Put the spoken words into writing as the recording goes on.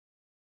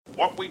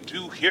What we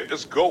do here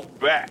is go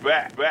back.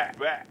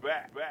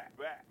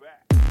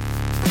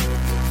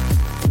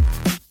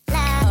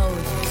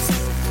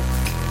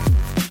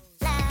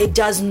 It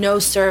does no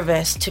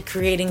service to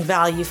creating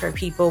value for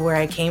people where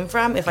I came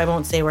from if I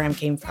won't say where I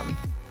came from.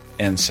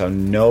 And so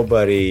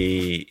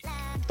nobody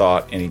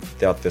thought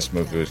this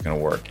movie was going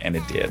to work, and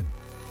it did.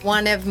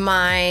 One of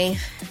my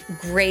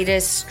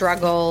greatest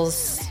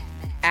struggles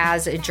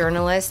as a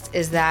journalist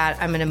is that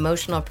I'm an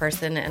emotional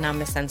person and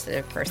I'm a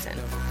sensitive person.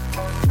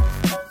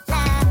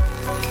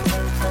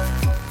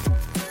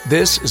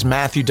 This is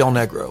Matthew Del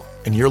Negro,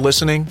 and you're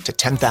listening to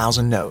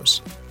 10,000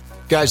 No's.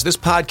 Guys, this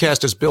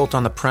podcast is built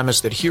on the premise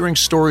that hearing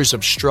stories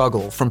of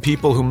struggle from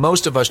people who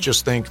most of us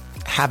just think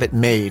have it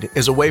made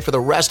is a way for the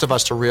rest of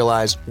us to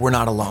realize we're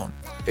not alone.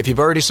 If you've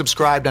already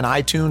subscribed on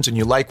iTunes and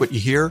you like what you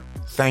hear,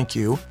 thank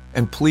you.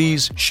 And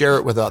please share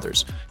it with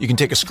others. You can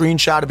take a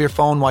screenshot of your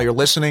phone while you're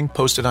listening,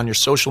 post it on your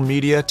social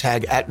media,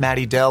 tag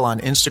 @MattyDel on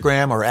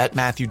Instagram or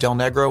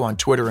 @MatthewDelNegro on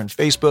Twitter and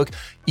Facebook.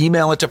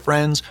 Email it to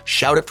friends,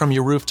 shout it from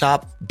your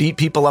rooftop, beat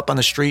people up on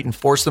the street and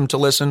force them to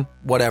listen,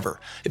 whatever.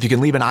 If you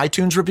can leave an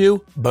iTunes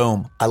review,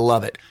 boom, I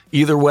love it.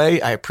 Either way,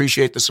 I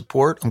appreciate the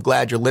support. I'm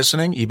glad you're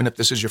listening, even if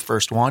this is your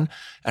first one.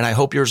 And I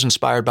hope you're as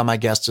inspired by my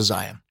guests as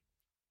I am.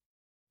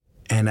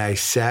 And I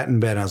sat in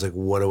bed and I was like,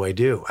 what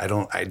do?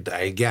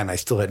 I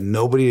still had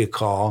nobody to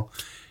call.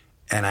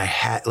 And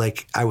I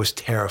was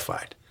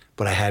terrified,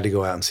 but I had to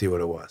go out and see what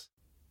it was.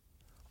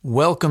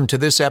 Welcome to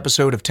this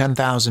episode of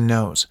 10,000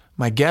 No's.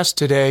 My guest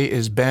today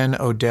is Ben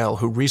Odell,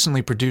 who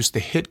recently produced the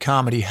hit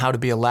comedy How to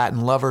Be a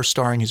Latin Lover,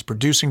 starring his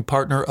producing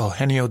partner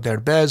Eugenio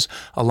Derbez,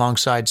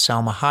 alongside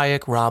Salma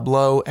Hayek, Rob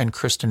Lowe, and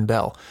Kristen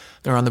Bell.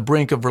 They're on the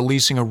brink of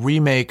releasing a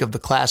remake of the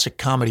classic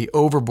comedy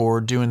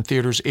Overboard, due in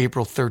theaters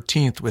April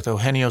 13th, with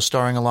Eugenio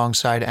starring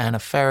alongside Anna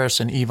Faris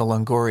and Eva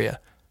Longoria.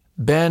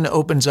 Ben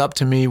opens up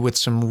to me with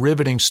some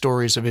riveting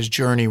stories of his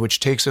journey, which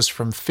takes us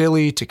from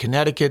Philly to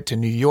Connecticut to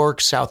New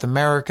York, South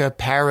America,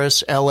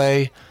 Paris,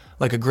 LA.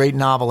 Like a great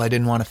novel I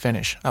didn't want to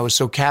finish. I was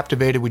so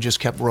captivated we just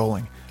kept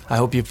rolling. I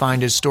hope you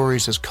find his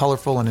stories as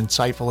colorful and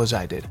insightful as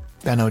I did.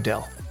 Ben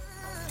Odell.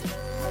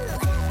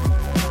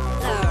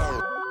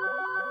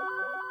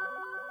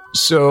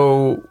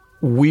 So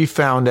we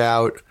found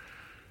out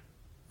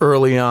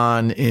early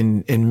on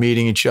in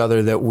meeting each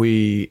other that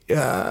we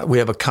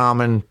have a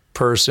common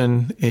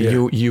person.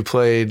 Yeah. You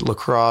played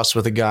lacrosse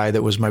with a guy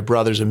that was my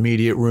brother's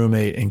immediate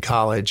roommate in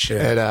college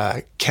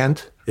at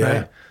Kent,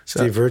 right?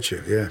 Steve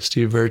Virtue, yeah.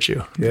 Steve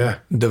Virtue. Yeah.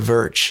 The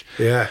Virch.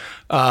 Yeah.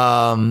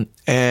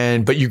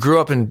 But you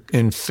grew up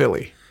in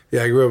Philly.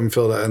 Yeah, I grew up in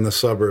Philadelphia, in the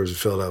suburbs of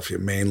Philadelphia,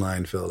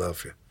 mainline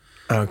Philadelphia.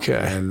 Okay.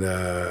 And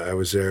I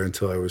was there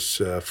until I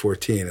was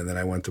 14, and then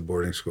I went to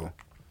boarding school.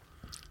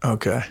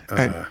 Okay.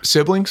 And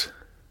siblings?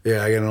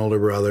 Yeah, I got an older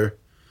brother,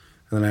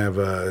 and then I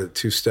have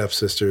 2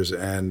 stepsisters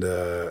and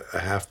a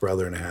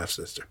half-brother and a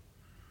half-sister.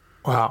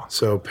 Wow.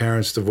 So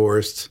parents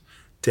divorced.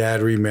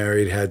 Dad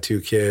remarried, had 2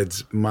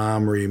 kids.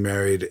 Mom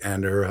remarried,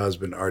 and her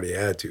husband already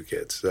had 2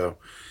 kids. So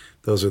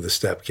those are the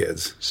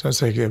stepkids. So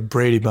it's like a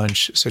Brady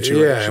Bunch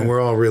situation. Yeah, and we're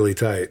all really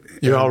tight.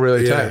 You're all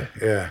really tight?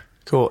 Yeah.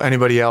 Cool.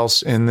 Anybody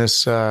else in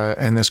this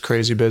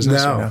crazy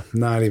business? No,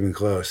 not even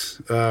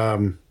close.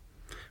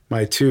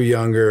 My 2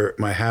 younger,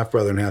 my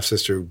half-brother and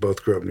half-sister, who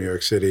both grew up in New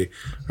York City,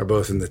 are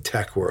both in the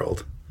tech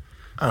world.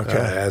 Okay.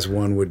 As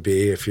one would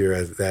be if you're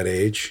at that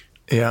age.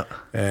 Yeah.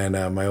 And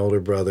my older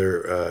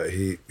brother,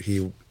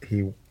 he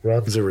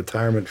runs a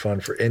retirement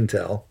fund for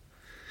Intel,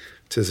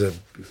 which is a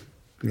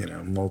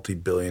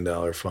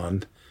multi-billion-dollar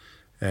fund,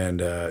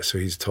 and so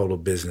he's a total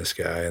business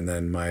guy. And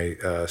then my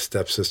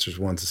stepsister's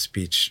one's a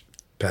speech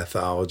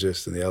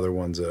pathologist, and the other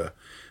one's a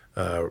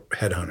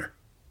headhunter.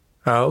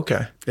 Oh,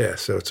 okay. Yeah,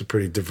 so it's a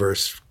pretty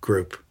diverse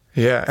group.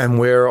 Yeah, and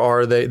where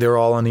are they? They're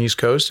all on the East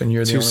Coast, and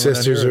you're the 2 only one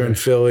sisters out here, are in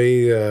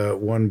Philly,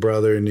 1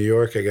 brother in New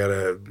York. I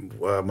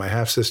got my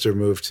half-sister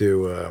moved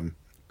to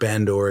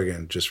Bend,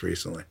 Oregon just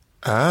recently.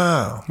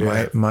 Oh,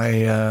 yeah.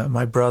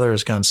 my brother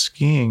has gone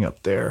skiing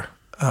up there,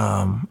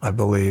 I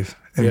believe,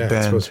 in Bend.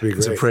 It's supposed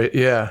to be great.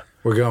 Yeah.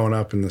 We're going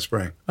up in the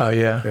spring. Oh,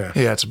 yeah?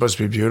 Yeah, it's supposed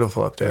to be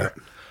beautiful up there.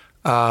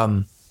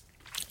 Yeah.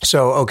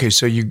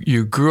 So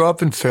you grew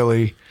up in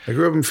Philly. I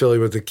grew up in Philly,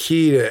 but the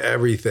key to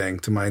everything,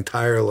 to my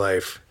entire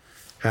life,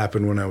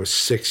 happened when I was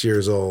 6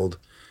 years old,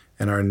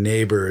 and our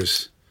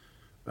neighbors,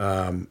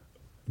 our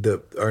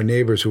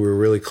neighbors who we were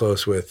really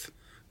close with,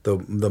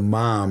 the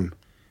mom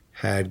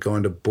had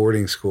gone to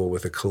boarding school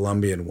with a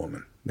Colombian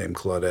woman named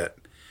Claudette,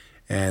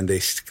 and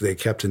they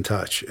kept in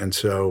touch. And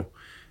so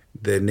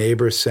the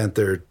neighbors sent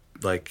their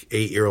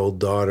 8-year-old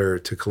daughter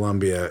to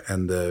Colombia,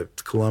 and the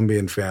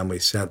Colombian family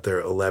sent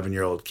their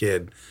 11-year-old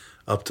kid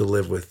up to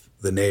live with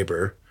the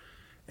neighbor.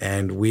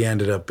 And we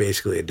ended up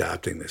basically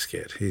adopting this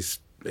kid. His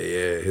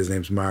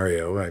name's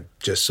Mario. I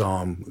just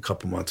saw him a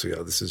couple months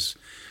ago. This is,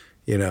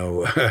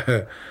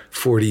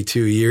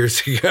 42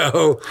 years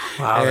ago.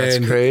 Wow, and that's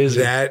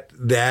crazy.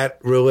 That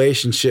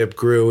relationship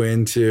grew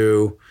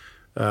into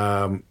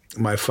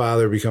my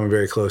father becoming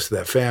very close to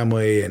that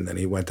family, and then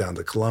he went down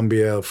to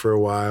Colombia for a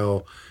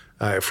while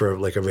for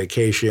a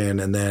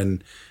vacation, and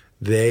then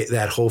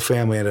that whole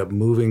family ended up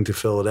moving to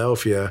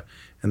Philadelphia,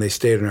 and they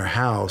stayed in our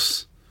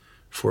house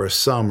for a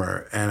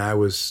summer. And I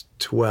was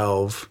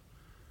 12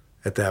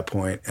 at that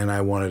point, and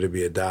I wanted to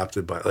be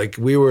adopted by, like,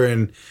 we were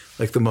in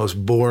like the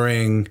most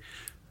boring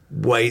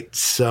white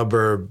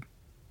suburb,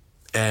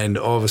 and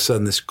all of a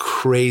sudden this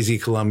crazy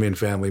Colombian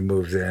family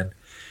moves in,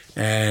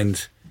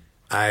 and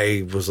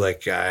I was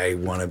like, I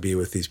want to be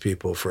with these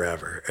people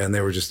forever. And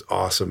they were just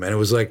awesome. And it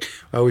was like,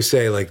 I always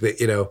say, like,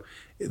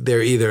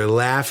 they're either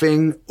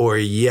laughing or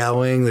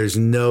yelling. There's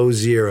no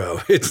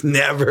zero. It's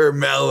never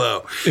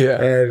mellow.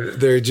 Yeah. And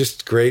they're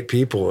just great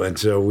people. And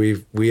so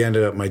we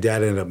ended up, my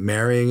dad ended up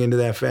marrying into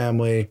that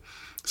family.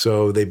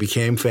 So they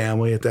became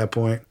family at that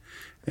point.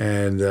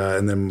 And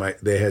then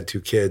they had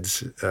 2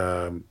 kids,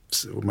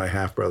 my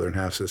half brother and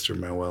half sister,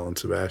 Manuel and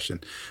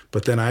Sebastian.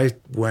 But then I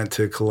went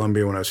to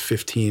Colombia when I was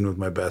 15 with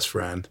my best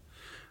friend.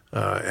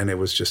 And it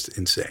was just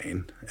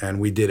insane.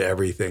 And we did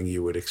everything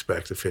you would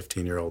expect a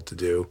 15-year-old to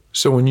do.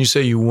 So when you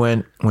say you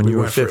went when you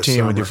were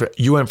 15 with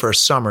you went for a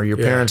summer. Your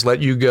parents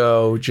let you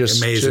go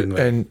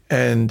amazingly.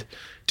 And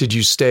did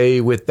you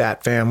stay with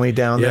that family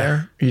down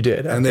there? You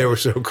did. And they were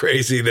so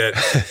crazy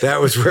that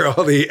was where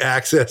all the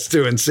access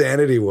to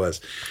insanity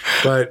was.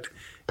 But,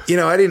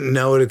 I didn't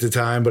know it at the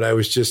time, but I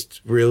was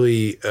just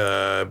really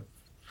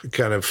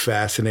kind of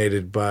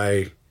fascinated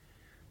by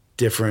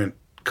different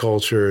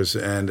cultures,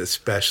 and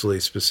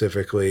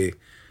specifically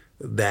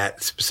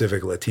that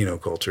specific Latino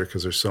culture,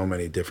 because there's so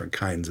many different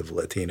kinds of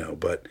Latino.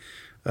 But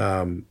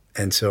and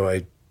so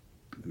I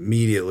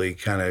immediately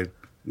kind of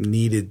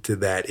needed to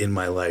that in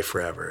my life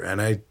forever,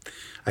 and I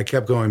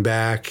kept going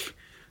back.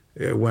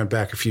 I went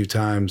back a few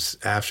times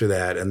after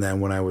that, and then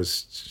when I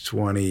was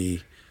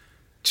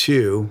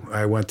 22,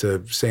 I went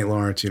to St.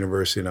 Lawrence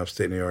University in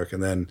upstate New York,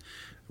 and then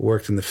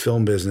worked in the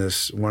film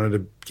business. Wanted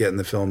to get in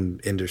the film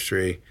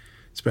industry.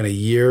 Spent a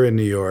year in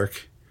New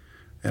York,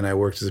 and I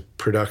worked as a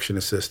production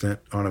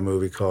assistant on a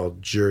movie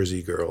called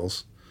Jersey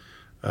Girls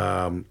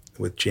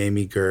with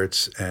Jamie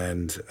Gertz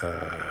and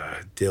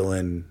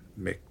Dylan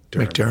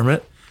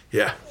McDermott.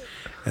 Yeah.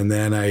 And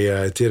then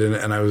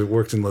I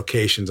worked in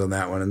locations on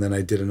that one. And then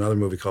I did another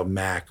movie called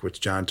Mac,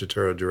 which John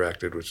Turturro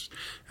directed, which is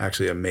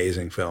actually an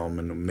amazing film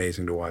and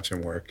amazing to watch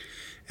him work.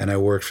 And I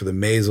worked for the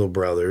Maisel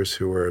brothers,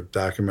 who were a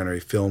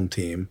documentary film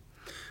team.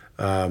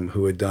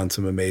 Who had done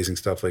some amazing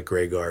stuff like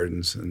Grey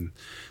Gardens. And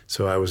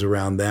so I was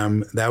around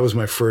them. That was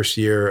my first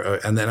year.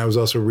 And then I was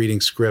also reading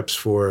scripts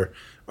for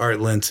Art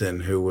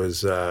Linson, who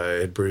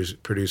had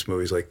produced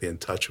movies like The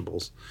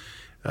Untouchables.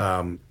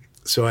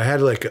 So I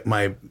had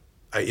I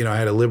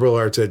had a liberal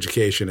arts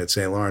education at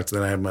St. Lawrence.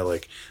 And then I had my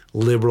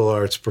liberal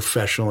arts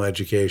professional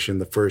education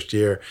the first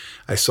year.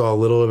 I saw a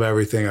little of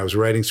everything. I was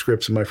writing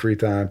scripts in my free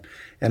time.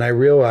 And I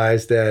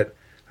realized that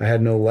I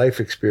had no life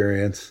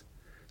experience.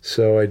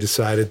 So I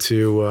decided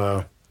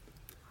to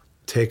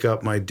take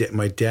up my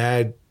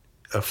dad,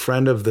 a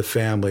friend of the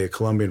family, a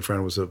Colombian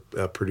friend, was a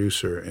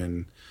producer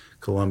in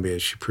Colombia.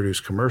 She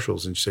produced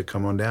commercials, and she said,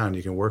 come on down,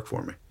 you can work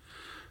for me.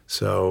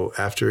 So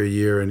after a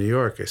year in New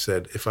York, I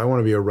said, if I want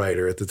to be a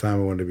writer, at the time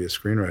I wanted to be a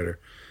screenwriter,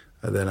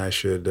 then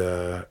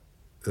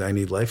I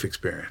need life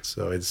experience.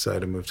 So I decided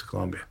to move to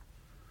Colombia.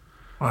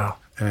 Wow.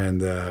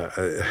 And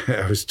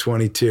I was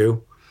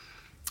 22.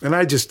 And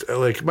I just,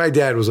 my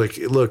dad was like,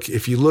 look,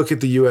 if you look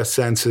at the U.S.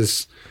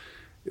 Census,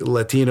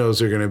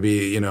 Latinos are going to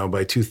be,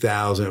 by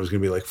 2000, it was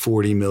going to be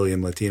 40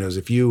 million Latinos.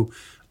 If you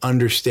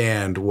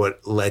understand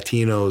what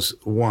Latinos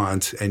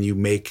want and you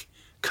make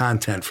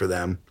content for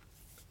them,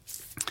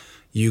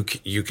 you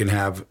can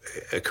have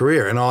a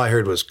career. And all I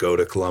heard was go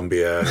to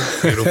Colombia,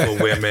 beautiful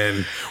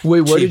women.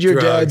 Wait, what did your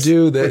drugs. dad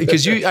do?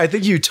 Because I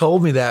think you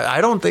told me that.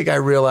 I don't think I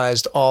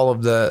realized all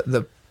of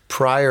the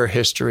prior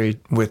history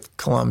with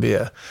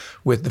Colombia,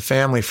 with the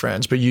family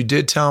friends. But you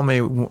did tell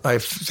me, I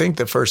think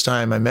the first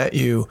time I met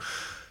you,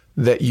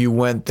 that you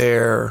went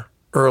there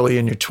early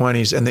in your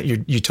 20s, and that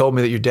you told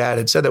me that your dad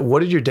had said that. What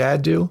did your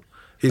dad do?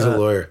 He's a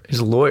lawyer. He's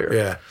a lawyer.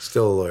 Yeah,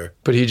 still a lawyer.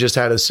 But he just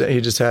had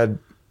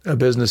a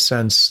business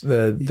sense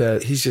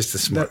that he's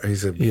just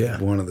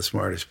one of the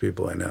smartest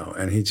people I know,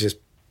 and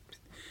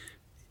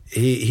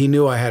he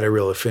knew I had a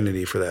real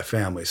affinity for that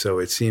family, so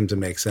it seemed to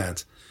make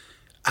sense.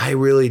 I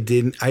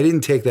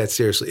didn't take that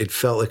seriously. It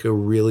felt like a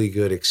really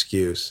good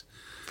excuse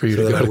for you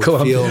to go to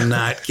Colombia. I would feel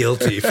not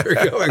guilty for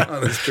going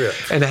on this trip.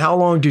 And how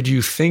long did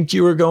you think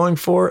you were going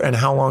for, and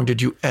how long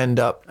did you end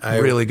up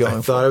really going for?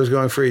 I thought I was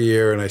going for a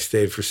year, and I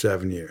stayed for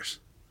 7 years.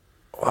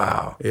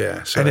 Wow.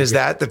 Yeah. So and is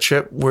that the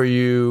trip where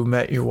you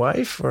met your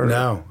wife? Or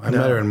no, I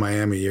met her in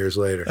Miami years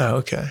later. Oh,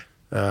 okay.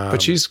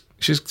 But she's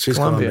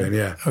Colombian.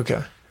 Yeah.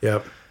 Okay.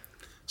 Yep.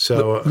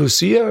 So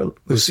Lucia.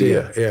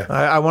 Yeah.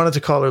 I wanted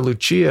to call her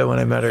Lucia when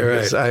I met her.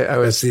 Right. I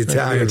was the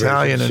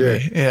Italian in sure.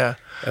 me. Yeah.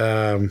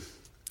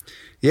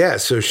 Yeah.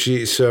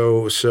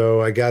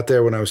 So I got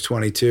there when I was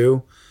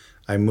 22.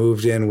 I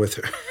moved in with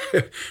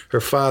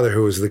her father,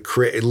 who was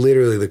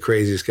literally the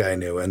craziest guy I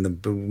knew and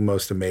the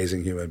most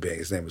amazing human being.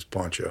 His name was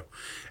Poncho.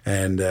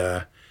 And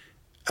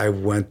I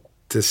went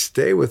to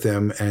stay with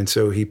him. And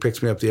so he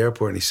picks me up at the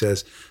airport and he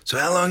says, so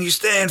how long are you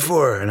staying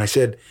for? And I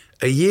said,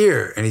 a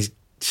year. And he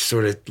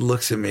sort of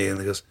looks at me and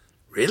he goes,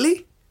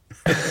 "Really?"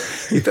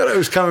 He thought I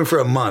was coming for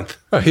a month.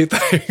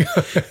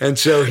 And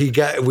so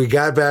we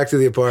got back to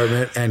the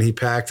apartment and he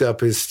packed up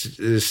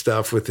his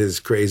stuff with his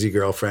crazy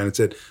girlfriend and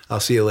said, "I'll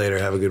see you later.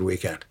 Have a good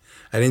weekend."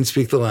 I didn't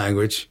speak the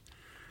language.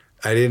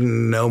 I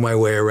didn't know my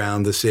way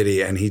around the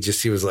city. And he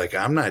was like,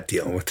 "I'm not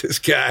dealing with this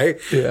guy."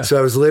 Yeah. So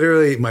I was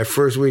literally my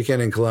first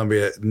weekend in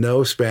Colombia,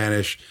 no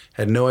Spanish,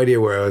 had no idea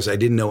where I was. I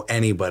didn't know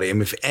anybody. I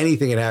mean, if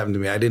anything had happened to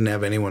me, I didn't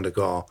have anyone to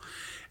call.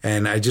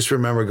 And I just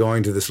remember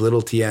going to this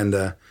little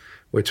tienda,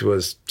 which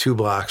was 2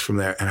 blocks from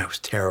there, and I was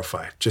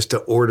terrified just to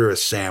order a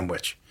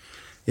sandwich,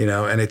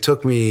 and it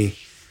took me,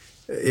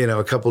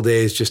 a couple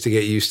days just to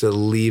get used to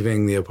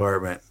leaving the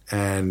apartment.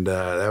 And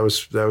that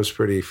was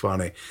pretty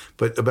funny.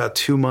 But about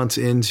 2 months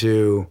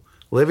into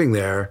living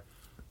there,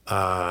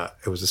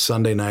 it was a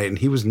Sunday night, and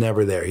he was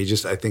never there.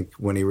 I think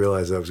when he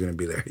realized I was going to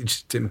be there, he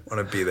just didn't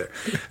want to be there.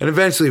 And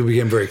eventually we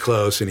became very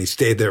close, and he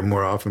stayed there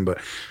more often, but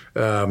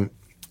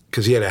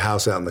because he had a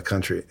house out in the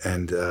country.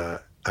 And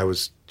I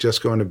was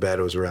just going to bed.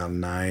 It was around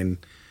 9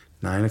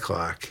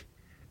 o'clock,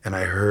 and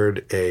I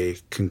heard a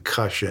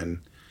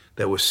concussion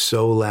that was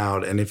so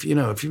loud. And if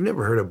you've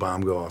never heard a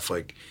bomb go off,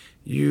 like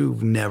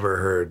you've never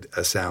heard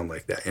a sound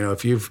like that.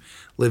 If you've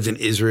lived in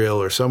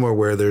Israel or somewhere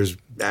where there's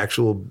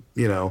actual,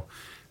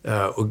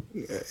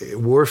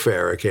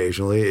 warfare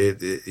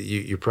occasionally,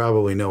 you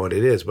probably know what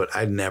it is. But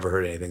I'd never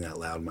heard anything that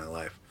loud in my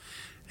life,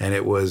 and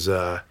it was.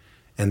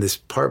 And this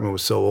apartment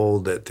was so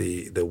old that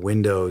the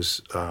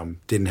windows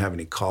didn't have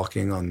any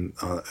caulking on.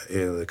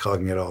 The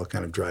caulking had all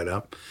kind of dried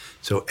up,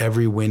 so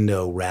every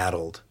window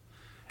rattled,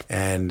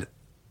 and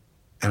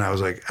I was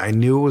like, I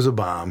knew it was a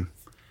bomb.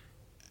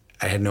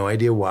 I had no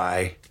idea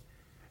why,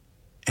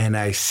 and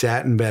I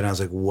sat in bed. And I was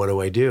like, what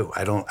do I do?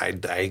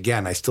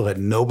 I still had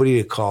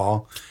nobody to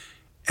call,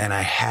 and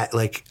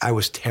I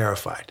was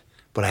terrified,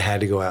 but I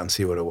had to go out and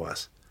see what it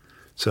was.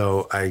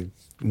 So I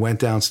went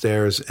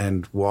downstairs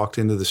and walked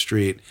into the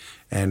street,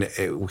 and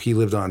he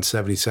lived on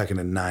 72nd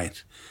and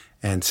 9th.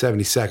 And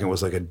 72nd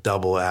was like a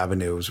double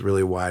avenue. It was a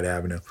really wide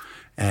avenue.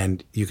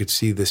 And you could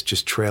see this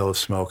just trail of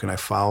smoke. And I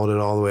followed it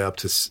all the way up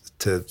to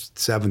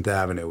 7th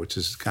Avenue, which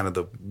is kind of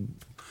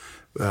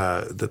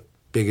the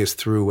biggest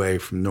throughway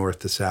from north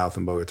to south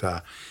in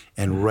Bogota.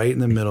 And right in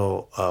the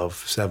middle of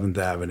 7th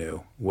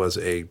Avenue was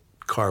a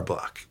car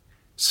block,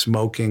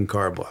 smoking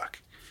car block.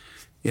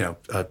 A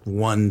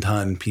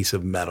 1-ton piece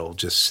of metal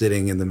just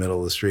sitting in the middle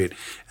of the street.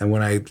 And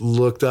when I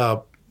looked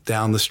up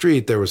down the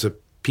street, there was a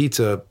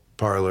pizza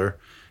parlor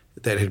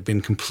that had been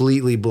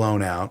completely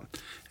blown out.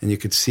 And you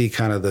could see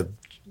kind of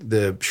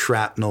the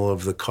shrapnel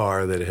of the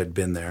car that had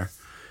been there.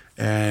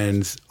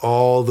 And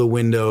all the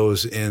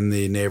windows in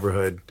the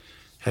neighborhood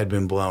had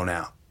been blown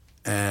out.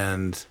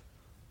 And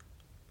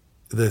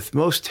the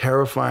most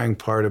terrifying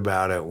part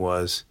about it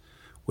was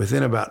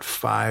within about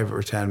 5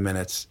 or 10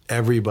 minutes,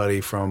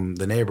 everybody from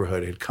the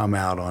neighborhood had come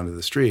out onto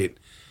the street,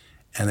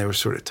 and they were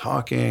sort of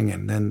talking,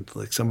 and then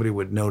like somebody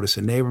would notice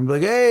a neighbor and be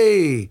like,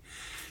 "Hey,"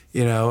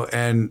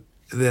 and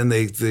then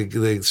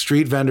the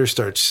street vendors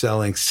start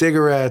selling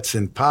cigarettes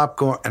and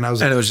popcorn, and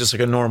it was just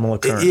like a normal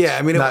occurrence. Yeah,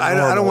 I mean,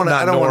 I don't want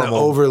to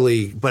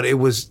overly, but it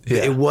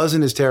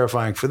wasn't as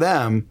terrifying for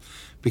them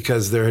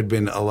because there had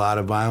been a lot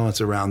of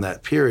violence around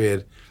that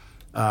period.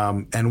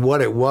 And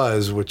what it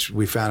was, which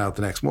we found out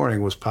the next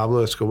morning, was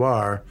Pablo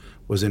Escobar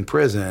was in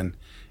prison,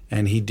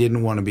 and he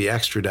didn't want to be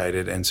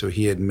extradited, and so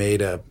he had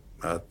made a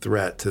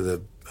threat to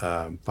the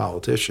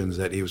politicians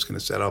that he was going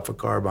to set off a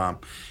car bomb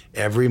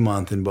every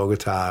month in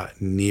Bogota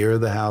near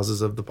the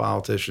houses of the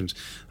politicians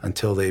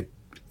until they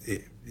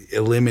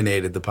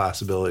eliminated the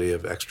possibility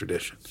of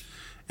extradition.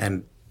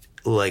 And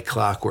like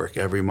clockwork,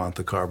 every month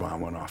a car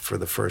bomb went off for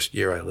the first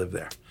year I lived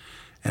there.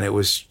 And it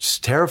was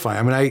just terrifying.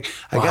 I mean,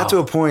 I got to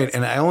a point,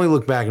 and I only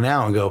look back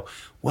now and go,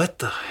 what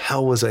the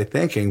hell was I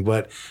thinking?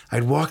 But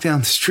I'd walk down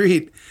the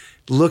street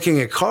looking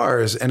at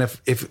cars, and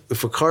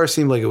if a car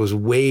seemed like it was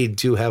weighed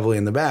too heavily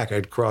in the back,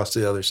 I'd cross to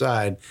the other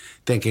side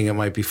thinking it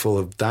might be full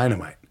of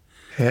dynamite.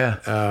 Yeah.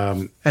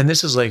 And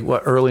this is like,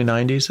 what, early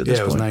 90s at this point?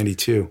 Yeah, it was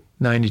 92.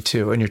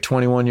 92. And you're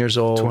 21 years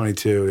old?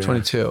 22, yeah.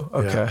 22,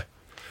 okay. Yeah.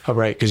 Oh,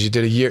 right, because you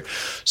did a year.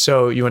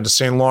 So you went to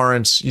St.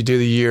 Lawrence, you do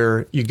the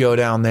year, you go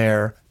down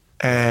there.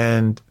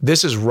 And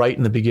this is right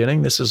in the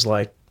beginning. This is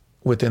like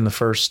within the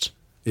first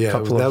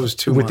couple that was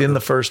 2 months. Within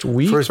the first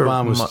week? First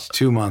bomb was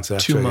 2 months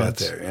after I got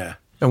there, yeah.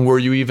 And were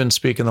you even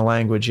speaking the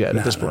language yet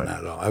at this point? No,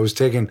 not at all.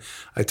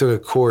 I took a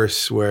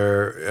course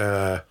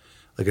where,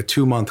 like a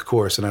 2-month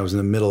course, and I was in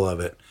the middle of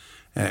it,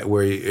 at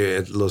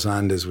Los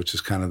Andes, which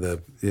is kind of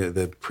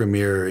the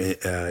premier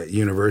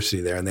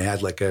university there. And they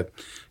had like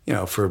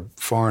for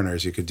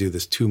foreigners, you could do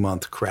this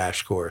 2-month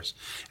crash course.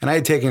 And I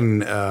had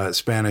taken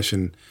Spanish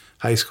in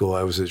high school.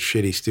 I was a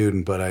shitty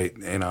student, but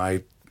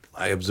I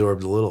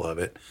absorbed a little of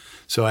it.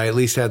 So I at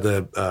least had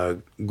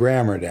the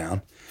grammar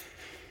down.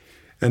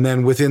 And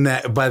then within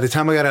that, by the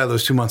time I got out of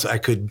those 2 months, I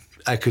could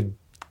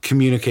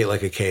communicate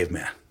like a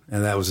caveman.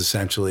 And that was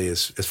essentially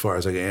as far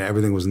as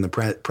everything was in the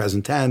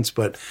present tense,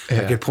 but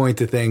I could point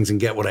to things and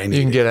get what I needed.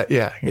 You can get it,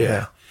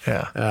 yeah.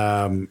 Yeah.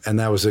 And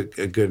that was a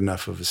good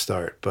enough of a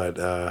start. But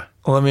well,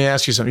 let me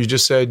ask you something. You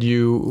just said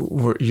you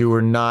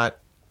were not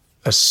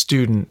a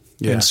student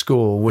in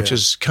school, which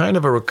is kind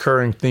of a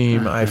recurring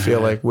theme. I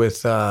feel like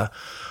with a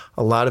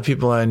lot of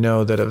people I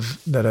know that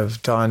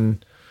have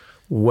done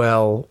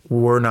well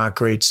were not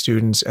great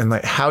students. And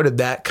like, how did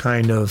that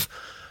kind of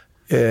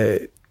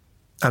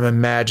I'm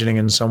imagining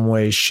in some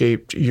way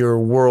shaped your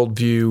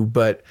worldview,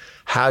 but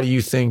how do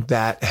you think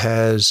that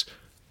has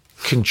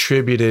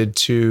contributed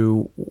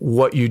to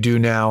what you do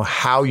now,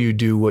 how you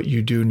do what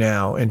you do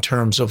now, in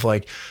terms of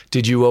like,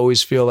 did you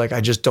always feel like I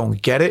just don't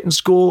get it in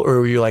school, or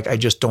were you like, I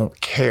just don't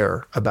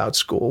care about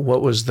school?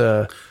 What was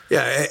the...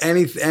 Yeah,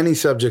 any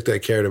subject I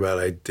cared about,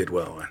 I did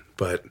well in,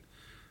 but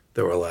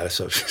there were a lot of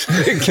subjects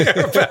I didn't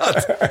care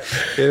about,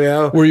 you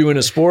know? Were you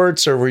into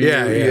sports, or were you...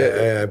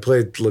 Yeah. I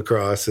played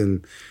lacrosse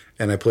and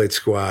I played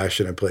squash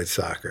and I played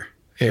soccer.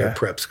 Yeah. I'm a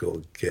prep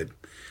school kid.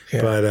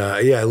 Yeah. But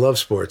I love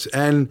sports.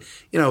 And,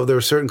 you know, there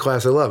were certain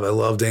classes I loved. I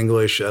loved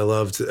English. I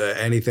loved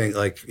anything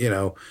like,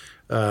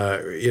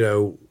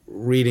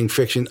 reading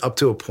fiction up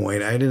to a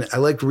point. I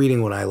liked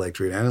reading what I liked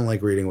reading. I didn't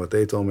like reading what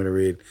they told me to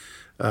read.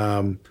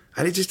 I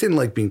just didn't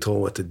like being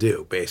told what to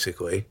do,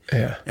 basically.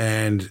 Yeah.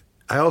 And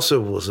I also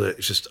was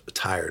just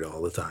tired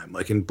all the time.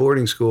 Like in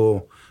boarding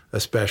school,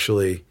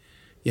 especially,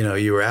 you know,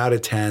 you were out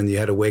at 10, you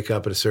had to wake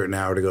up at a certain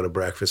hour to go to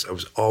breakfast. I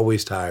was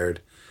always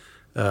tired.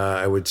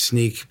 I would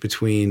sneak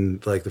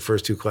between like the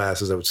first two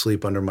classes. I would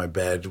sleep under my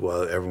bed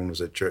while everyone was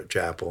at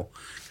chapel,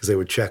 because they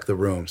would check the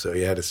room. So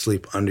you had to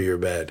sleep under your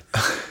bed.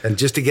 And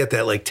just to get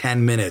that like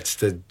 10 minutes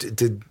to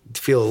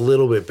feel a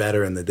little bit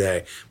better in the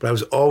day. But I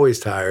was always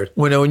tired.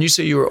 When you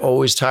say you were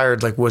always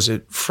tired, like, was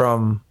it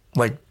from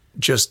like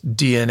just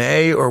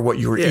DNA, or what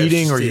you were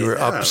eating, or you were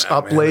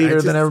up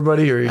later than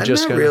everybody, or you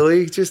just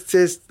really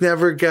just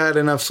never got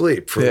enough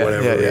sleep for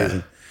whatever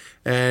reason.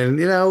 And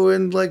you know,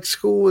 and like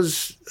school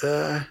was,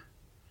 I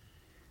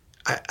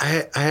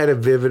had a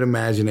vivid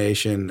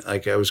imagination.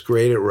 Like I was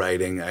great at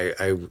writing.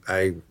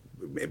 I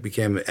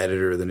became an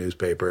editor of the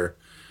newspaper,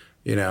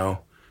 you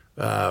know,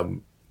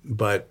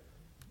 but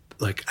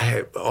like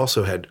I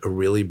also had a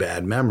really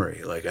bad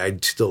memory. Like I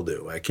still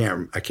do. I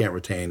can't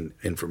retain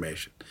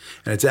information.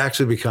 And it's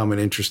actually become an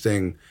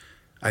interesting,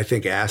 I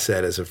think,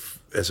 asset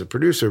as a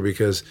producer,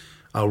 because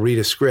I'll read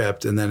a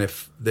script, and then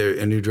if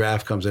a new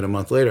draft comes in a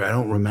month later, I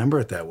don't remember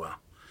it that well.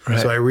 Right.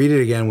 So I read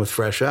it again with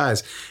fresh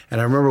eyes. And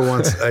I remember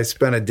once I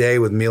spent a day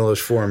with Milos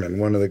Forman,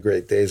 one of the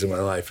great days of my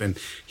life. And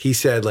he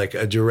said, like,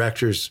 a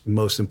director's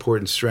most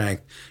important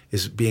strength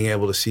is being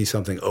able to see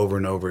something over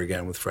and over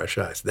again with fresh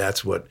eyes.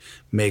 That's what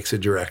makes a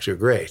director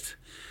great.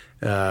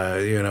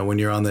 You know, when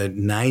you're on the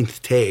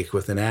 9th take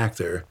with an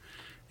actor,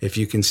 if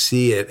you can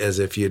see it as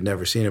if you'd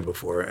never seen it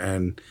before,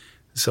 and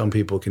some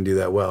people can do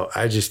that well.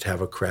 I just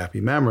have a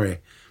crappy memory.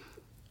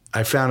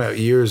 I found out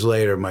years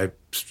later, my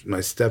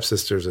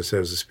stepsister, as I said,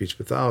 was a speech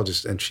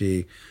pathologist, and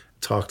she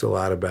talked a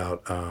lot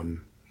about, I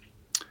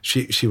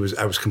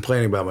was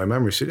complaining about my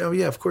memory. She said, oh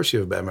yeah, of course you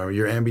have a bad memory.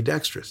 You're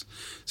ambidextrous.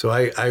 So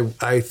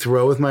I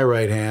throw with my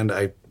right hand,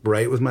 I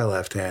write with my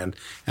left hand,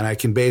 and I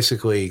can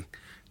basically,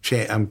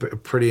 I'm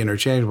pretty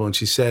interchangeable. And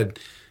she said,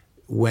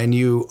 when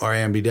you are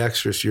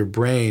ambidextrous, your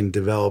brain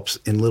develops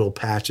in little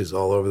patches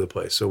all over the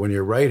place. So when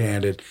you're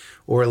right-handed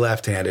or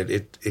left-handed,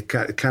 it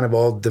kind of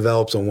all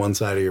develops on one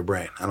side of your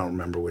brain. I don't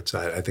remember which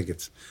side. I think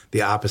it's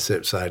the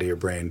opposite side of your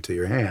brain to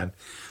your hand.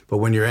 But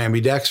when you're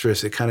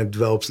ambidextrous, it kind of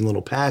develops in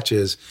little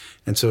patches,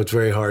 and so it's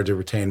very hard to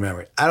retain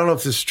memory. I don't know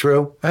if this is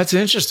true. That's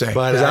interesting.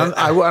 But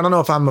I don't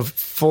know if I'm a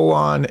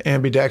full-on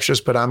ambidextrous,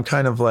 but I'm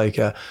kind of like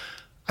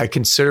I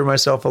consider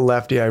myself a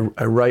lefty. I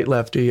write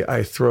lefty.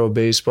 I throw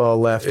baseball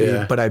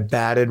lefty, but I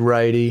batted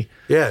righty.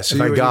 Yeah, so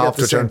if I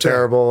golfed, which I'm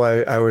terrible,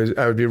 I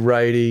would be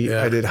righty.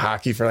 Yeah. I did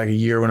hockey for like a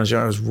year when I was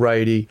young. I was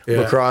righty.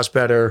 Yeah. Lacrosse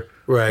better.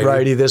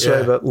 Righty this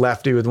way, but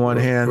lefty with one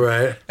hand.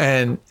 Right.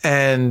 And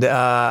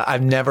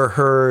I've never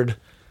heard.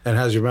 And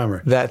how's your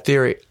memory? That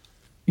theory.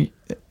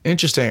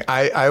 Interesting.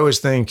 I always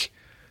think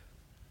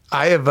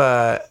I have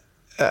a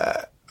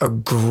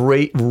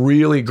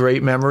really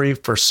great memory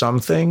for some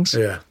things.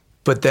 Yeah.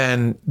 But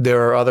then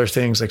there are other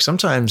things, like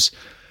sometimes,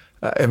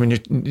 I mean,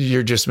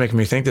 you're just making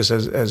me think this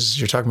as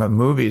you're talking about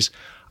movies.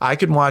 I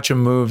could watch a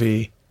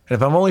movie, and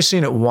if I've only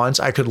seen it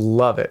once, I could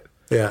love it.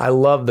 Yeah. I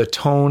love the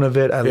tone of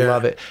it. I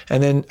love it.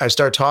 And then I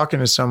start talking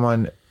to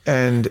someone,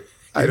 and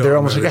they're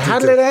almost like, how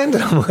did it end?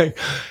 And I'm like,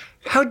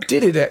 how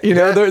did it end? You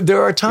know,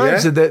 there are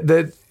times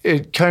that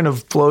it kind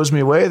of blows me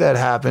away that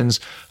happens.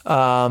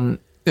 And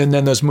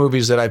then those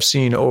movies that I've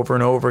seen over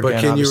and over again. But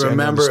can you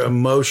remember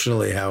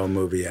emotionally how a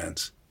movie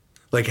ends?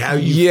 Like how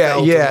you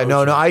felt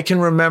no, I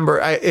can remember.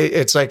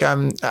 It's like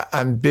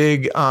I'm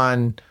big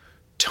on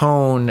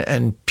tone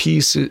and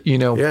pieces,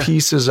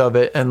 pieces of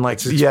it, and like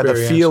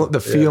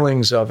the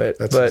feelings of it.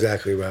 That's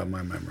exactly about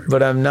my memory.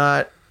 But I'm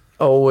not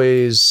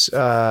always,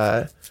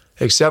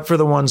 except for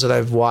the ones that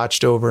I've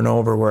watched over and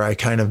over, where I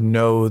kind of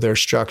know their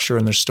structure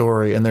and their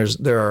story. And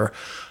there are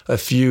a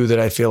few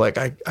that I feel like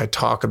I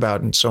talk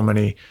about in so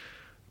many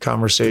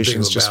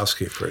conversations. Big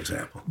Lebowski, for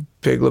example.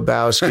 Big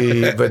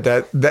Lebowski, but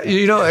that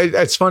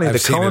it's funny. I've the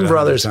seen Coen it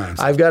brothers. 100 times.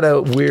 I've got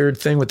a weird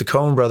thing with the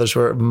Coen brothers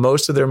where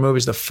most of their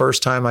movies, the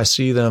first time I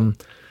see them,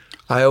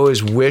 I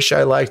always wish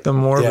I liked them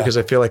more because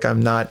I feel like I'm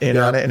not in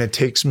on it, and it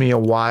takes me a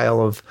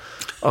while of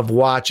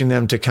watching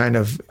them to kind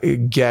of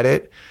get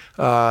it.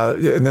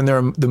 And then there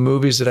are the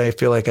movies that I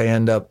feel like I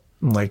end up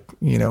like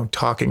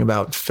talking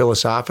about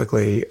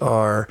philosophically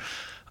are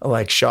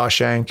like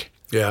Shawshank.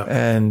 Yeah.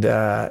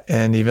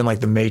 And even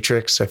like The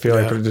Matrix, I feel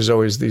like there's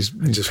always these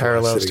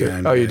parallels to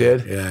it. Oh, you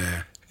did?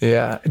 Yeah.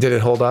 Yeah. Did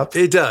it hold up?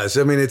 It does.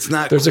 I mean, it's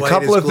not. There's a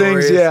couple of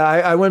things. Yeah.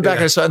 I went back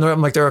and I saw it and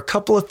I'm like, there are a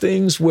couple of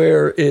things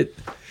where it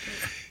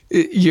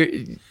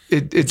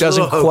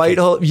doesn't quite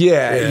hold.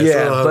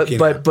 Yeah.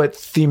 But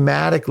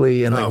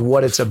thematically and like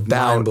what it's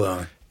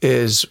about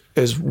is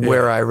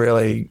where I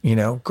really,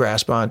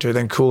 grasp onto.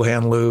 Then Cool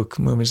Hand Luke,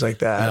 movies like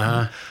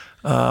that.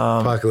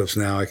 Apocalypse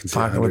Now, I can see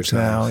Apocalypse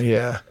Now,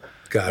 yeah.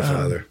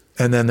 Godfather.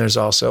 And then there's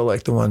also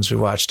like the ones we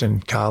watched in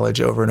college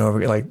over and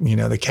over, like,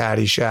 the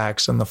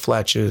Caddyshack and the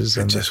Fletches.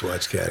 And I just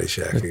watched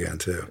Caddyshack again,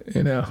 too.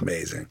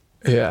 Amazing.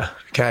 Yeah,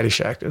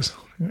 Caddyshack is.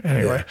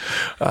 Anyway,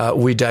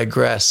 we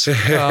digress.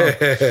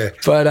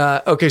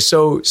 But okay,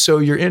 so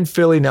you're in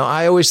Philly now.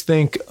 I always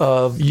think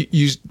of,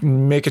 you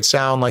make it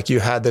sound like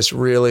you had this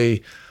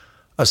really,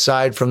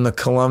 aside from the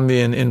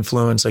Colombian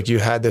influence, like you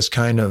had this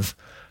kind of,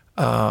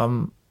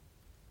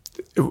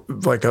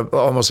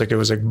 almost like it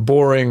was like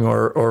boring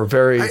or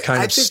very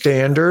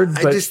standard.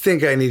 I just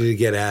think I needed to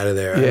get out of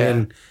there. Yeah. I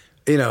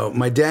mean,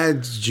 my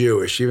dad's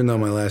Jewish, even though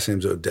my last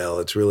name's Odell.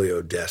 It's really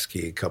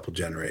Odesky, a couple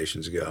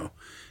generations ago.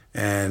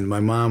 And my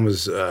mom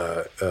was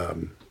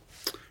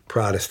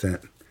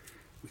Protestant.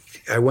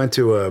 I went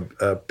to a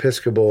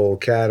Episcopal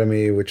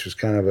academy, which was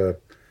kind of a,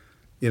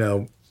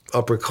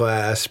 upper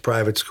class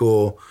private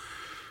school.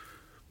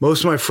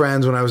 Most of my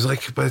friends, when I was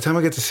like, by the time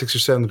I got to 6th or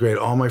 7th grade,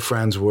 all my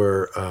friends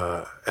were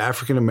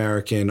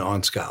African-American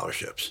on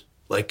scholarships.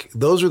 Like,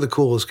 those were the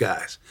coolest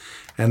guys.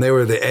 And they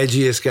were the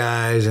edgiest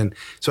guys. And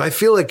so I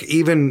feel like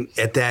even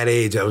at that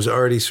age, I was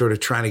already sort of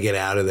trying to get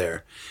out of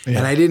there. Yeah.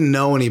 And I didn't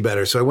know any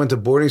better. So I went to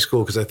boarding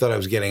school because I thought I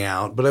was getting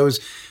out. But I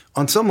was,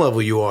 on some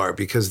level, you are.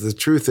 Because the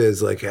truth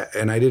is, like,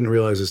 and I didn't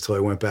realize this till I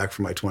went back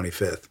for my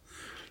 25th.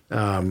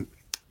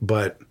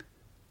 But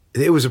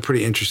it was a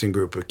pretty interesting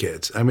group of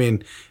kids. I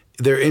mean,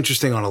 they're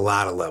interesting on a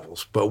lot of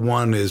levels, but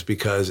one is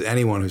because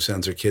anyone who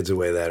sends their kids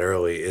away that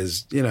early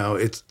is,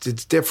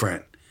 it's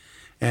different.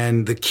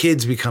 And the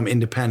kids become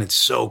independent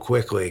so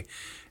quickly.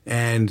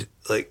 And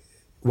like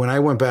when I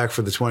went back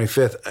for the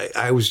 25th,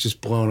 I was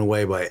just blown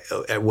away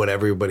at what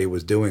everybody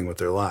was doing with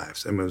their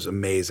lives. I mean, it was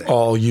amazing.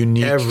 All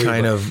unique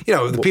kind of.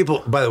 The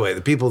people, by the way,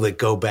 the people that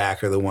go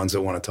back are the ones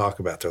that want to talk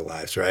about their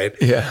lives, right?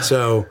 Yeah.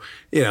 So,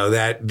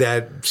 that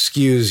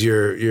skews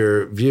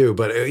your view.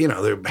 But,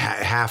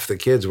 half the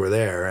kids were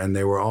there and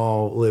they were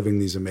all living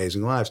these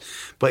amazing lives.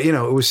 But, it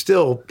was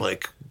still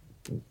like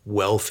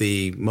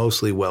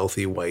mostly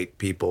wealthy white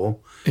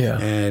people. Yeah.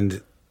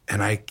 And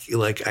then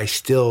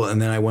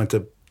I went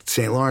to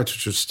St. Lawrence,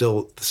 which was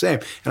still the same.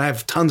 And I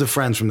have tons of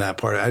friends from that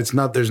part.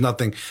 There's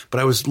nothing, but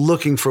I was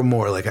looking for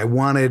more. Like I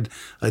wanted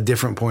a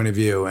different point of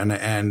view. And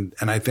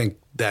I think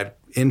that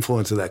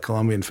influence of that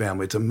Colombian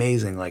family, it's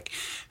amazing. Like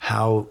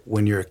how,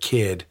 when you're a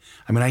kid,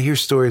 I mean, I hear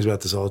stories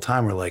about this all the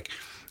time where like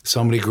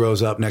somebody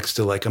grows up next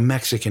to like a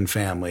Mexican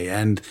family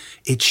and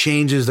it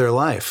changes their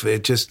life.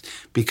 It just,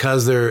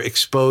 because they're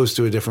exposed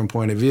to a different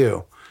point of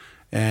view.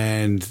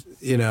 And,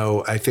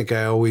 I think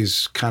I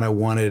always kind of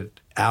wanted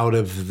out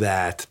of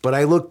that. But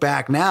I look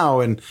back now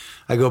and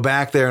I go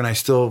back there and I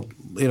still,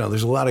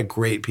 there's a lot of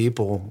great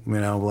people,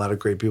 a lot of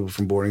great people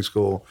from boarding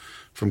school,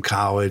 from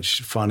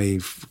college, funny,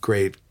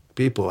 great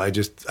people. I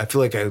feel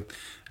like and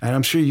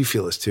I'm sure you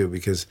feel this too,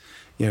 because,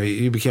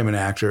 you became an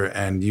actor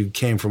and you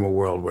came from a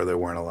world where there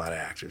weren't a lot of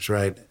actors,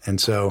 right?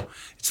 And so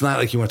it's not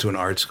like you went to an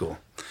art school.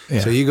 Yeah.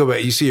 So you go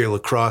back, you see your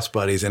lacrosse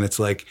buddies and it's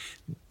like,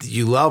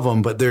 you love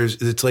them, but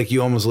it's like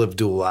you almost live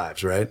dual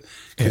lives, right?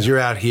 Because you're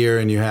out here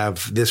and you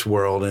have this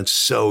world and it's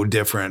so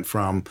different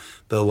from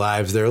the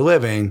lives they're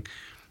living.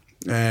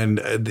 And,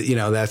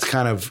 that's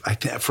kind of,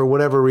 for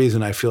whatever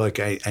reason, I feel like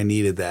I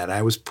needed that.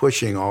 I was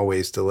pushing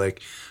always to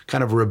like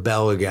kind of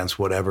rebel against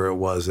whatever it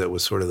was that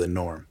was sort of the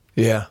norm.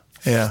 Yeah.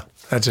 Yeah.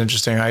 That's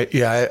interesting.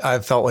 I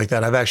felt like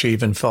that. I've actually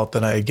even felt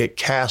that I get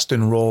cast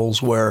in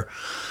roles where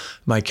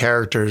my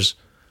characters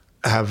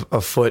have a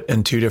foot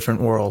in two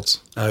different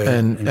worlds. Oh, yeah.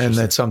 And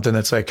that's something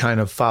that's like kind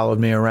of followed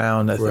me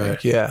around, I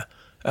think. Yeah.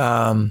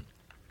 I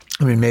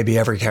mean, maybe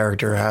every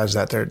character has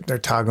that. They're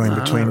toggling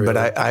between, really.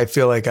 But I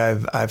feel like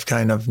I've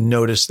kind of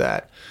noticed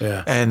that.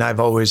 Yeah. And I've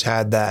always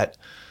had that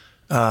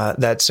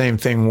same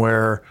thing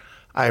where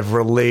I've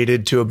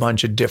related to a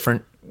bunch of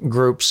different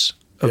groups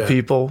of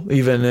people.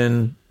 Even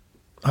in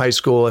high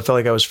school, I felt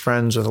like I was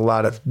friends with a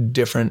lot of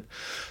different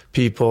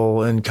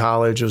people. In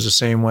college, it was the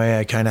same way.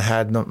 I kind of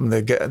had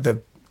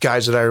the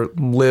guys that I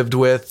lived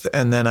with,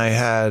 and then I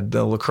had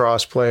the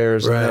lacrosse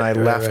players, and then I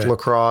left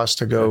lacrosse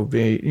to go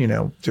be,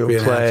 do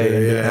a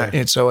play.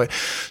 And so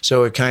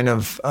it kind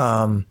of,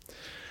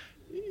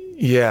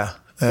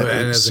 And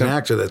as an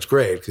actor, that's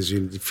great because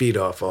you feed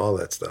off all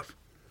that stuff.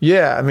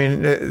 Yeah, I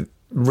mean,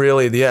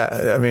 really,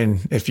 yeah. I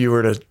mean, if you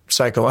were to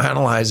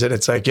psychoanalyze it,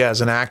 it's like, yeah,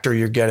 as an actor,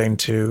 you're getting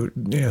to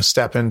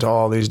step into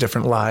all these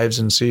different lives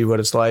and see what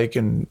it's like,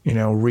 and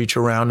reach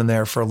around in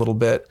there for a little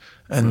bit,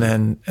 and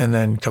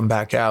then come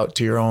back out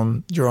to your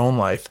own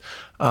life.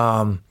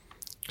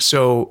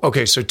 So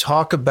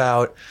talk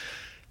about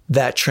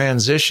that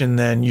transition.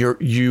 Then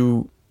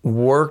you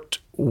worked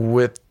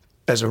with,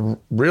 as a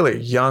really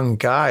young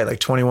guy, like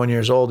 21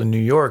 years old in New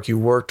York, you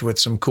worked with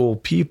some cool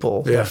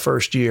people that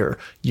first year.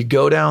 You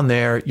go down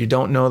there, you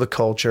don't know the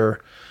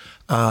culture.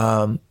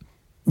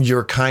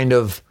 You're kind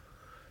of,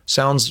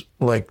 sounds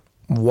like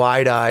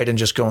wide-eyed and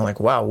just going like,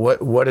 wow,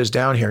 what is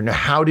down here? Now,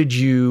 how did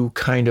you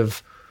kind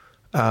of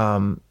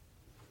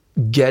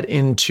get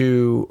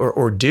into,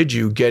 or did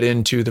you get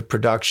into the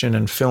production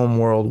and film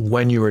world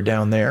when you were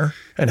down there?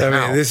 And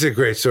I mean, this is a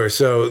great story.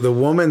 So the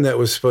woman that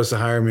was supposed to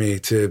hire me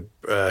to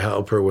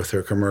help her with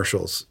her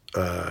commercials,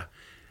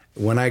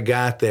 when I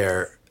got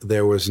there,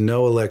 there was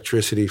no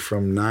electricity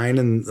from 9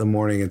 in the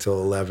morning until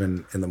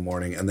 11 in the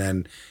morning, and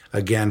then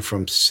again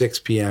from 6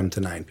 p.m. to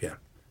 9 p.m.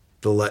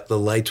 The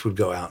lights would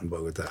go out in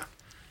Bogota.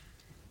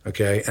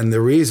 Okay, and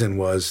the reason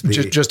was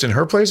just in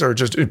her place, or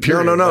just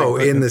period? No,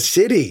 in the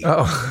city.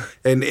 Oh,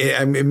 and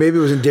I mean, maybe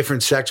it was in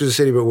different sectors of the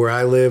city, but where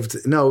I lived,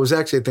 no, it was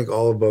actually, I think,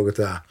 all of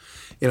Bogota.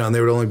 And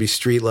there would only be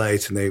street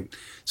lights, and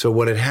so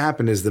what had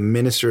happened is the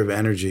Minister of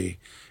Energy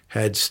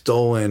had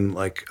stolen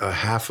like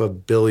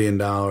 $500 million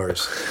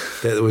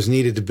that was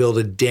needed to build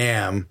a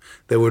dam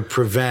that would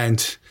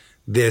prevent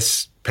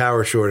this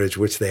power shortage,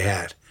 which they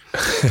had,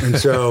 and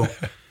so.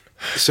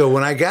 So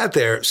when I got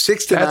there,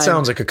 6 to 9... That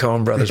sounds like a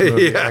Coen Brothers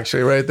movie,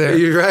 actually, right there.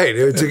 You're right.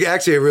 It's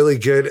actually a really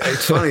good...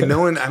 It's funny. I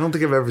don't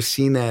think I've ever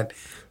seen that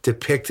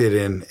depicted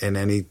in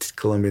any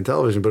Colombian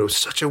television, but it was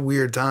such a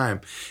weird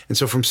time. And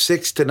so from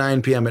 6 to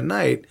 9 p.m. at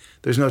night,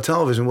 there's no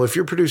television. Well, if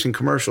you're producing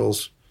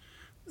commercials,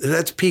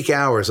 that's peak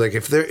hours. Like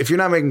if you're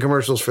not making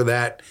commercials for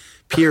that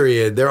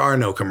period, there are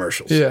no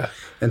commercials. Yeah.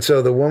 And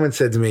so the woman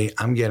said to me,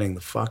 I'm getting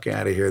the fuck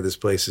out of here. This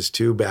place is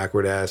too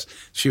backward ass.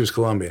 She was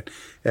Colombian.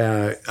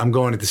 I'm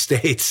going to the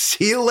States.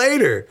 See you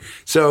later.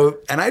 So,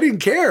 and I didn't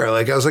care.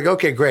 Like, I was like,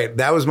 okay, great.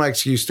 That was my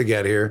excuse to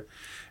get here.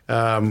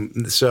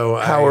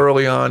 How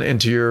early on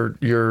into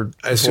your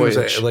as voyage?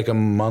 Soon as like a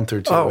month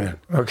or two in.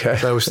 Okay.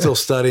 So I was still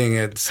studying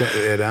at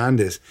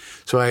Andes.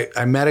 So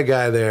I met a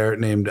guy there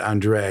named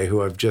Andre,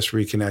 who I've just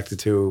reconnected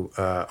to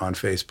on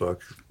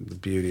Facebook, the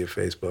beauty of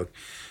Facebook.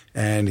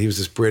 And he was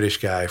this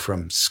British guy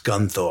from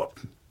Scunthorpe,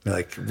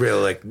 like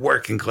really like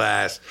working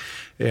class,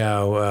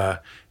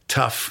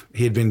 tough.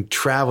 He had been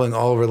traveling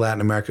all over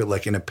Latin America,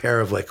 like in a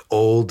pair of like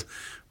old,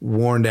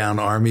 worn down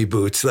army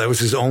boots. That was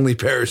his only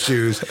pair of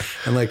shoes,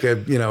 and like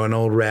an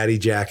old ratty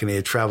jacket. And he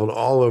had traveled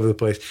all over the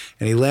place.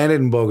 And he landed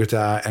in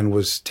Bogota and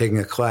was taking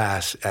a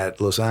class at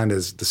Los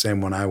Andes, the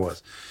same one I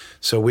was.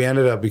 So we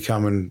ended up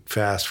becoming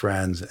fast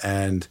friends,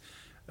 and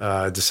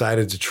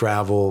decided to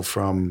travel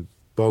from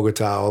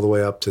Bogota all the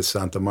way up to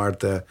Santa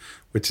Marta,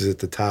 which is at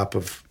the top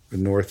of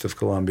north of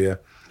Colombia.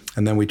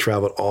 And then we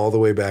traveled all the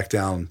way back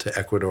down to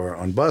Ecuador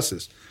on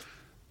buses.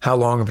 How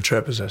long of a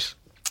trip is this?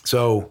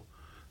 So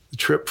the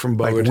trip from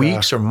Bogota. Like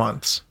weeks or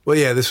months? Well,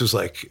 yeah, this was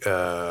like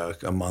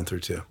a month or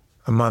two.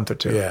 A month or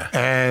two. Yeah.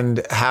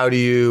 And how do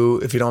you,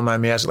 if you don't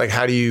mind me asking, like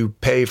how do you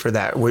pay for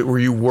that? Were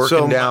you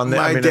working down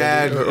there? My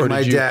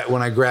dad,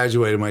 when I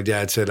graduated, my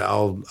dad said,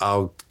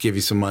 I'll give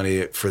you some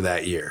money for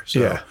that year. So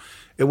yeah.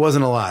 It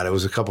wasn't a lot. It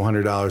was a couple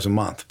 $100 a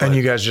month. And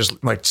you guys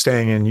just like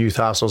staying in youth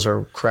hostels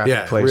or crappy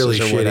places really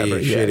or whatever.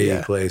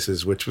 shitty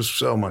places, which was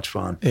so much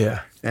fun.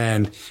 Yeah.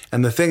 And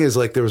the thing is,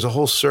 like, there was a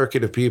whole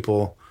circuit of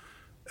people.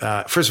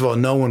 First of all,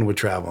 no one would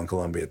travel in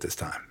Colombia at this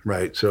time,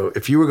 right? So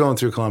if you were going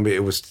through Colombia,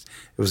 it was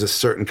a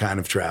certain kind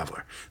of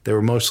traveler. They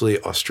were mostly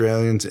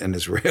Australians and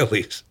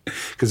Israelis,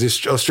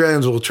 because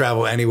Australians will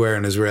travel anywhere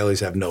and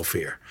Israelis have no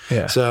fear.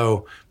 Yeah.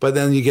 So, but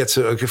then you get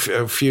to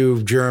a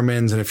few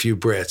Germans and a few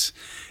Brits.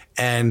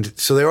 And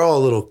so they're all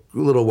a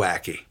little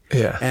wacky.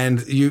 Yeah.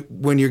 And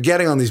when you're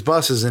getting on these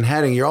buses and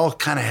heading, you're all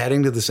kind of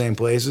heading to the same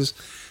places.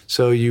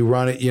 So you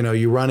run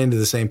into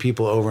the same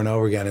people over and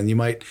over again, and you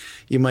might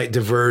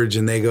diverge,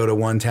 and they go to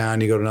one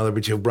town, you go to another,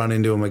 but you'll run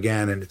into them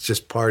again, and it's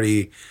just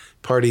party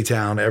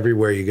town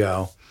everywhere you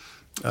go.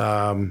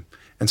 And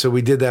so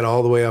we did that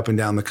all the way up and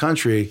down the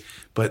country.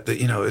 But this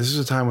is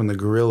a time when the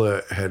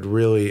guerrilla had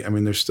really, I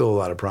mean, there's still a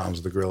lot of problems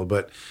with the guerrilla,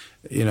 but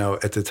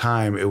at the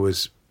time it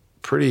was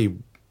pretty.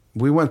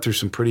 We went through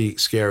some pretty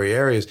scary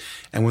areas,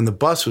 and when the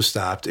bus was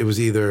stopped, it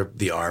was either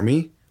the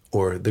army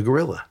or the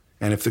guerrilla.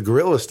 And if the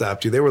guerrilla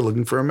stopped you, they were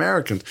looking for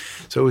Americans.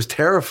 So it was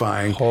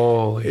terrifying.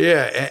 Holy.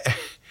 Yeah.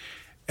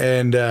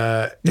 And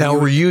now,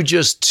 were you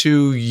just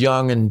too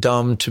young and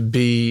dumb to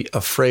be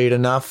afraid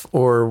enough,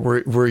 or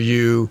were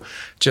you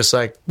just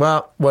like,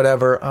 well,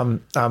 whatever?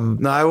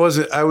 No, I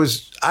wasn't. I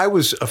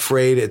was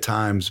afraid at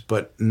times,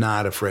 but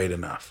not afraid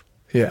enough.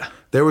 Yeah.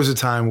 There was a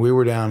time we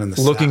were down in the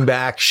Looking South.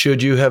 back,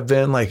 should you have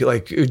been like,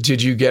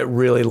 did you get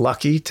really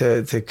lucky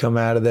to come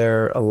out of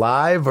there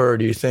alive, or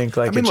do you think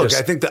like? I mean, look,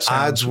 I think the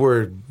odds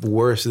were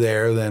worse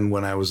there than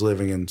when I was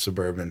living in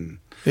suburban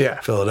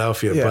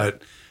Philadelphia. Yeah.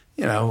 But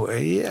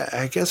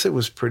I guess it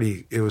was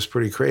pretty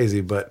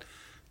crazy. But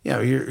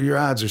your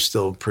odds are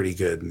still pretty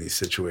good in these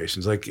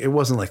situations. Like, it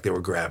wasn't like they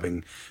were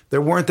grabbing.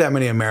 There weren't that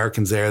many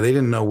Americans there. They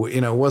didn't know.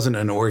 It wasn't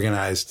an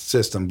organized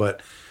system.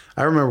 But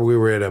I remember we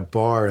were at a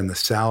bar in the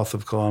south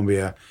of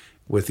Colombia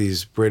with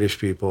these British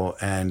people,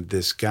 and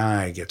this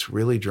guy gets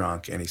really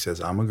drunk, and he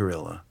says, "I'm a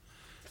gorilla,"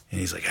 and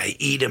he's like, "I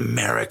eat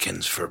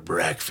Americans for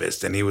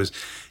breakfast," and he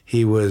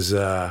goes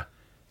around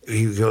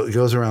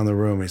the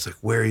room, and he's like,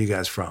 "Where are you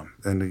guys from?"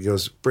 And he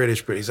goes,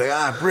 "British," but he's like,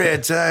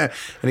 "Brits,"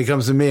 and he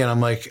comes to me, and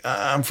I'm like,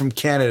 "I'm from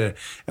Canada,"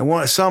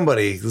 and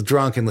somebody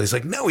drunkenly is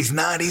like, "No, he's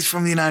not. He's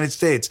from the United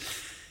States."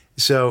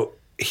 So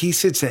he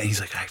sits there, and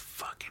he's like, "I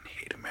fucking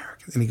hate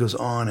Americans," and he goes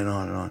on and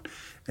on and on,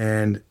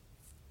 and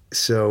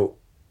so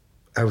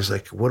I was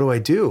like, what do I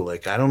do?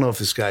 Like, I don't know if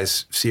this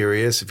guy's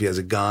serious, if he has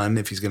a gun,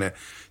 if he's going to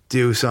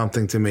do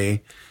something to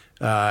me.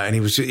 And he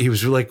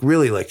was like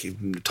really like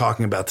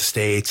talking about the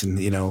States and,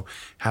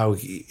 how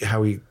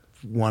he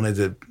wanted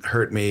to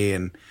hurt me.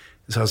 And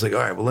so I was like, all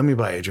right, well, let me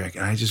buy you a drink.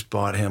 And I just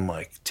bought him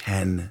like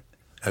 10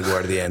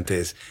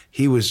 aguardientes.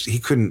 He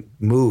couldn't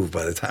move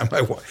by the time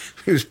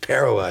he was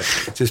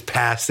paralyzed, just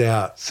passed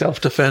out.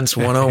 Self-defense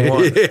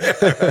 101.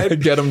 Yeah, right?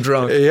 Get him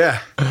drunk. Yeah.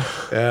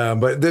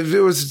 But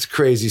there was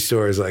crazy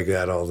stories like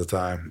that all the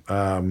time.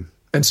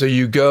 And so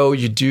you go,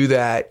 you do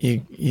that,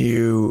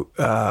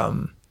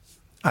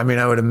 I mean,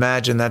 I would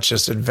imagine that's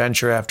just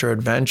adventure after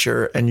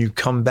adventure, and you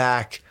come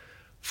back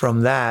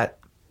from that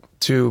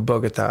to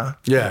Bogota.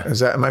 Yeah.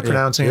 Am I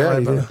pronouncing it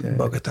right? Yeah.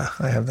 Bogota.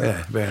 I have that.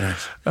 Yeah, very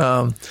nice.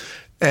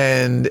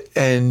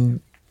 And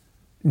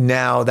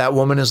now that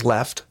woman has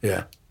left.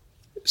 Yeah.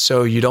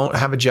 So you don't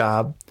have a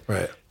job.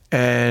 Right.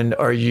 And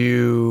what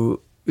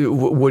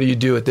do you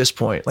do at this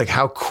point? Like,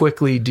 how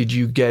quickly did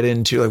you get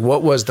into, like,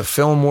 what was the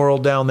film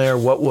world down there?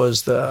 What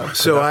was the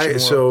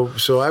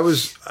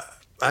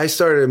I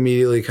started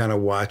immediately kind of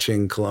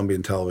watching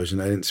Colombian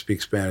television. I didn't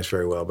speak Spanish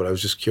very well, but I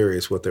was just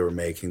curious what they were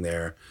making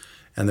there.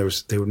 And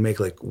they would make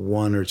like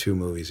 1 or 2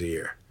 movies a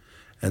year.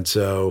 And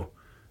so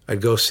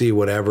I'd go see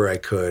whatever I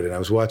could. And I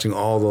was watching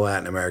all the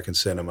Latin American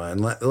cinema.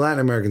 And Latin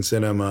American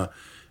cinema,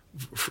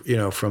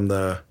 from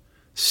the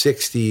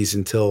 60s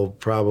until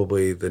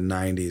probably the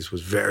 90s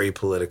was very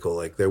political.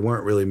 Like, they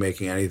weren't really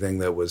making anything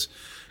that was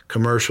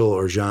commercial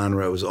or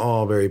genre. It was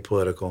all very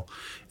political.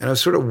 And I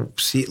was sort of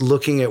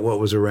looking at what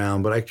was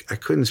around, but I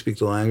couldn't speak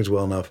the language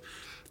well enough.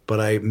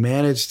 But I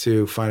managed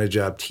to find a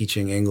job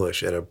teaching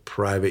English at a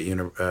private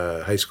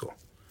high school.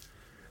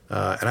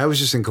 And I was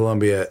just in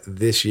Colombia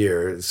this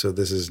year, so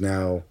this is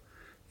now,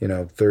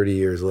 30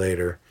 years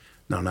later.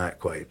 No, not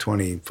quite,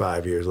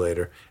 25 years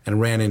later,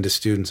 and ran into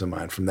students of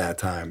mine from that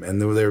time.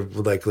 And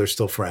they're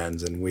still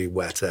friends, and we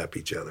WhatsApp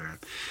each other.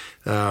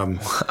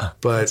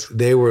 But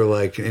they were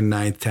like in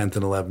 9th, 10th,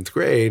 and 11th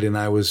grade, and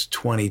I was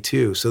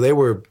 22. So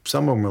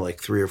some of them were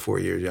like 3 or 4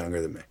 years younger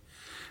than me.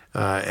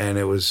 And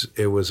it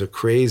was a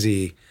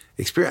crazy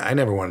experience. I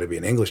never wanted to be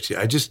an English teacher.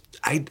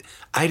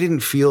 I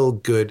didn't feel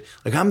good.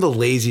 Like, I'm the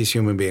laziest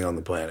human being on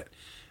the planet.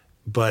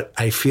 But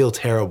I feel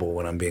terrible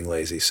when I'm being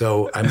lazy.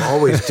 So I'm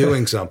always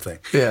doing something.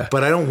 Yeah.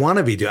 But I don't want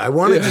to be doing. I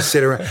want to just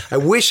sit around. I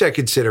wish I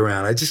could sit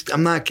around.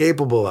 I'm not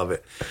capable of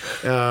it.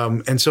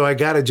 And so I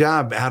got a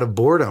job out of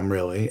boredom,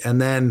 really. And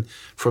then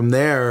from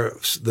there,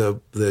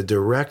 the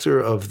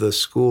director of the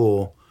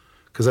school,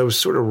 because I was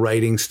sort of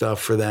writing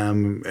stuff for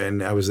them,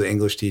 and I was the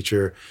English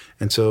teacher.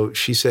 And so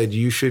she said,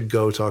 you should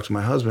go talk to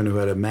my husband, who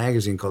had a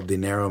magazine called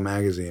Dinero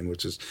Magazine,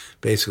 which is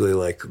basically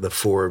like the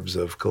Forbes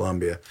of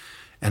Colombia.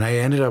 And I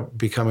ended up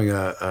becoming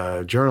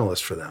a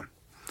journalist for them.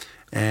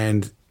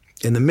 And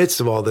in the midst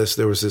of all this,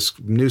 there was this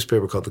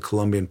newspaper called the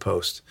Colombian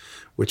Post,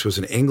 which was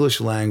an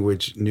English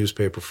language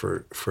newspaper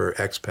for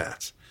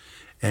expats.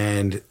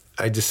 And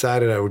I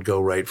decided I would go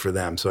write for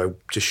them. So I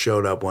just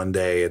showed up one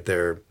day at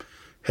their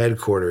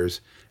headquarters,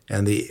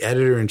 and the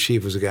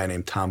editor-in-chief was a guy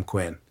named Tom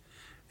Quinn.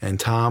 And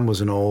Tom was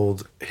an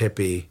old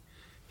hippie.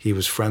 He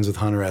was friends with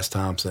Hunter S.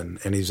 Thompson,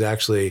 and he's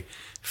actually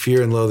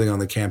Fear and Loathing on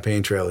the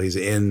Campaign Trail. He's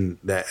in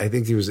that. I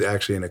think he was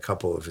actually in a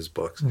couple of his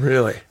books.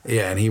 Really?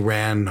 Yeah, and he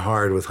ran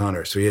hard with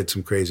Hunter, so he had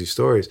some crazy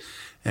stories.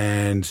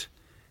 And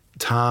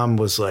Tom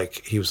was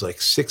like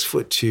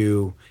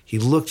 6'2". He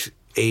looked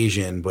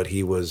Asian, but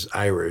he was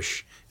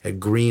Irish,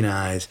 had green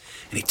eyes,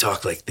 and he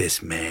talked like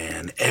this,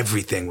 man.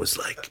 Everything was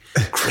like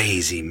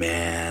crazy,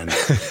 man.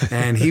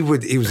 And he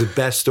was the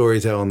best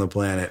storyteller on the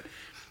planet.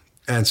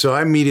 And so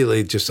I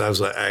immediately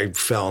I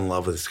fell in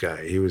love with this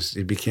guy.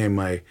 He became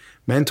my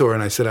mentor,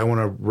 and I said, I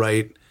want to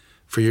write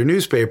for your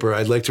newspaper.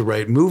 I'd like to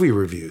write movie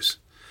reviews,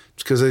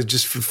 because it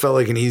just felt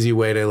like an easy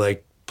way to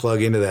like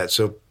plug into that.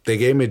 So they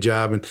gave me a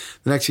job, and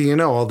the next thing you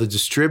know, all the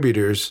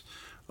distributors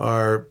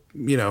are,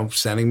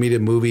 sending me to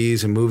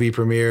movies and movie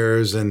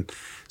premieres. And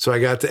so I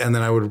got to, and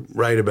then I would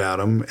write about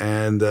them.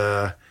 And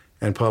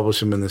and publish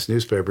them in this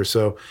newspaper.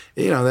 So,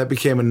 that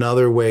became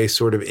another way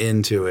sort of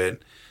into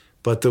it.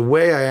 But the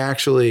way I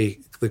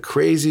actually, the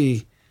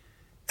crazy,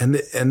 and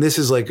this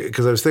is like,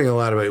 because I was thinking a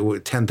lot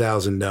about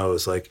 10,000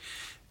 No's. Like,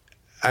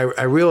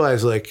 I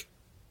realized, like,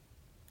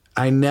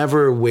 I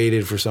never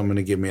waited for someone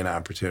to give me an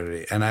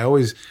opportunity. And I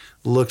always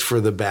looked for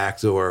the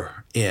back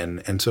door in.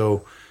 And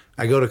so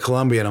I go to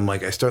Columbia and I'm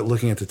like, I start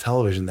looking at the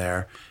television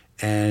there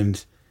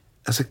and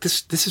I was like,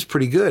 this is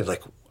pretty good.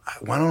 Like,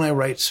 why don't I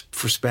write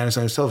for Spanish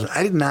language television?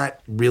 I did not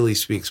really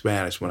speak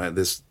Spanish when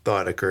this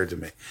thought occurred to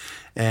me.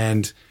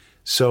 And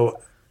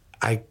so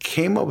I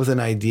came up with an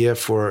idea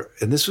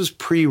and this was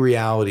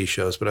pre-reality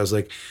shows, but I was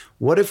like,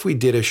 what if we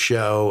did a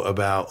show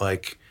about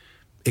like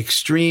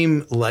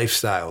extreme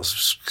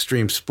lifestyles,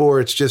 extreme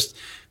sports,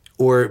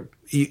 or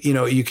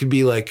you could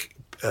be like,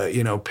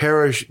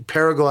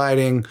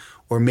 paragliding,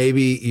 or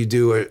maybe you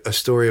do a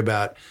story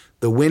about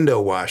the window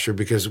washer,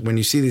 because when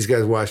you see these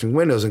guys washing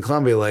windows in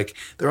Colombia, like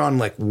they're on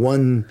like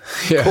one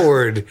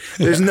cord,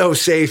 there's no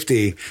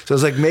safety. So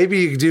it's like, maybe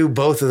you could do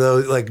both of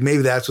those. Like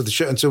maybe that's what the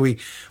show. And so we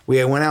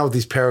went out with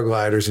these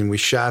paragliders and we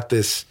shot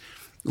this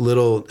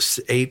little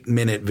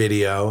 8-minute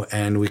video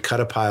and we cut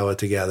a pilot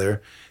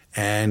together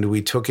and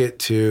we took it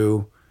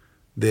to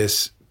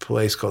this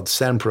place called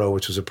Senpro,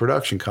 which was a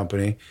production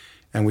company.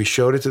 And we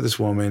showed it to this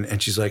woman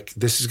and she's like,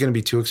 this is going to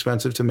be too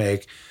expensive to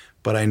make.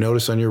 But I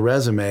noticed on your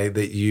resume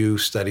that you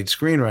studied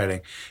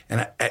screenwriting.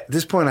 And at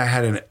this point, I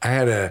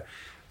had a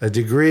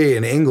degree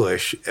in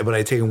English, but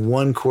I'd taken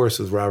one course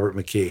with Robert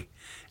McKee.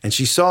 And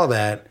she saw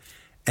that,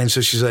 and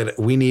so she said,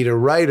 we need a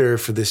writer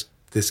for this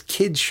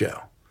kids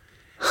show.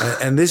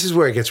 And this is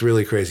where it gets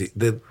really crazy.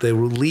 The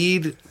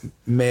lead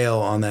male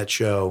on that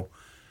show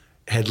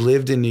had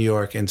lived in New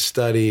York and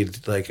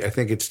studied, like, I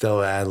think it's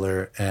Stella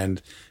Adler,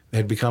 and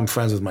had become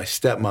friends with my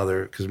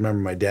stepmother, because remember,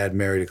 my dad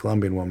married a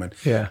Colombian woman,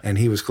 and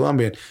he was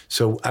Colombian.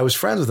 So I was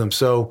friends with him.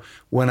 So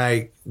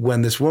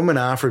when this woman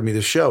offered me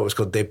the show, it was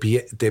called De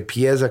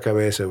Pies a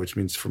Cabeza, which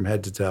means from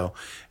head to toe,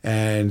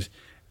 and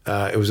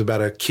it was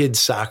about a kids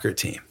soccer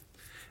team.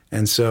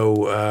 And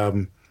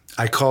so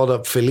I called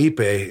up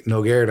Felipe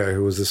Noguera,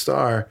 who was the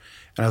star,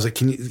 and I was like,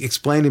 "Can you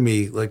explain to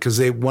me?" Like, because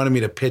they wanted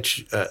me to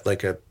pitch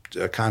like a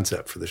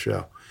concept for the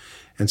show.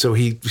 And so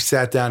he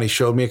sat down, he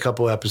showed me a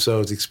couple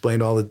episodes,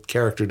 explained all the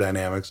character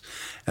dynamics.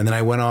 And then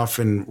I went off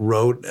and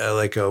wrote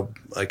like a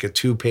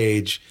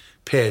 2-page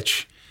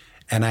pitch.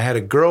 And I had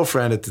a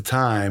girlfriend at the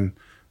time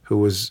who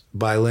was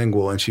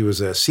bilingual, and she was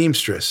a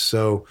seamstress.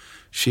 So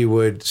she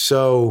would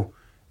sew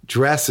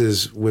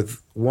dresses with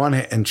one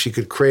hand, and she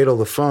could cradle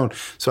the phone.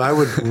 So I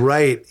would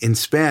write in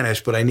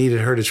Spanish, but I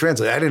needed her to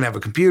translate. I didn't have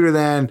a computer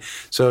then.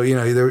 So,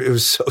 it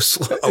was so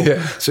slow.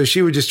 Yeah. So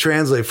she would just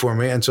translate for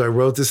me. And so I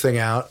wrote this thing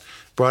out,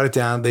 brought it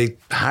down. They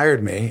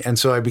hired me. And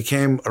so I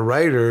became a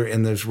writer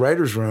in this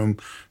writer's room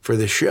for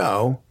the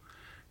show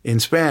in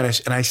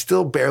Spanish, and I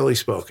still barely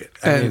spoke it.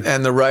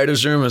 And the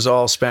writer's room is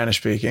all Spanish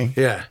speaking.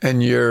 Yeah.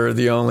 And you're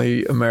the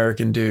only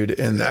American dude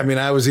in there. I mean,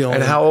 I was the only.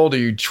 And how old are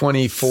you?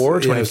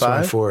 24, 25? Yeah,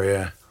 24,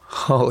 yeah.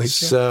 Holy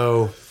shit.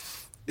 So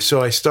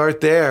I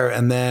start there,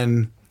 and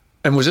then.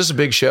 And was this a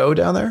big show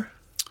down there?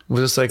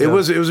 Was this like it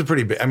was a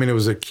pretty big, I mean, it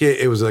was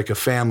like a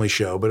family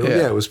show, but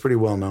it was pretty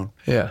well known.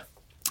 Yeah.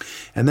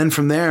 And then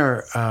from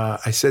there,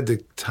 I said to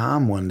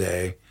Tom one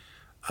day,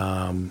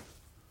 I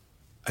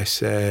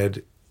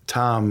said,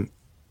 Tom,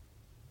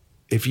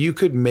 if you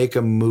could make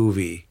a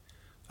movie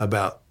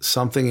about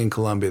something in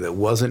Colombia that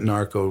wasn't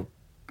narco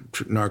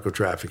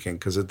trafficking,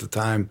 because at the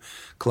time,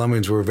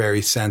 Colombians were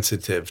very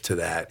sensitive to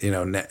that.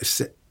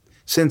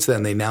 Since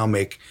then,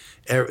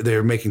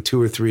 they're making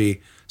 2 or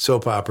 3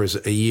 soap operas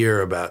a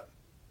year about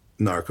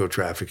narco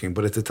trafficking.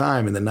 But at the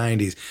time in the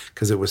 90s,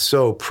 because it was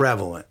so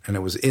prevalent and it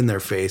was in their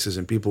faces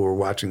and people were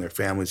watching their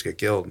families get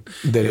killed,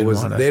 they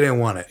didn't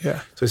want it. Yeah.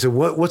 So I said,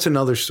 what's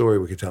another story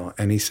we could tell?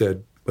 And he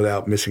said,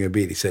 without missing a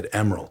beat, he said,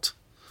 emeralds.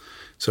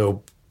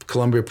 So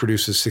Colombia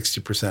produces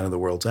 60% of the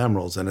world's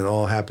emeralds, and it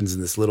all happens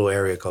in this little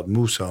area called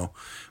Muso,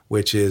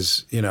 which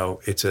is,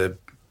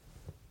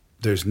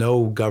 there's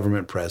no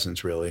government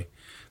presence really.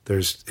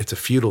 It's a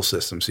feudal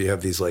system. So you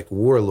have these like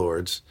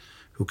warlords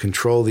who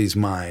control these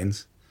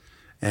mines,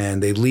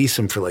 and they lease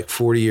them for like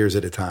 40 years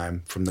at a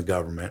time from the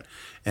government.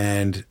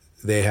 And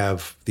they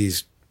have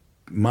these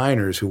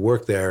miners who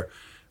work there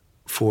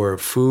for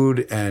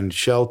food and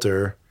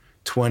shelter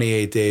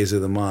 28 days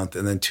of the month.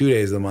 And then 2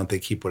 days of the month, they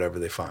keep whatever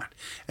they find.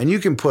 And you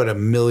can put $1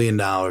 million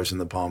in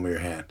the palm of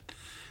your hand.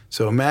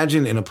 So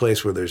imagine in a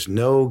place where there's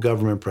no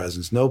government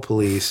presence, no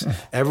police,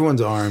 everyone's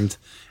armed,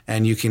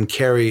 and you can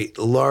carry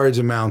large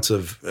amounts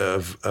of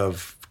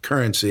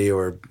currency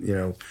or,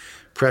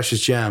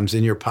 precious gems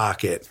in your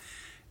pocket.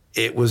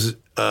 It was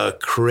a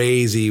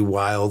crazy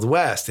Wild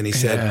West. And he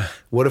said,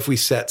 what if we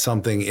set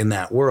something in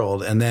that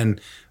world? And it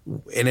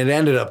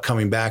ended up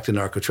coming back to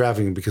narco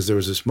trafficking, because there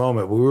was this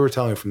moment where we were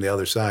telling it from the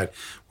other side,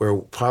 where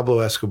Pablo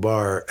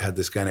Escobar had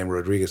this guy named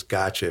Rodriguez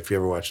Gacha. If you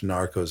ever watched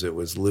Narcos, it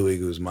was Louis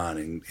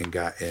Guzman in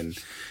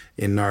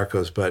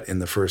Narcos, but in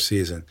the first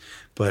season.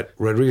 But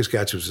Rodriguez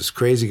Gacha was this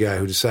crazy guy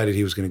who decided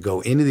he was going to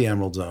go into the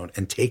Emerald Zone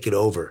and take it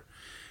over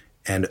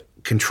and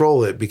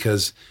control it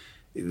because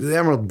the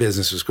emerald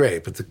business was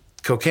great, but the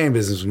cocaine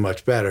business was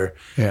much better.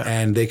 Yeah.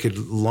 And they could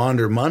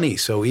launder money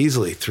so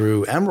easily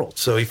through emeralds.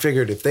 So he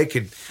figured if they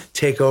could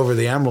take over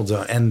the emerald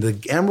zone, and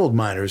the emerald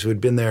miners who had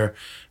been there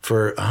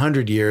for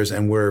 100 years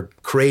and were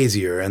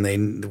crazier and they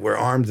were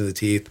armed to the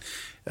teeth,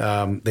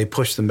 they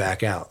pushed them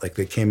back out. Like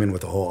they came in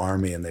with a whole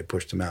army and they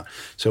pushed them out.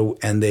 So,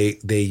 and they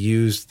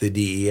used the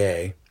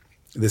DEA.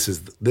 This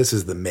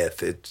is the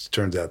myth. It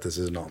turns out this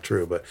isn't all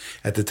true, but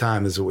at the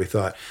time, this is what we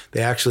thought.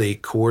 They actually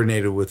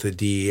coordinated with the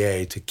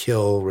DEA to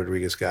kill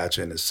Rodriguez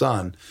Gacha and his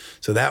son.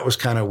 So that was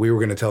kind of, we were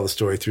going to tell the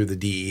story through the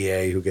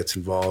DEA who gets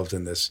involved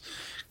in this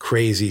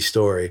crazy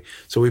story.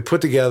 So we put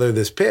together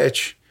this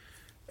pitch,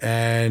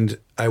 and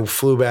I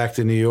flew back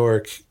to New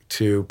York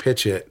to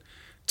pitch it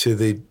to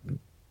the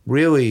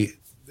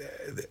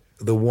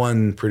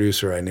one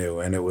producer I knew,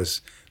 and it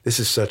was, this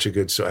is such a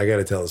good story. I got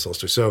to tell this whole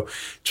story. So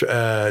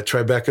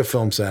Tribeca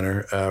Film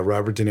Center,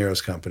 Robert De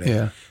Niro's company,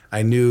 Yeah.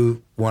 I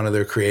knew one of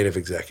their creative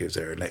executives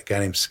there, a guy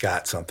named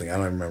Scott something. I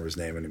don't even remember his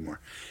name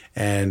anymore.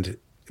 And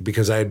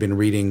because I had been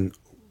reading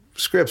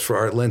scripts for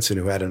Art Linson,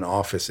 who had an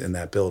office in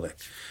that building,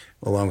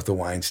 along with the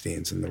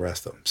Weinsteins and the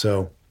rest of them.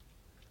 So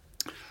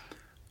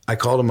I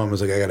called him up and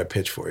was like, I got a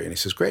pitch for you. And he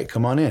says, great,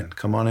 come on in.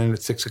 Come on in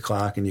at 6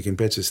 o'clock and you can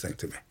pitch this thing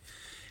to me.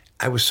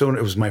 It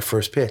was my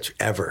first pitch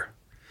ever.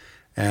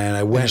 And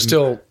I went. You're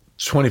still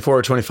 24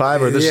 or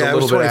 25, or this is a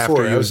little bit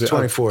after? I was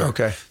 24.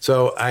 Okay.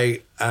 So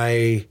I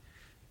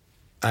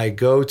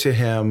go to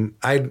him.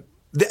 By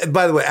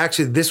the way,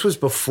 actually, this was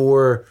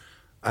before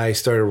I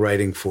started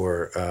writing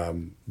for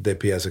De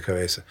Piazza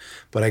Cabeza.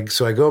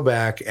 So I go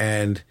back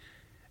and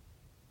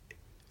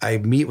I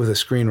meet with a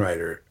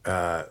screenwriter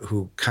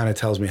who kind of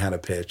tells me how to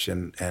pitch,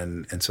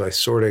 and so I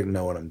sort of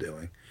know what I'm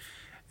doing.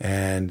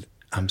 And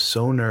I'm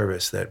so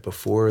nervous that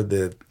before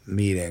the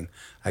meeting,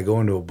 I go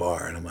into a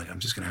bar and I'm like, I'm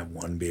just gonna have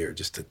one beer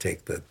just to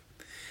take the.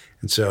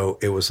 And so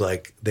it was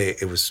like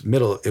it was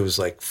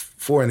like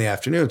 4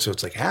 PM, so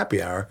it's like happy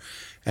hour,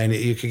 and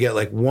you could get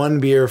like one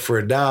beer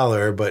for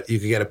 $1, but you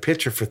could get a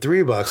pitcher for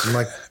 $3. I'm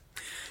like,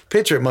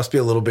 pitcher, it must be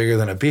a little bigger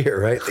than a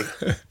beer, right?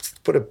 They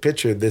put a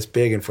pitcher this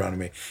big in front of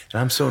me,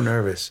 and I'm so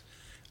nervous.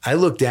 I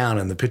look down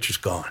and the pitcher's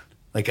gone.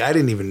 Like, I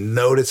didn't even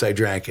notice I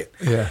drank it.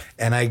 Yeah.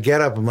 And I get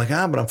up, I'm like,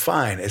 but I'm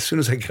fine. As soon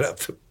as I get up,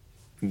 the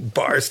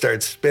bar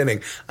starts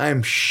spinning. I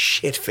am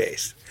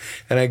shit-faced.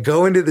 And I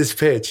go into this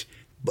pitch,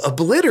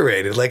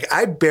 obliterated. Like,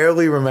 I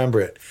barely remember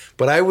it.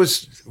 But I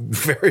was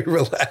very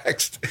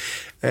relaxed.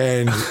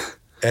 And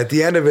at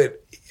the end of it,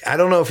 I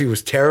don't know if he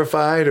was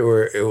terrified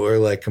or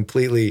like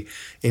completely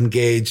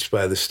engaged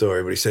by the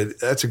story, but he said,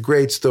 that's a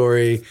great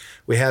story.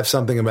 We have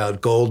something about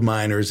gold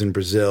miners in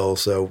Brazil,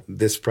 so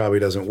this probably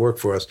doesn't work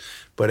for us.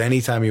 But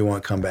anytime you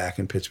want, come back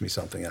and pitch me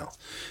something else.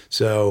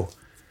 So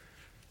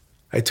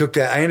I took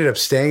that. I ended up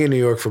staying in New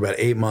York for about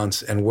 8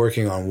 months and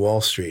working on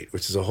Wall Street,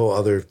 which is a whole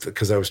other,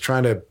 because I was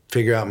trying to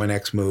figure out my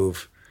next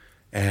move.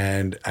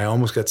 And I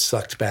almost got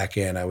sucked back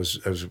in. I was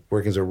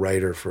working as a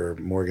writer for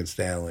Morgan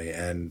Stanley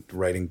and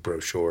writing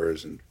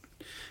brochures and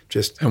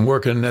just. And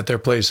working at their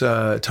place,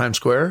 Times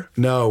Square?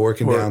 No,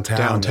 working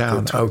downtown.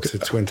 Okay. To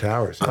Twin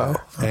Towers. Oh,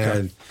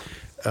 okay.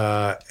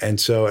 And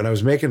I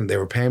was making. They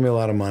were paying me a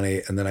lot of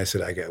money, and then I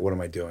said, what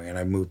am I doing?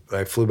 And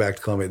I flew back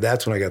to Columbia.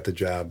 That's when I got the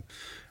job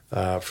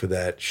for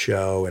that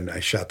show, and I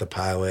shot the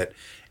pilot.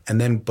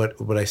 And then, but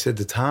what I said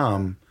to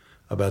Tom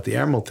about the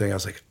Emerald thing, I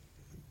was like,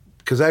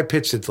 because I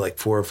pitched it to like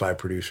 4 or 5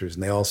 producers,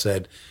 and they all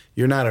said,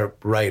 you're not a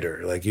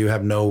writer. Like, you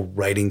have no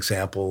writing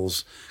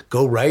samples.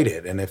 Go write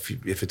it, and if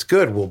it's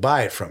good, we'll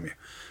buy it from you.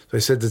 So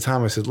I said to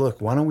Tom, I said, look,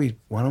 why don't we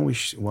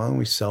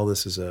sell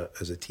this as a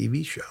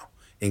TV show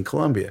in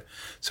Columbia?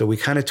 So we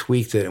kind of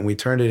tweaked it, and we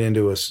turned it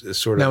into a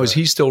sort of. Now, is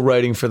he still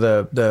writing for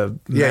the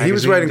Yeah, he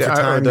was writing for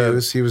Time the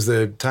News. He was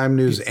the Time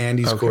News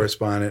Andy's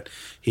correspondent.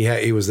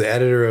 He was the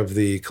editor of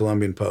the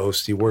Colombian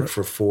Post. He worked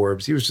for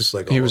Forbes. He was just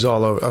like he was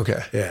all over.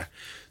 Okay, yeah.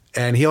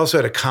 And he also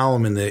had a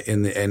column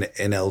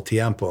in El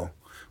Tiempo,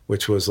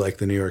 which was like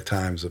the New York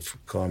Times of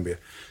Colombia.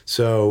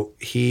 So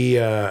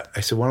I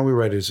said, why don't we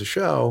write it as a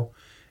show?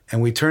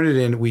 And we turned it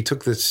in. We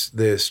took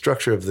the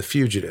structure of The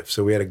Fugitive.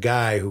 So we had a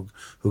guy who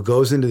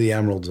goes into the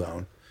Emerald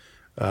Zone,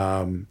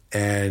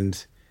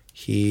 and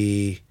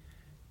he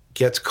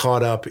gets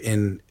caught up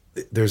in.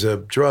 There's a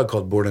drug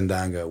called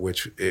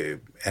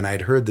Burundanga, and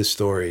I'd heard this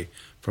story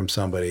from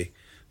somebody.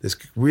 This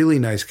really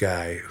nice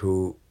guy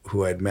who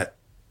I'd met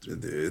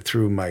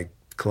through my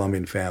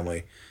Colombian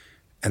family,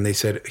 and they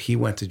said he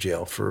went to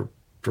jail for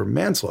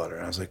manslaughter.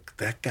 And I was like,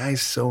 that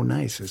guy's so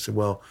nice. I said,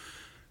 well,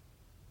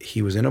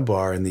 he was in a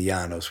bar in the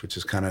Llanos, which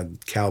is kind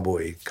of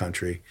cowboy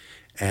country,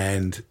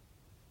 and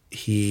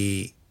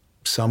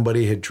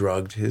somebody had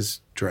drugged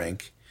his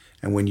drink.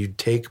 And when you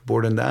take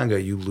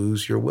Burundanga, you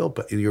lose your will.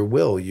 But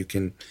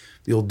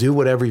you'll do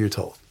whatever you're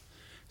told.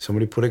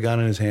 Somebody put a gun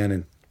in his hand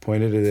and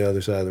pointed to the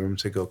other side of the room and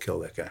said, go kill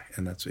that guy.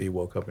 And he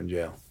woke up in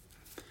jail.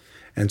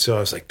 And so I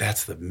was like,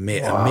 that's the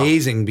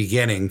amazing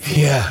beginning.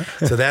 Yeah.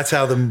 So that's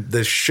how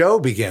the show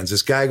begins.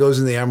 This guy goes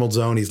in the Emerald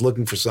Zone. He's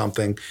looking for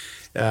something.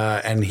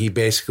 And he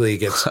basically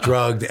gets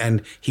drugged.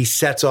 And he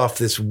sets off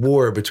this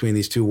war between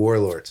these two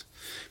warlords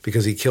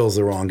because he kills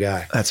the wrong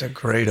guy. That's a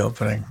great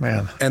opening,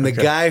 man. And the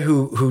guy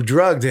who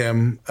drugged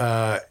him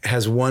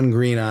has one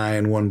green eye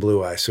and one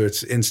blue eye. So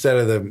it's instead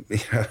of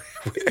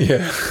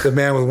the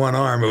man with one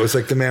arm, it was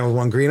like the man with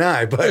one green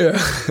eye. But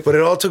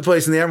it all took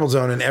place in the Emerald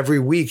Zone. And every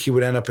week he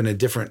would end up in a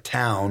different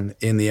town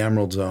in the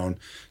Emerald Zone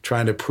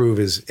trying to prove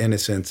his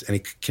innocence. And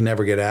he can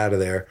never get out of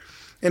there.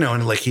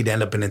 And like he'd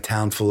end up in a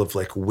town full of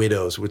like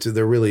widows, which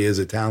there really is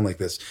a town like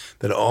this,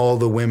 that all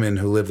the women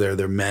who live there,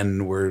 their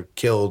men were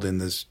killed in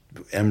this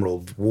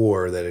Emerald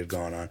War that had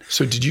gone on.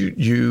 So did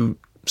you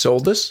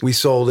sold this? We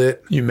sold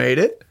it. You made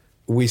it?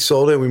 We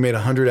sold it. We made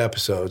 100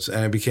 episodes,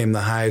 and it became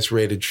the highest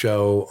rated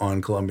show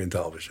on Colombian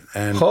television.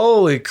 And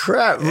holy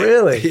crap,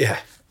 really?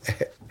 Yeah.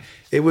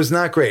 It was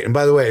not great. And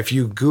by the way, if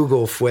you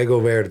Google Fuego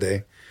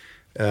Verde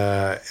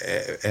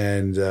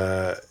and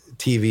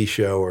TV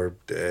show or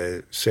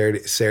Serie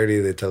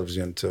de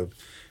Televisión, so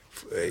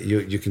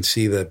you can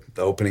see the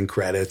opening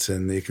credits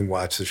and you can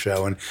watch the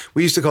show. And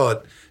we used to call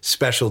it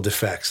special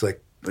defects.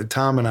 Like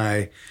Tom and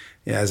I,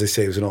 as I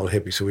say, he was an old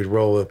hippie, so we'd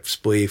roll a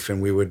spleef,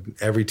 and we would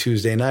every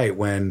Tuesday night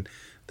when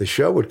the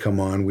show would come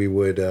on, we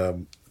would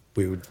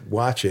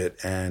watch it,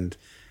 and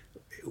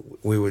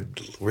we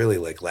would really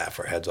like laugh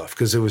our heads off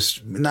because it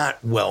was not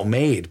well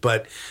made.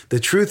 But the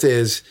truth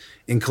is,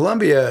 in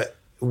Colombia,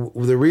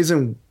 the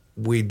reason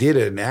we did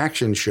an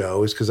action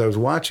show is because I was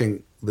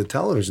watching the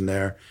television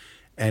there,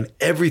 and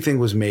everything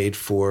was made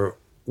for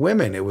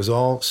women. It was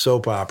all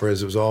soap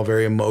operas. It was all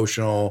very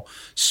emotional,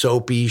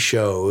 soapy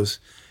shows.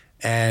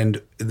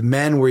 And the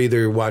men were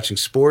either watching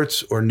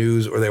sports or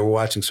news, or they were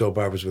watching soap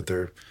operas with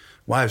their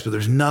wives, but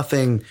there's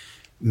nothing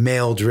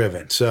male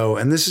driven. So,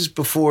 and this is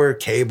before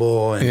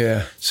cable.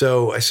 And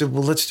so I said,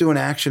 well, let's do an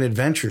action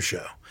adventure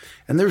show.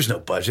 And there was no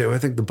budget. I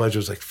think the budget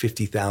was like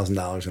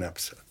 $50,000 an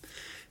episode.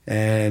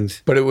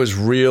 But it was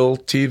real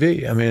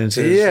TV. I mean, it's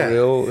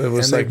real. It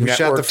was and like we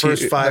shot the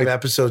first TV, 5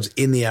 episodes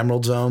in the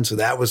Emerald Zone, so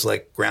that was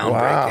like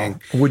groundbreaking.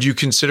 Wow. Would you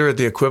consider it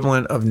the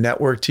equivalent of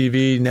network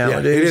TV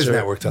nowadays? Yeah, it is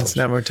network television. It's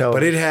network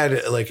television. But it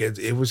had like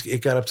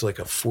it got up to like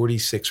a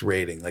 46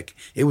 rating. Like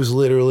it was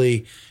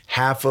literally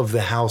half of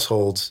the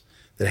households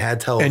that had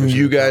television. And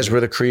you guys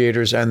were the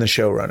creators and the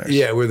showrunners.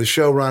 Yeah, we're the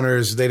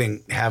showrunners. They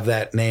didn't have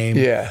that name.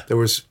 Yeah, there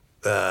was.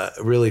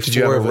 Really, did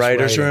you have a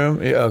writer's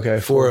room? Yeah, okay,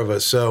 4 of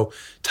us. So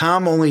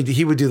Tom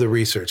he would do the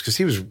research because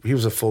he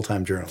was a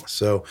full-time journalist.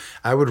 So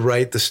I would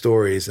write the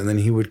stories, and then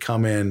he would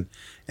come in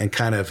and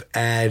kind of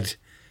add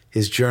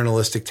his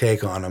journalistic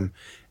take on them,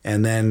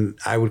 and then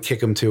I would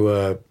kick him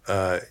to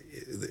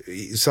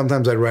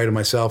sometimes I'd write them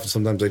myself, and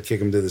sometimes I'd kick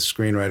him to the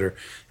screenwriter,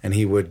 and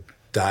he would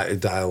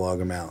dialogue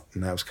them out,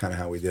 and that was kind of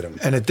how we did them.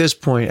 And at this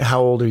point, how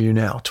old are you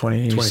now?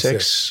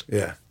 26?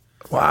 Yeah.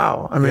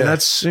 Wow. I mean,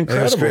 that's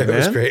incredible, man. It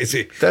was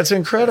crazy. That's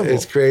incredible.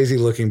 It's crazy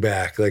looking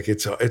back. Like,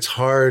 it's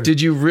hard.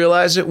 Did you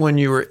realize it when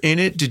you were in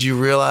it? Did you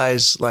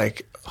realize,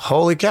 like,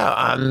 holy cow,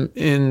 I'm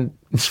in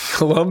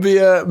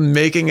Colombia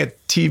making a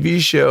TV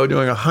show,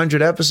 doing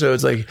 100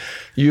 episodes. Like,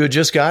 you had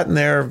just gotten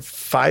there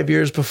 5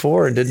 years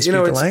before and didn't speak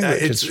the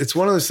language. It's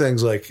one of those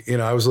things, like,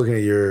 I was looking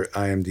at your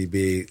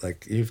IMDb,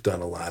 like, you've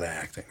done a lot of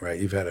acting, right?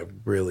 You've had a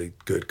really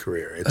good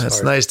career. That's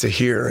hard. Nice to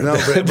hear. No,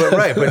 but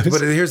right. But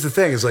here's the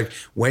thing, is like,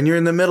 when you're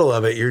in the middle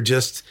of it, you're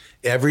just,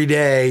 every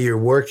day you're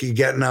working,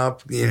 getting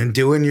up,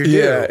 doing your due.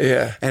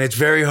 Yeah. And it's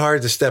very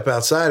hard to step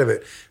outside of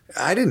it.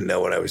 I didn't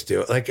know what I was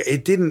doing. Like,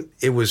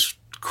 it was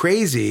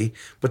crazy,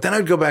 but then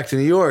I'd go back to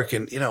New York,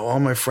 and all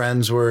my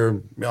friends were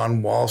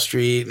on Wall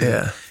Street,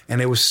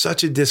 and it was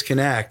such a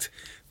disconnect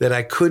that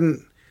I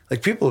couldn't,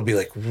 like, people would be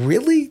like,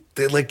 really?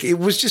 Like, it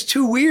was just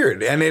too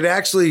weird, and it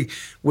actually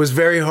was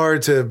very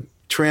hard to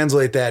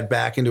translate that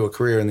back into a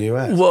career in the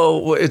U.S.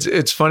 Well,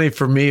 it's funny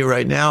for me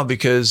right now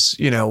because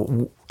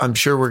I'm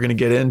sure we're going to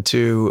get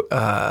into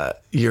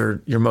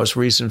your most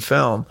recent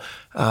film,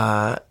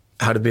 How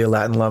to Be a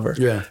Latin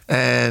Lover,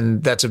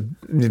 and that's a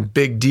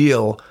big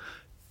deal.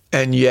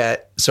 And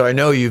yet, so I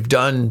know you've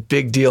done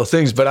big deal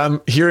things, but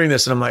I'm hearing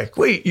this and I'm like,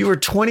 wait, you were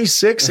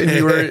 26 and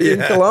you were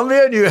in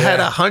Colombia and you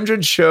had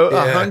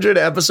 100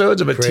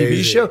 episodes of a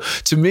TV show.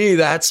 To me,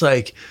 that's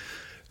like,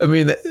 I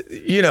mean,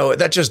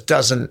 that just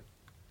doesn't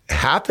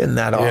happen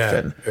that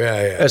often.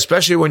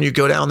 Especially when you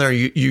go down there,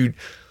 you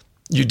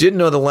didn't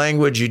know the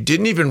language. You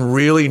didn't even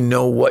really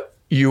know what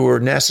you were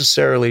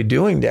necessarily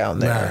doing down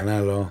there.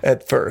 Not at all.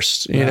 At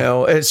first,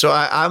 and so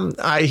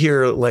I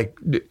hear like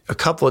a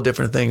couple of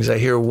different things. I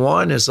hear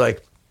one is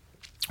like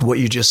what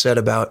you just said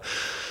about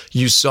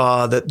you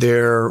saw that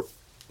there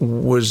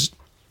was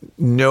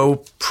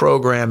no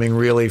programming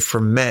really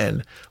for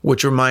men,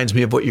 which reminds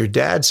me of what your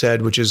dad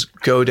said, which is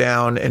go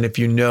down and if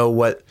you know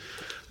what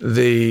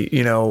the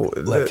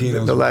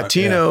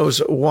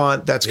Latinos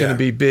want, that's going to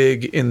be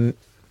big in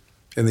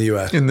the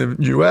U.S. In the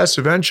U.S.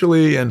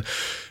 eventually, and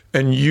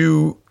And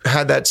you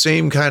had that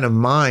same kind of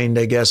mind,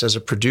 I guess, as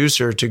a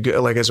producer to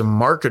go, like as a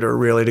marketer,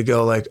 really to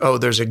go like, oh,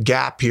 there's a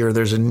gap here.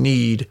 There's a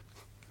need.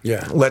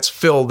 Yeah. Let's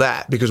fill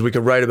that because we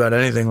could write about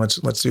anything.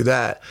 Let's do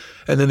that.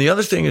 And then the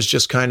other thing is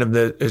just kind of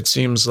that it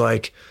seems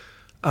like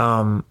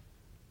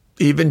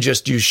even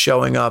just you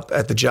showing up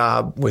at the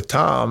job with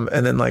Tom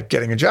and then like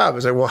getting a job.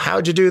 It's like, well,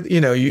 how'd you do?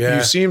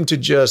 You seem to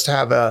just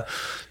have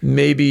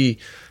maybe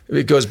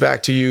it goes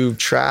back to you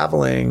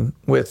traveling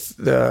with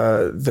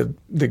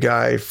the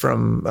guy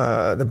from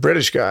the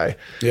British guy.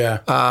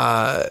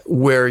 Yeah.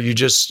 Where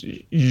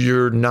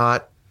you're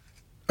not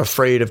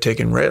afraid of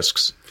taking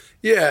risks.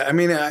 Yeah, I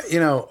mean,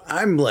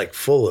 I'm like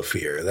full of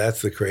fear.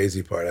 That's the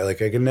crazy part. I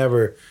can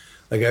never,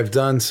 like, I've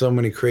done so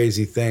many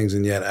crazy things,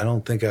 and yet I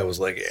don't think I was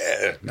like,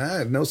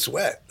 no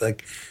sweat.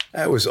 Like,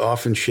 I was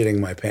often shitting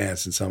my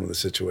pants in some of the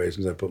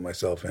situations I put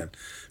myself in,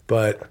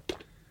 but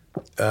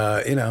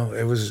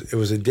it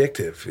was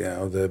addictive.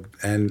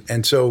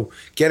 And so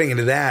getting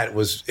into that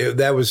was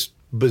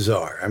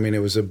bizarre. I mean, it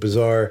was a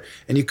bizarre,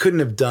 and you couldn't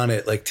have done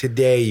it like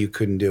today. You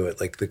couldn't do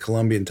it. Like the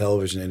Colombian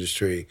television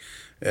industry.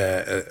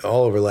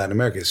 All over Latin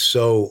America is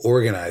so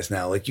organized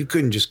now. Like you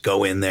couldn't just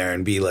go in there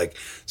and be like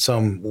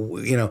some,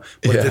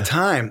 but at the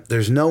time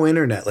there's no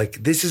internet.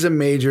 Like this is a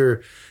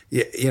major,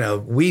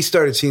 we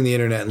started seeing the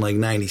internet in like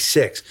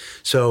 96.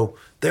 So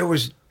there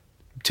was,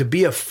 to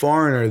be a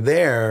foreigner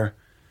there,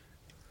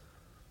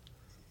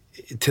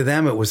 to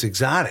them it was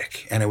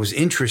exotic and it was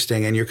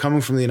interesting, and you're coming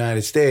from the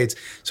United States.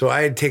 So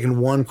I had taken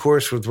one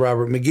course with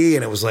Robert McGee,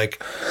 and it was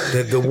like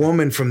the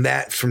woman from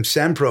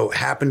Sempro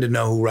happened to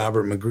know who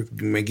Robert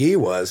McGee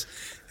was,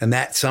 and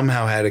that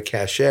somehow had a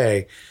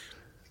cachet.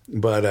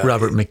 But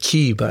Robert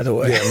McKee, by the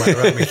way. Yeah,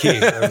 Robert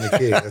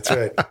McKee, that's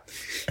right.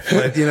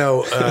 But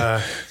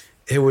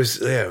it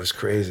was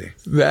crazy.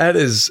 That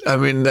is, I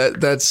mean,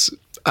 that's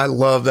I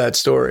love that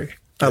story.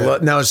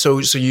 Now, so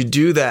you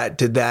do that.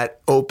 Did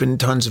that open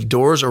tons of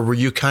doors, or were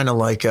you kind of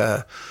like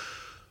a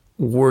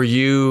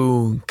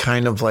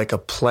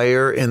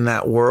player in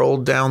that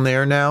world down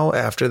there now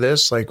after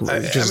this? Like,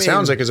 it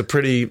sounds like it's a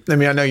pretty, I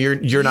mean, I know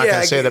you're not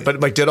going to say that,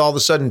 but like, did all of a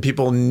sudden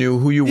people knew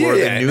who you were?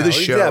 They knew the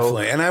show.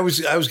 Definitely. And I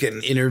was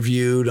getting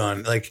interviewed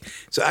on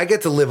so I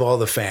get to live all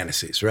the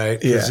fantasies, right?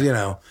 Because,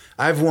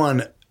 I've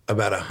won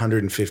about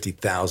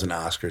 150,000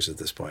 Oscars at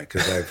this point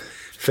because I've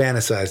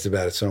fantasized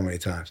about it so many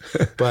times.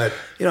 But,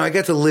 I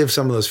get to live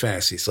some of those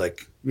fantasies.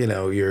 Like,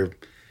 you're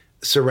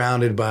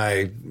surrounded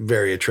by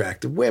very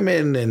attractive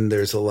women and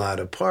there's a lot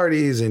of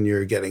parties and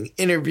you're getting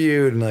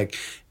interviewed, and like, it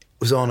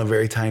was all on a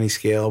very tiny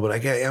scale.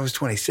 But I was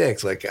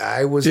 26. Like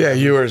I was,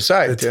 you were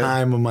psyched, the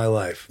time of my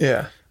life.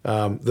 Yeah.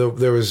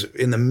 There was,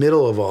 in the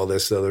middle of all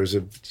this though, there was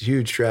a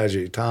huge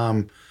tragedy.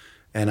 Tom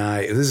and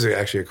I, this is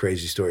actually a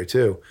crazy story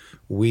too.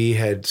 We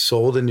had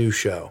sold a new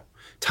show.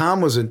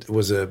 Tom was a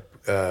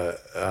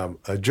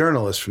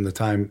journalist from the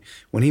time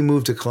when he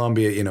moved to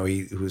Colombia.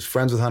 He was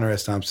friends with Hunter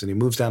S. Thompson. He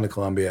moves down to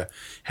Colombia.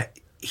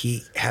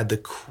 He had the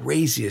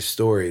craziest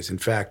stories. In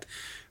fact,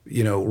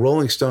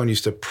 Rolling Stone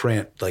used to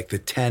print like the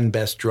 10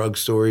 best drug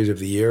stories of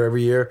the year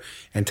every year.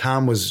 And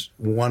Tom was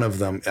one of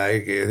them. I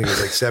think it was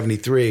like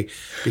 73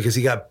 because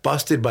he got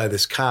busted by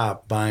this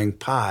cop buying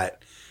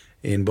pot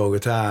in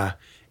Bogota.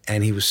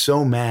 And he was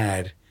so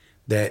mad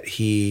that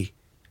he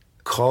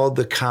called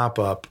the cop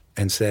up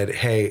and said,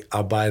 "Hey,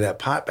 I'll buy that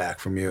pot back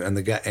from you." And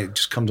the guy,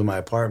 just come to my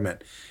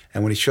apartment.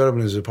 And when he showed up in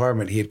his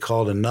apartment, he had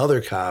called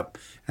another cop,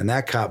 and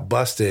that cop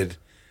busted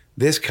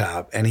this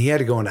cop, and he had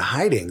to go into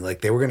hiding. Like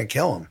they were going to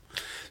kill him.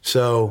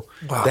 So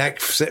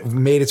that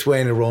made its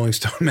way into Rolling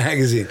Stone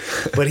magazine.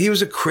 But he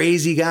was a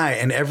crazy guy.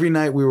 And every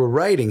night we were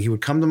writing, he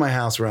would come to my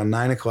house around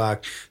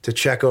 9:00 to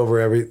check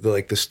over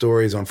the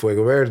stories on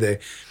Fuego Verde.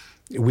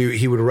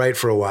 He would write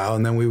for a while,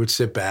 and then we would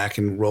sit back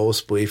and roll a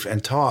spleef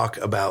and talk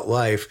about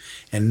life.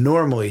 And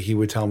normally he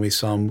would tell me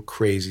some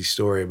crazy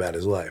story about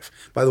his life.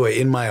 By the way,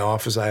 in my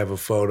office, I have a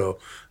photo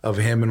of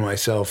him and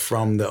myself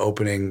from the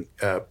opening,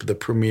 the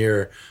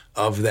premiere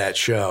of that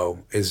show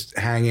is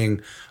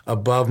hanging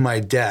above my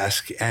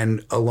desk.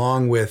 And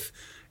along with,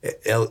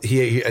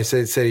 I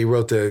said he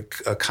wrote a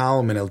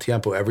column in El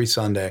Tiempo every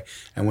Sunday.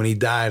 And when he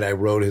died, I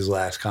wrote his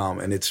last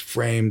column, and it's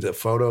framed a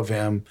photo of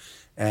him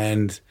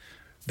and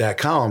that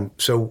column.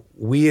 So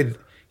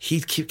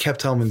he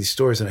kept telling me these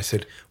stories, and I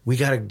said, we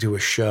got to do a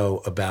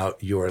show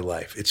about your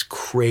life. It's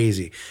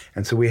crazy.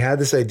 And so we had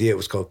this idea. It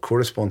was called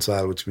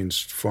Corresponsal, which means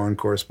foreign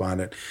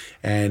correspondent.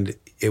 And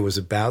it was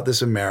about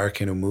this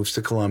American who moves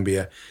to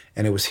Colombia,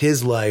 and it was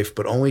his life,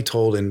 but only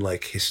told in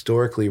like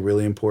historically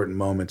really important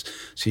moments.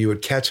 So you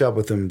would catch up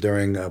with him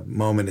during a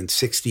moment in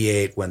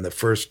 68 when the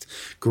first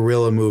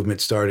guerrilla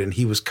movement started, and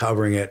he was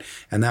covering it.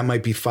 And that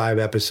might be 5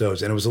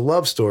 episodes. And it was a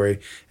love story.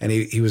 And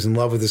he was in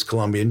love with this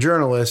Colombian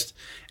journalist.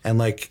 And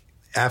like,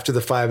 after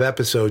the 5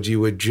 episodes, you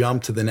would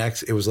jump to the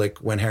next. It was like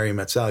When Harry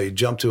Met Sally. You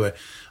jump to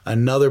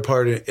another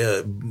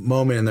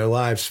moment in their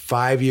lives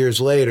 5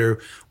 years later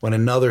when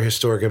another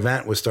historic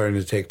event was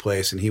starting to take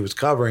place, and he was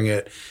covering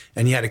it,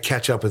 and he had to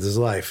catch up with his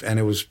life. And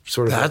it was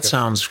sort of that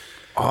sounds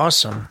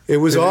awesome. It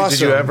was awesome.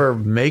 Did you ever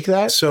make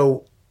that?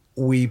 So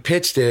we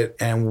pitched it,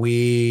 and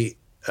we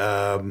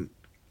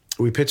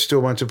we pitched to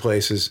a bunch of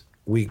places.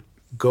 We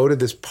go to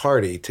this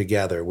party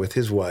together with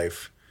his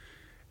wife.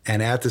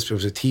 And it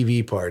was a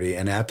TV party.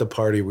 And at the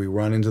party, we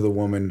run into the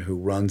woman who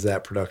runs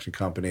that production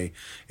company.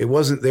 They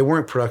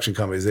weren't production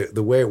companies.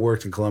 The way it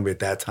worked in Colombia at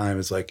that time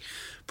is like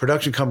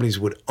production companies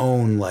would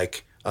own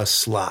like a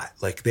slot.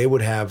 Like they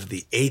would have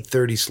the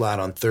 8:30 slot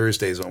on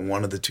Thursdays on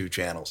one of the two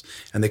channels.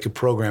 And they could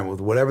program it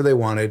with whatever they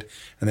wanted.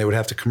 And they would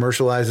have to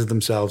commercialize it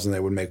themselves and they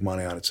would make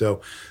money on it.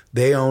 So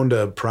they owned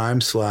a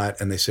prime slot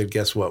and they said,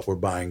 guess what? We're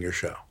buying your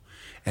show.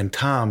 And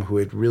Tom, who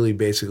had really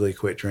basically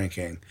quit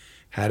drinking,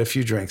 had a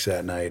few drinks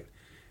that night.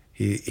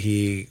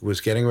 He was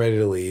getting ready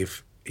to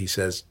leave. He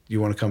says, "You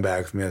want to come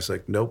back with me?" I was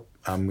like, "Nope,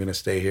 I'm going to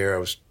stay here."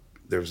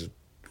 There was a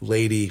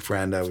lady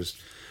friend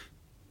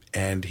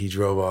and he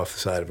drove off the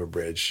side of a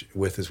bridge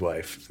with his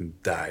wife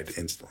and died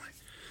instantly.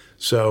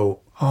 So,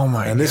 oh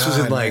my God, this was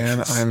in like,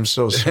 man, I'm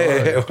so sorry.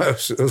 it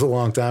was a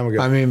long time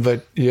ago. I mean,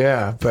 but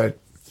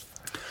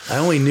I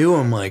only knew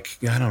him like,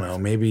 I don't know,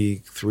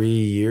 maybe 3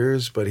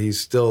 years, but he's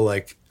still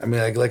like, I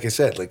mean, like I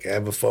said, like I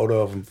have a photo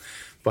of him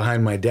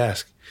behind my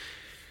desk.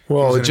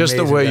 Well, just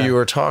the way guy. you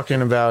were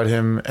talking about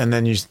him, and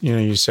then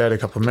you said a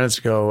couple of minutes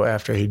ago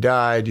after he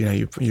died,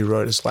 you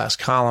wrote his last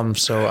column,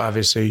 so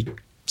obviously,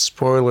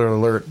 spoiler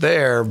alert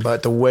there.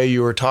 But the way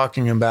you were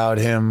talking about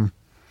him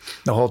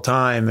the whole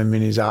time, I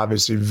mean, he's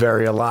obviously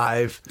very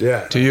alive.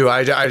 Yeah. To you,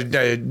 I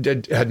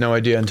had no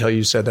idea until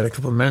you said that a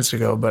couple of minutes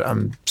ago. But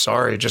I'm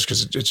sorry, just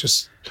because it's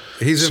just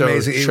he's so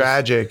amazing,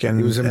 tragic, and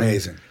he was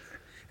amazing.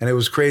 And it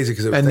was crazy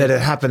because that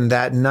it happened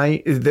that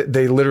night.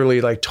 They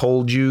literally like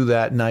told you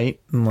that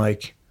night, and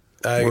like.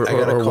 I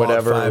got a call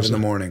whatever, at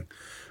 5 a.m.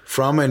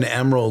 from an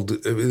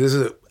Emerald.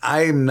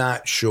 I'm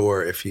not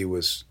sure if he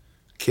was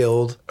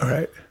killed. All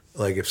right.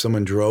 Like if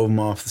someone drove him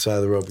off the side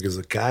of the road, because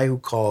the guy who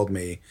called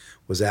me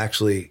was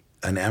actually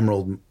an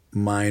Emerald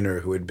miner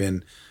who had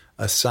been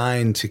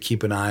assigned to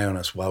keep an eye on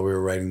us while we were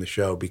writing the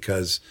show,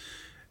 because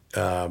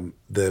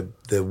the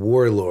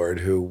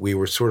warlord who we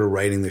were sort of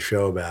writing the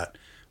show about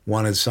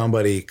wanted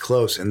somebody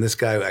close, and this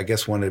guy, I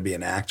guess, wanted to be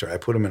an actor. I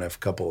put him in a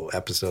couple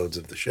episodes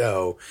of the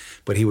show,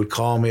 but he would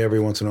call me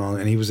every once in a while,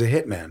 and he was a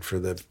hitman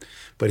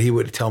but he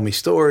would tell me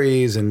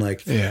stories and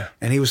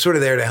and he was sort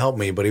of there to help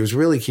me, but he was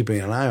really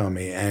keeping an eye on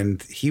me,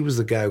 and he was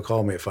the guy who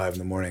called me at 5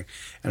 a.m.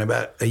 And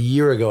about a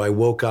year ago, I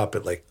woke up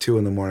at like 2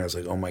 a.m. I was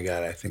like, oh my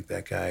God, I think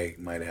that guy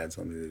might have had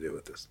something to do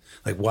with this.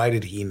 Like, why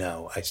did he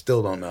know? I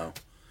still don't know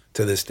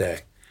to this day.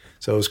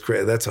 So it was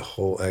crazy. That's a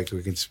whole, like,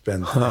 we can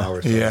spend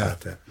hours talking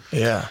about that.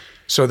 Yeah.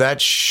 So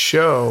that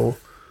show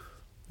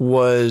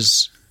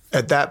was,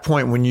 at that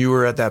point when you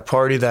were at that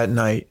party that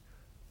night,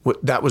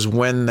 that was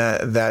when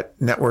that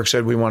network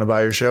said, we want to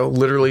buy your show?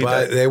 Literally?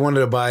 They wanted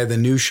to buy the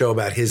new show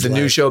about his life. The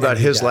new show about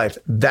his life.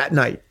 That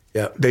night.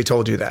 Yep. They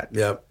told you that.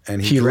 Yep.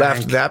 And he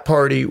left that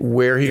party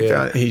where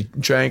he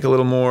drank a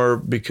little more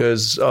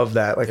because of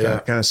that, like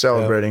kind of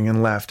celebrating,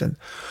 and left. And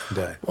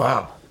died.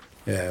 Wow.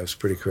 Yeah, it was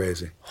pretty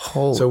crazy.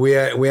 Holy. So we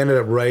ended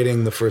up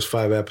writing the first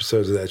 5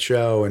 episodes of that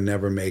show and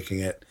never making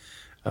it.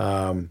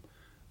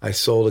 I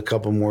sold a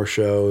couple more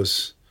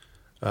shows.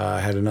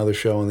 I had another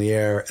show on the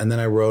air, and then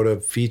I wrote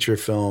a feature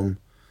film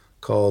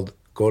called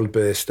Golpe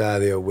de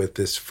Estadio with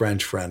this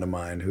French friend of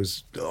mine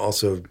who's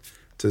also,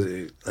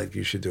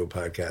 you should do a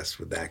podcast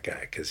with that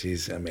guy because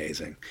he's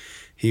amazing.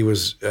 He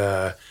was.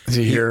 Is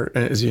he here?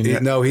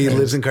 No, he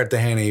lives in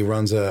Cartagena. He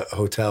runs a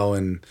hotel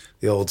in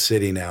the old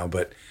city now,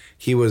 but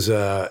he was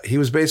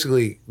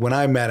basically, when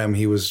I met him,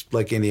 he was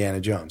like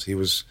Indiana Jones.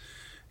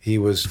 He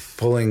was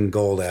pulling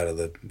gold out of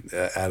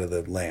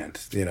the land,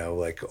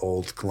 like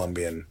old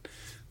Colombian.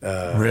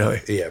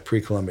 Really? Yeah,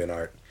 pre-Columbian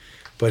art.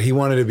 But he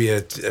wanted to be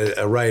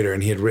a writer,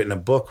 and he had written a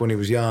book when he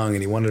was young,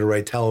 and he wanted to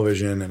write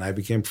television, and I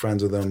became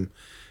friends with him.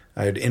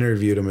 I had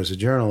interviewed him as a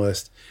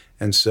journalist,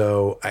 and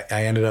so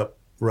I ended up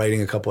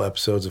writing a couple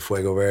episodes of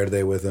Fuego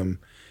Verde with him,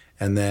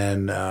 and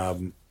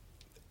then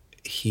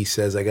he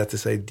says, I got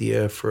this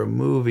idea for a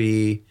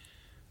movie,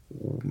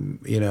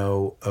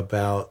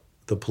 about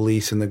the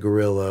police and the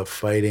guerrilla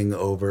fighting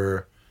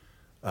over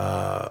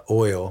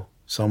oil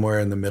somewhere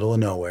in the middle of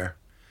nowhere,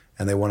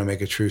 and they want to make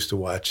a truce to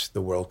watch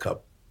the World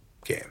Cup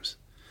games.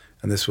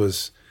 And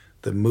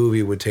the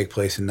movie would take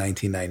place in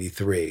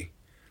 1993,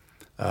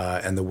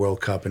 and the World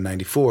Cup in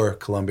 94,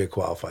 Colombia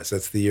qualifies.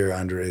 That's the year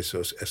Andres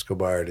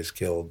Escobar is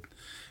killed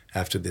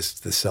after the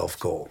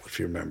self-goal, if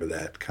you remember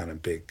that kind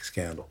of big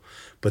scandal.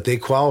 But they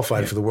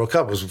qualified for the World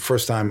Cup. It was the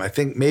first time, I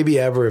think, maybe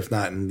ever, if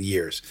not in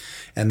years.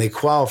 And they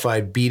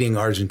qualified beating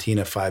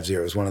Argentina 5-0. It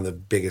was one of the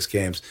biggest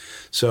games.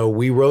 So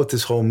we wrote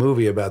this whole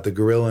movie about the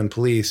guerrilla and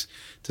police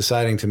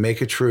deciding to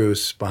make a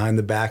truce behind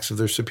the backs of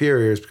their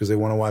superiors because they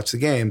want to watch the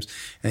games.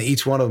 And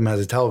each one of them has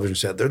a television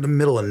set. They're in the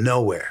middle of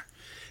nowhere.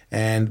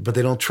 But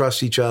they don't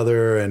trust each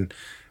other, and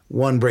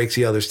one breaks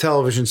the other's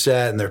television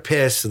set, and they're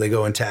pissed, so they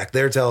go and attack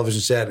their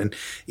television set. And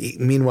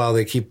meanwhile,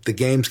 the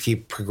games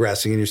keep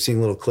progressing, and you're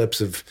seeing little clips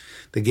of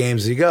the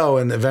games as you go.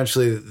 And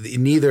eventually,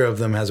 neither of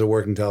them has a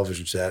working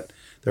television set.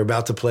 They're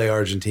about to play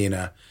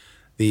Argentina.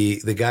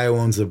 the guy who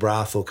owns the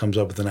brothel comes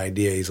up with an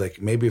idea. He's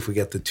like, maybe if we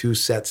get the two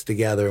sets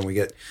together and we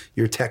get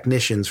your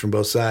technicians from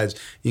both sides,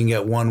 you can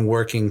get one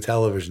working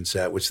television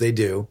set, which they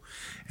do.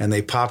 And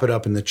they pop it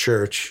up in the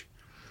church,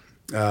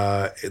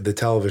 the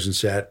television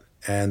set,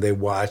 and they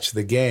watch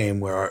the game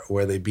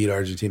where they beat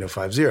Argentina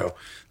 5-0.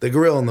 The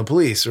gorilla and the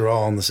police are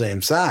all on the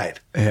same side.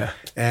 Yeah.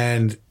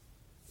 And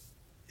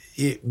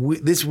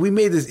we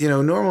made this,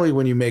 normally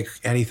when you make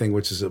anything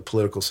which is a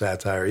political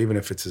satire, even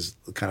if it's as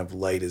kind of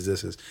light as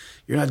this is,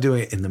 you're not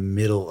doing it in the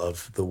middle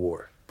of the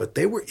war. But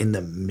they were in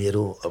the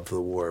middle of the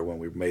war when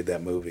we made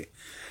that movie.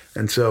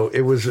 And so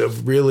it was a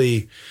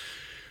really...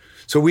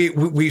 So we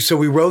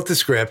wrote the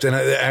script, and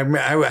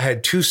I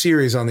had 2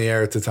 series on the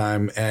air at the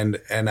time, and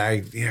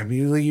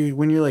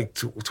when you're like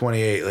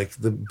 28, like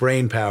the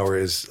brain power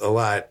is a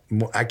lot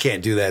more. I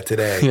can't do that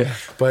today. Yeah.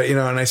 But and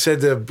I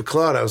said to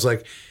Claude, I was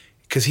like,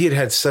 because he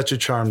had such a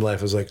charmed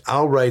life, I was like,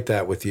 I'll write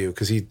that with you,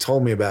 because he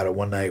told me about it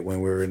one night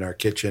when we were in our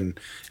kitchen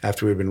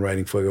after we'd been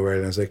writing Fuego Verde,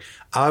 and I was like,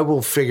 I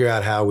will figure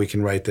out how we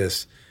can write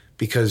this,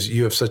 because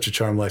you have such a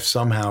charmed life.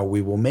 Somehow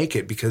we will make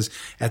it, because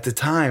at the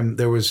time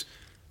they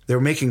were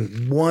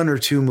making 1 or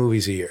 2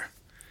 movies a year.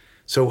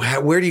 So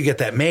where do you get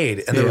that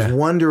made? And there was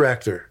one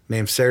director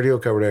named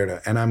Sergio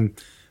Cabrera, and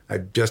I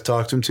just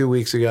talked to him 2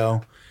 weeks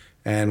ago,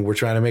 and we're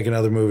trying to make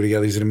another movie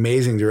together. He's an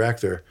amazing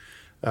director.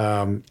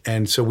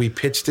 And so we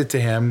pitched it to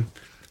him.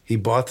 He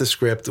bought the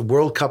script. The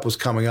World Cup was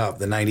coming up,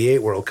 the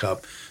 98 World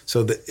Cup.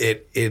 So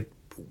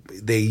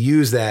they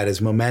used that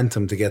as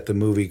momentum to get the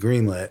movie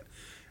greenlit.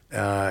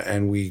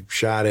 And we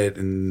shot it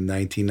in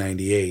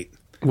 1998.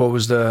 What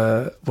was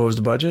the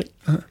budget?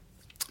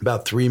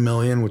 About $3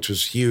 million, which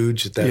was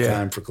huge at that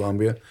time for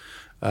Colombia.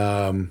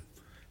 And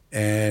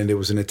it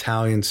was an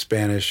Italian,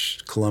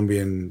 Spanish,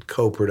 Colombian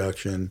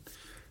co-production.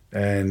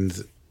 And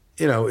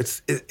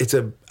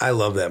I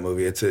love that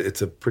movie.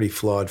 It's a pretty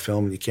flawed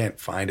film. You can't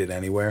find it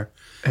anywhere.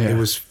 Yeah. It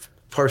was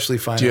partially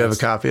financed. Do you have a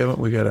copy of it?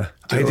 We gotta.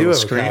 I do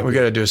have a copy. We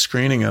gotta do a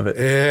screening of it.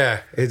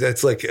 Yeah,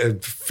 it's like a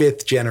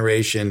 5th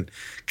generation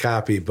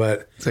copy,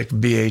 but it's like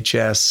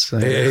VHS.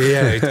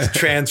 It's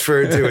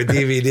transferred to a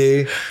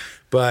DVD.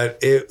 But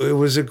it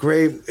was a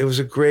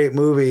great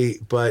movie.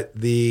 But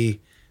the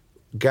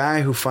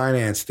guy who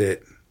financed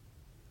it,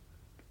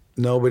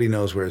 nobody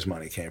knows where his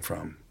money came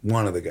from.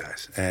 One of the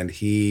guys, and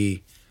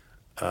he,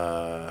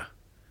 I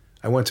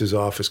went to his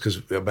office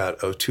because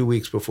about 2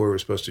 weeks before we were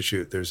supposed to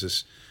shoot, there's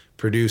this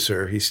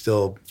producer. He's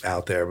still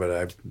out there,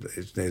 but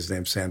his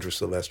name's Sandro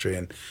Silvestri,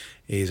 and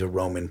he's a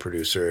Roman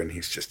producer, and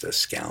he's just a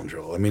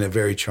scoundrel. I mean, a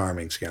very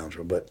charming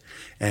scoundrel.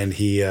 And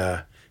he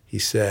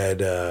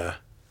said.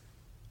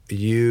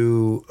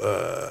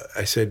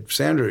 I said,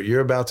 Sandra,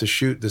 you're about to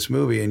shoot this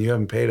movie and you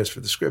haven't paid us for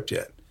the script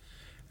yet.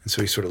 And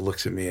so he sort of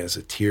looks at me as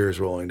a tear is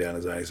rolling down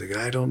his eyes. He's like,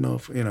 I don't know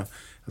if, I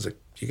was like,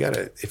 you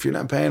gotta, if you're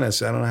not paying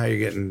us, I don't know how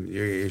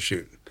you're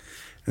shooting.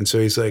 And so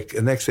he's like,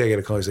 the next day I get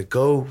a call. He's like,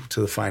 go to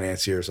the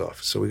financier's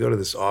office. So we go to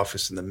this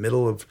office in the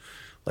middle of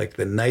like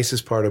the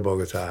nicest part of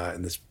Bogota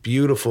in this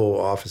beautiful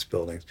office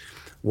building.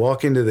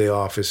 Walk into the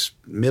office,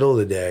 middle of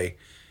the day.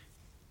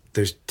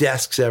 There's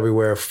desks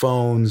everywhere,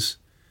 phones,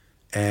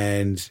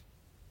 and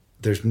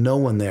there's no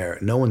one there.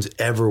 No one's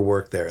ever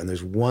worked there. And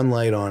there's one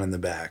light on in the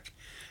back.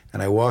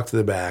 And I walk to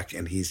the back,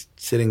 and he's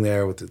sitting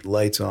there with the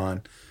lights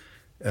on.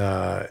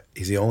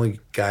 He's the only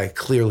guy,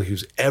 clearly,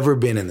 who's ever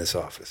been in this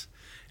office.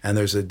 And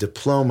there's a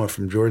diploma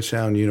from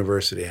Georgetown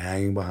University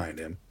hanging behind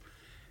him.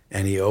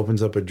 And he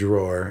opens up a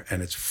drawer,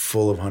 and it's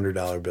full of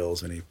 $100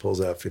 bills. And he pulls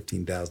out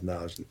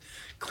 $15,000 and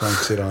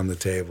clunks it on the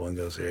table and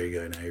goes, there you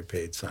go. Now you're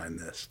paid. Sign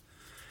this.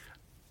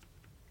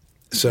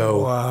 So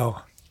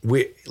wow.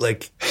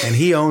 And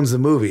he owns the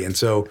movie, and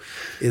so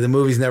the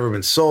movie's never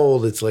been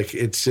sold. It's like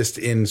it's just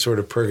in sort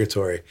of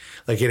purgatory.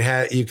 Like you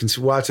can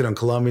watch it on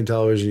Colombian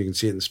television, you can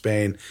see it in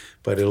Spain,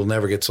 but it'll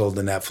never get sold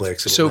to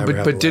Netflix.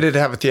 But did it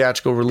have a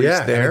theatrical release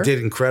there? And it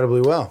did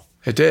incredibly well.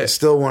 It did. It's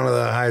still one of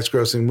the highest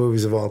grossing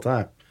movies of all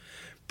time,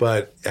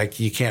 but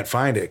you can't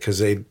find it because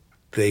the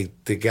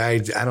guy,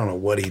 I don't know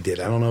what he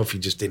did. I don't know if he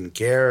just didn't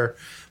care,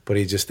 but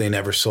they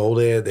never sold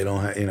it. They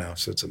don't have,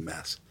 so it's a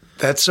mess.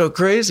 That's so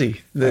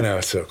crazy. I know,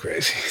 it's so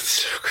crazy.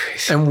 It's so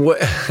crazy. And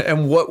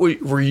what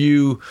were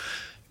you?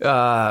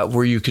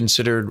 Were you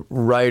considered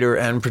writer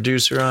and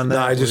producer on that?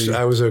 No,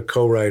 I was a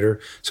co-writer.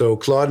 So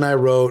Claude and I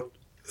wrote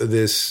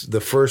the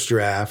first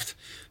draft.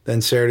 Then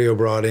Sergio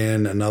brought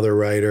in another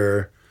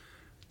writer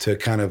to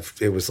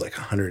it was like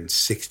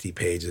 160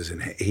 pages,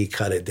 and he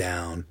cut it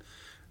down.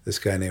 This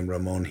guy named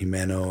Ramon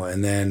Jimeno,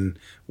 and then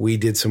we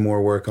did some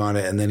more work on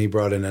it, and then he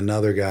brought in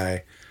another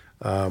guy.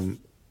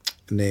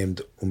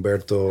 Named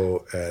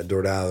Humberto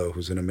Dorado,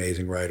 who's an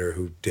amazing writer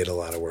who did a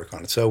lot of work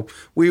on it. So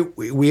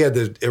we had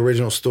the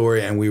original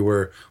story, and we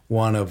were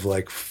one of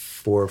like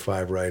 4 or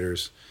 5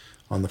 writers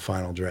on the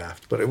final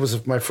draft. But it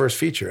was my first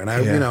feature, and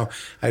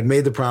I'd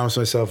made the promise to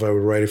myself I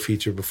would write a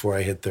feature before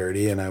I hit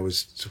 30, and I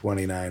was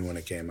 29 when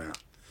it came out.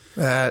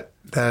 That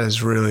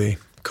is really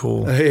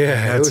cool.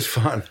 Yeah, it was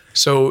fun.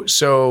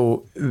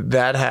 So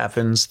that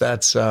happens.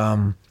 That's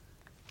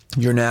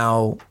you're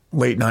now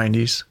late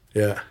 90s.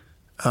 Yeah.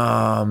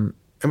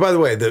 And by the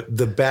way,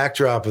 the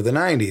backdrop of the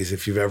 90s,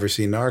 if you've ever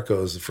seen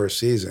Narcos, the first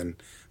season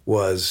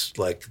was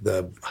like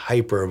the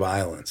hyper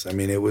violence. I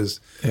mean, it was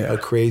a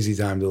crazy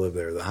time to live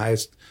there. The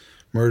highest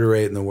murder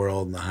rate in the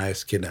world and the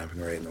highest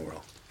kidnapping rate in the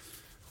world.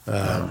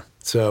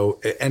 So,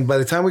 and by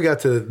the time we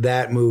got to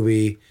that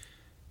movie,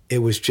 it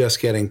was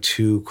just getting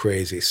too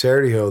crazy.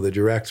 Sergio, the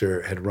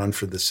director, had run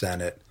for the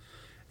Senate,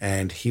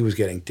 and he was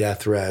getting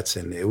death threats,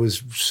 and it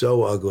was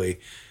so ugly.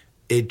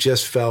 It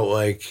just felt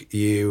like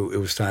it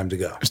was time to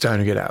go. It's time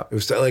to get out. It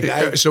was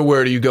like so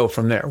where do you go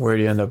from there? Where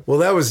do you end up?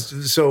 Well,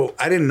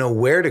 I didn't know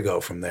where to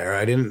go from there.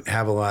 I didn't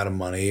have a lot of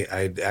money.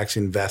 I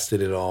actually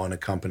invested it all in a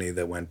company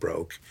that went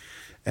broke.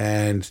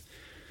 And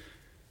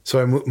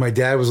so my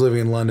dad was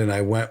living in London.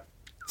 I went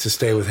to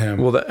stay with him.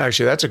 Well,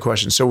 actually, that's a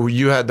question. So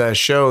you had that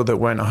show that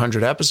went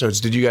 100 episodes.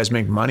 Did you guys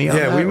make money on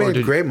that? Yeah, we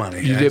made great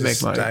money. You did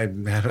make money. I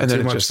had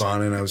too much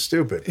fun, and I was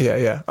stupid.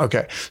 Yeah.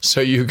 Okay. So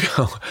you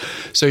go.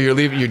 So you're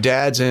leaving. Your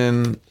dad's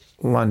in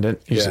London.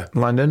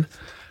 London.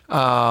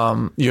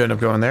 You end up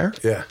going there?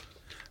 Yeah.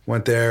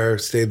 Went there,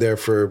 stayed there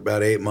for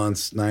about 9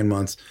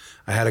 months.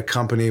 I had a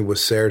company with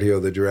Sergio,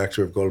 the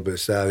director of Golpe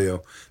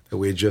Estadio, that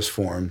we had just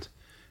formed.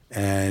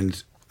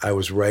 And I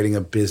was writing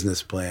a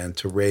business plan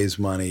to raise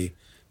money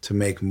to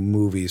make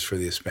movies for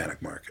the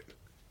Hispanic market.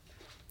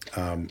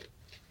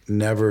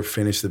 Never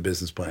finished the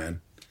business plan.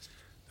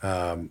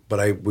 But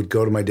I would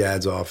go to my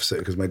dad's office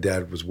because my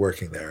dad was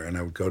working there, and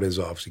I would go to his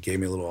office. He gave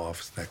me a little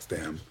office next to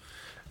him.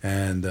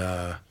 And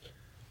I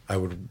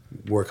would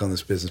work on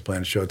this business plan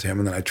and show it to him,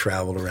 and then I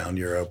traveled around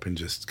Europe and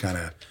just kind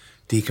of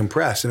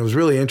decompressed. And it was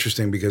really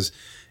interesting because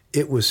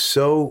it was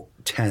so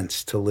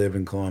tense to live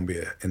in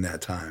Colombia in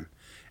that time.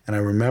 And I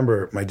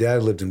remember my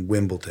dad lived in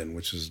Wimbledon,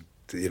 which is,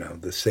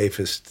 the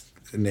safest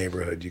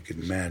neighborhood you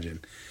could imagine.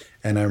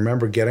 And I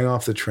remember getting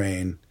off the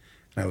train,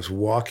 and I was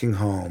walking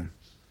home,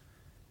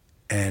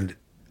 and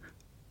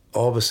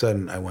all of a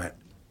sudden I went,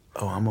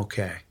 oh, I'm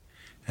okay.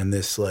 And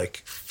this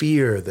like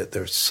fear that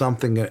there's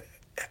something,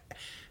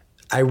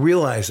 I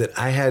realized that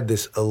I had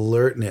this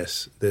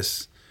alertness,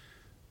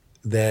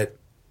 that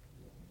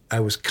I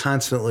was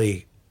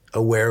constantly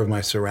aware of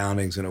my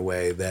surroundings in a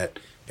way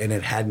and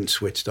it hadn't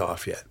switched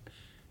off yet.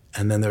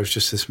 And then there was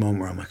just this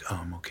moment where I'm like, oh,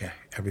 I'm okay.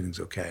 Everything's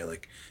okay.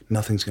 Like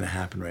nothing's going to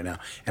happen right now.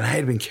 And I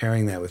had been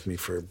carrying that with me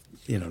for,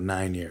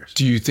 9 years.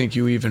 Do you think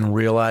you even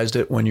realized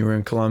it when you were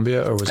in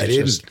Colombia, or was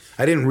it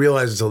I didn't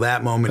realize until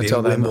that moment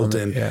in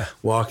Wimbledon,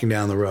 walking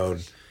down the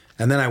road.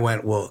 And then I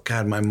went, well,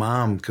 God, my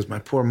mom, because my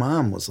poor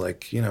mom was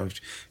like, in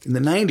the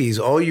 90s,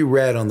 all you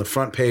read on the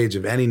front page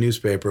of any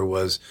newspaper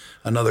was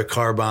another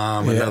car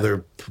bomb,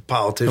 another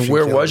politician. And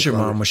where was your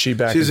mom? Was she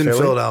back in Philly? She was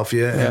in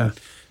Philadelphia. Yeah. And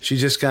she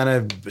just kind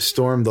of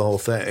stormed the whole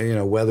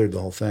thing, weathered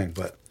the whole thing.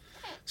 But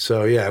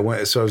so, I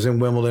was in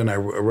Wimbledon. I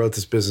wrote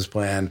this business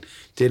plan,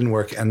 didn't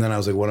work. And then I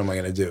was like, what am I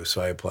going to do?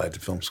 So I applied to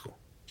film school.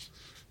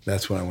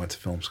 That's when I went to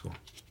film school.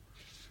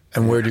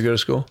 And where did you go to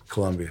school?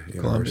 Columbia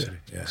University.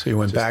 Yeah. So you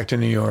went back to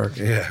New York.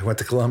 Yeah, I went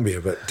to Columbia,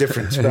 but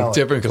different spelling.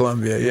 Different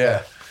Columbia,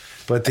 yeah.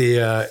 But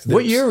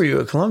what year were you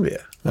at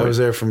Columbia? I was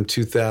there from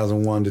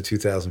 2001 to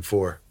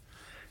 2004.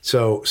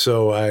 So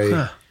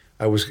I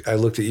looked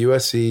at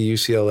USC,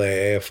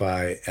 UCLA,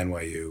 AFI,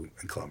 NYU,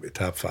 and Columbia,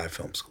 top 5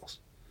 film schools.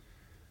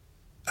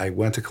 I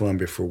went to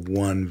Columbia for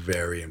one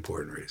very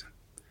important reason.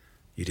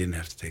 You didn't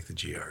have to take the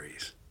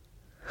GREs.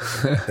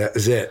 That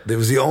was it. It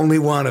was the only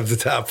one of the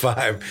top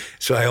 5.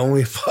 So I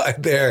only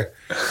applied there.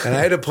 And I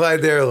had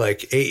applied there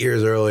like 8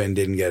 years early and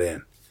didn't get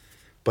in.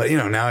 But,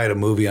 now I had a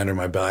movie under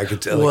my belt. I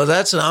could tell. Well,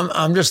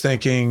 I'm just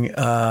thinking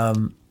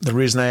the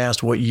reason I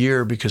asked what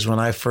year, because when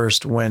I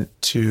first went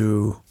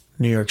to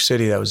New York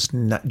City, that was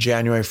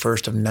January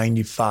 1st of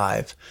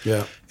 95.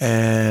 Yeah.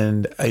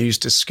 And I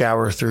used to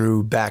scour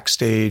through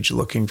Backstage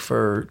looking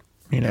for,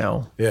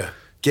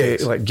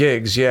 gigs. Like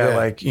gigs,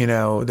 like,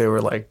 they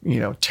were like,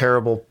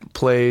 terrible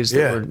plays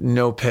that were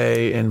no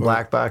pay in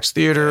black box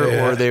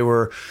theater, or they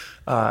were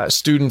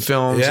student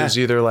films. It was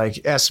either like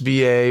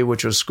SVA,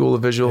 which was School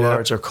of Visual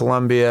Arts, or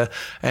Columbia.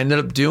 I ended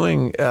up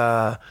doing,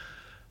 I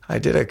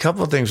did a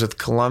couple of things with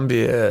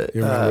Columbia.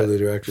 You remember the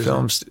director's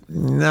films?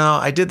 No,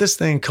 I did this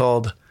thing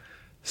called,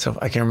 so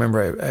I can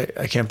remember,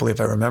 I can't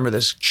believe I remember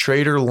this,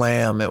 Trader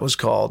Lamb it was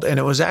called. And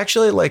it was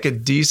actually like a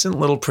decent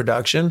little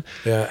production.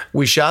 Yeah.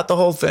 We shot the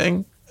whole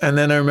thing. And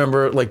then I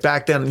remember, like,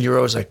 back then, you were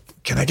always like,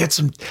 can I get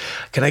some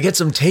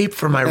tape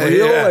for my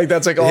reel? Yeah. Like,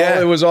 that's like all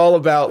it was all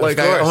about. Like,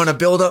 I want to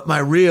build up my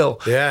reel.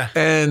 Yeah.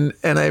 And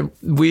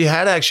we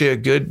had actually a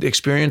good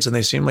experience, and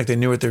they seemed like they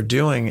knew what they're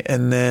doing.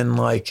 And then,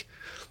 like,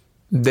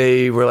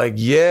 they were like,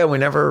 yeah, we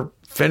never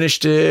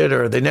finished it,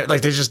 or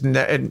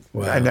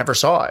I never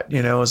saw it.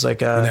 It was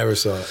like I never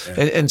saw it.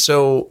 Yeah. And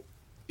so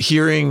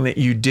hearing that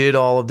you did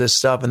all of this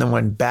stuff and then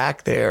went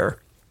back there.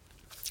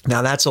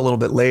 Now that's a little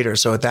bit later.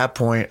 So at that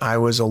point, I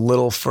was a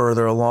little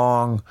further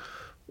along.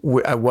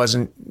 I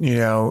wasn't,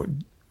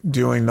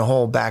 doing the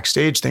whole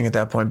Backstage thing at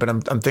that point. But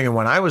I'm thinking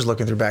when I was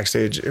looking through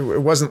Backstage,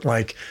 it wasn't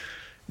like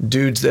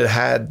dudes that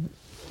had,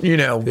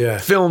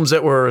 films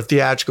that were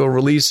theatrical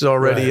releases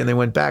already, and they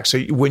went back. So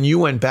when you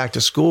went back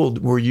to school,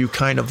 were you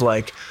kind of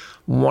like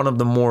one of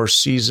the more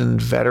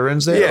seasoned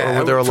veterans there, or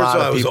were there a lot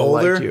of people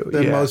older like you?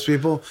 Than most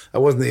people. I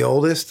wasn't the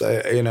oldest,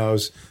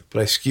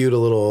 but I skewed a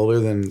little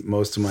older than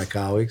most of my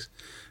colleagues.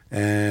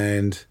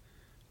 And,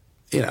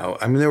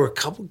 there were a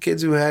couple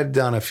kids who had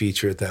done a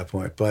feature at that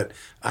point, but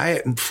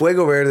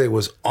Fuego Verde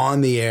was on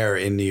the air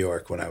in New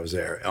York when I was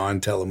there on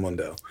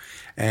Telemundo.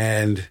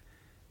 And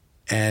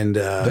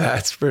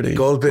that's pretty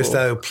Gold cool.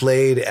 Pestallo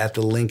played at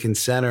the Lincoln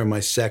Center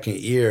my second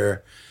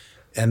year.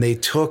 And they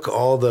took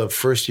all the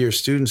first-year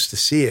students to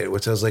see it,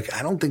 which I was like,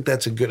 I don't think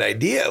that's a good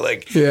idea.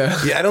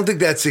 I don't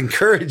think that's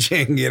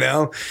encouraging,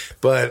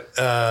 But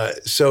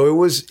so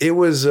it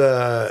was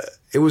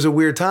a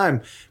weird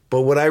time.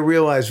 But what I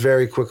realized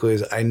very quickly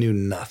is I knew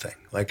nothing.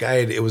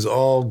 It was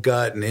all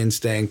gut and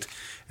instinct,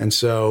 and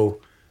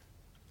so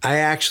I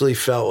actually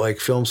felt like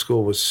film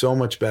school was so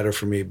much better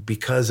for me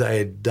because I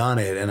had done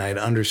it and I had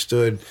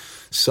understood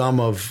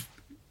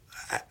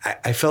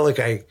I felt like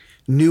I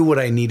knew what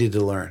I needed to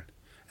learn.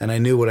 And I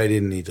knew what I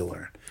didn't need to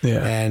learn.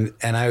 Yeah. And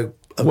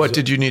what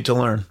did you need to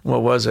learn?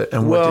 What was it?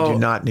 And what did you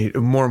not need?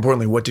 More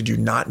importantly, what did you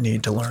not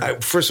need to learn?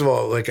 First of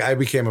all, I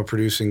became a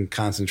producing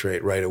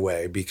concentrate right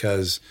away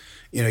because,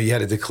 you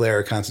had to declare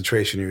a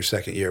concentration in your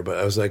second year. But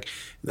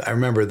I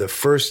remember the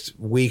first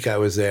week I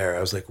was there, I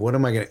was like,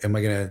 am I going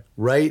to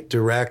write,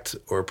 direct,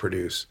 or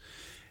produce?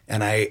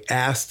 And I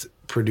asked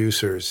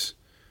producers,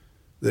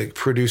 the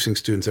producing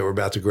students that were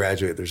about to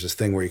graduate, there's this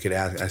thing where you could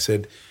ask, I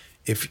said,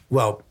 I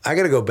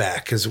got to go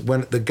back because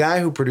when the guy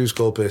who produced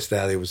Colpo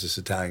Italia was this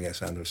Italian guy,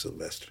 Sandro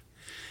Silvestri.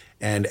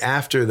 And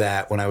after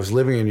that, when I was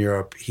living in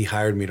Europe, he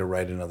hired me to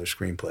write another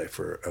screenplay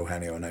for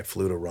Eugenio, and I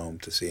flew to Rome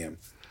to see him.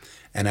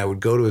 And I would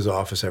go to his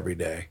office every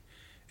day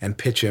and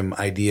pitch him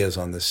ideas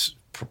on this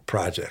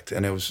project.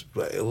 And it was,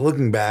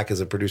 looking back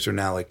as a producer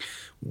now,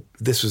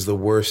 this was the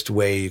worst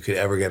way you could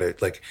ever get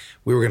it.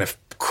 We were going to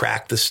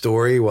crack the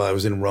story while I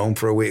was in Rome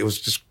for a week. It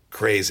was just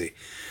crazy.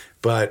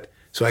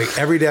 So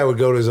every day I would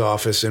go to his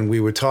office and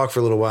we would talk for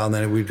a little while and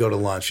then we'd go to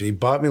lunch. And he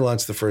bought me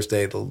lunch the first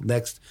day. The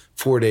next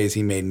 4 days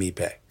he made me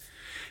pay.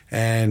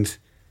 And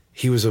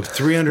he was a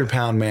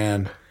 300-pound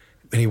man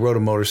and he rode a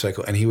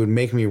motorcycle and he would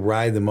make me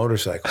ride the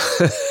motorcycle.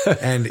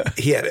 And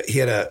he had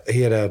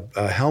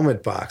a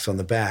helmet box on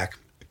the back.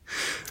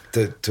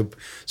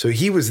 So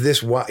he was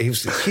this wide, he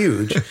was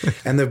huge,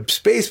 and the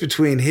space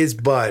between his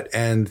butt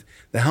and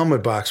the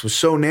helmet box was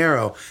so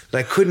narrow that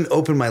I couldn't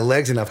open my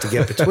legs enough to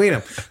get between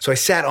them. So I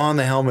sat on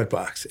the helmet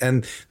box.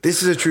 And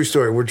this is a true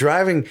story. We're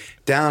driving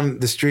down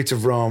the streets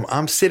of Rome.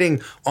 I'm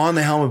sitting on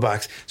the helmet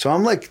box. So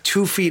I'm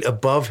 2 feet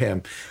above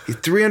him. He's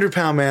a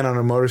 300-pound man on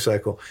a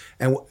motorcycle.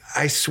 And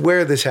I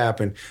swear this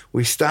happened.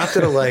 We stopped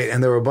at a light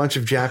and there were a bunch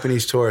of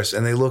Japanese tourists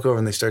and they look over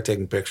and they start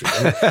taking pictures.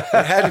 And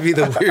it had to be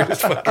the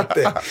weirdest fucking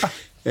thing.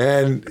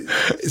 And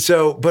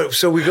so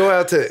we go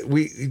out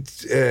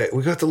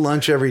to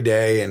lunch every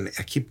day, and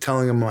I keep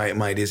telling him my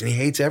ideas, and he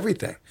hates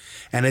everything.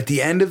 And at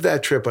the end of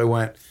that trip, I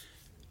went,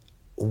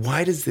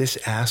 "Why does this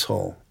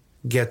asshole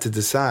get to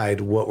decide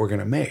what we're going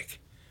to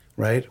make?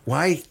 Right?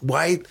 Why?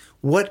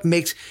 What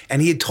makes?"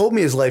 And he had told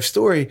me his life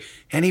story,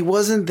 and he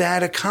wasn't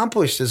that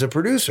accomplished as a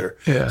producer.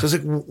 Yeah. So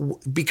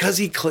it's because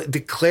he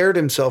declared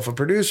himself a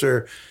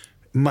producer.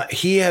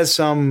 He has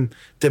some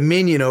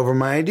dominion over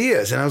my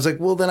ideas. And I was like,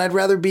 well, then I'd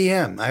rather be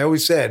him. I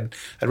always said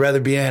I'd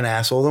rather be an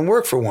asshole than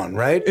work for one,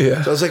 right?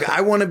 Yeah. So I was like,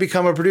 I want to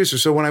become a producer.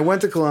 So when I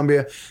went to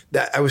Columbia,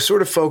 I was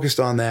sort of focused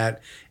on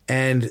that.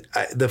 And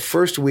the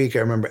first week, I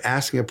remember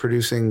asking a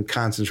producing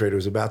concentrator who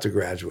was about to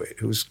graduate,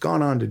 who's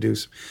gone on to do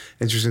some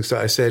interesting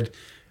stuff. I said,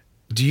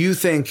 do you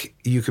think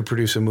you could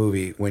produce a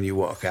movie when you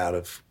walk out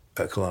of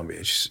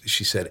Columbia?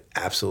 She said,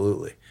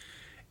 absolutely.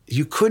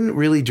 You couldn't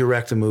really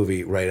direct a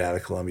movie right out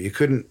of Columbia. You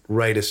couldn't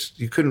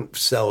you couldn't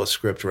sell a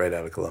script right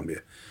out of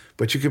Columbia,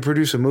 but you could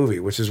produce a movie,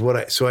 which is what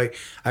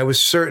I was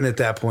certain at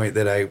that point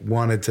that I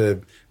wanted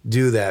to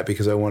do that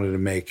because I wanted to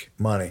make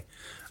money,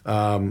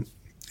 and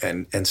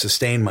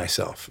sustain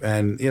myself.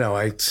 And,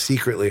 I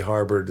secretly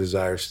harbor a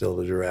desire still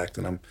to direct,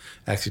 and I'm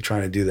actually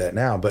trying to do that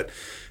now. But,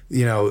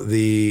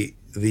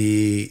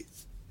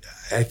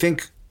 I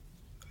think,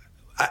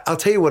 I'll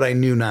tell you what I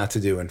knew not to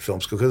do in film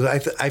school, because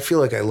I feel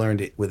like I learned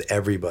it with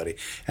everybody.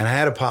 And I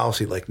had a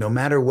policy, no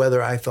matter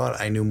whether I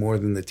thought I knew more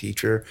than the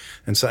teacher,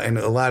 and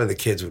a lot of the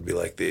kids would be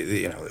like,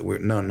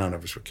 none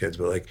of us were kids,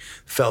 but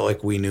felt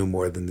like we knew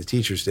more than the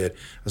teachers did.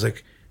 I was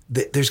like,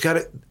 there's got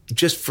to,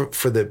 just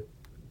for the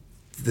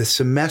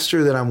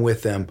semester that I'm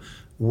with them,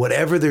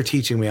 whatever they're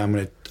teaching me, I'm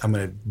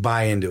gonna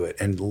buy into it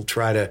and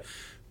try to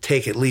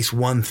take at least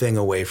one thing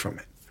away from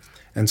it.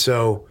 And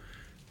so,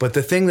 but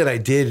the thing that I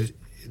did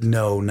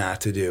know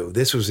not to do,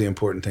 this was the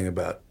important thing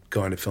about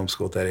going to film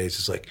school at that age,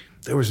 is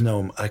there was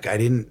no,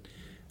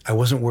 I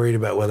wasn't worried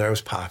about whether I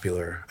was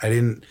popular. I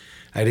didn't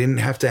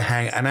have to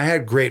hang, and I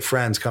had great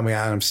friends coming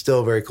out and I'm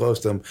still very close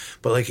to them,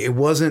 but I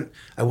wasn't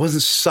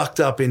sucked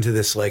up into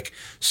this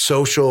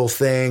social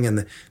thing,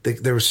 and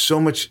there was so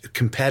much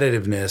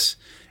competitiveness,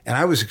 and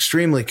I was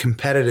extremely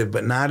competitive,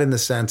 but not in the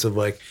sense of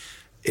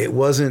it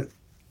wasn't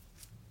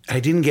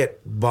didn't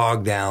get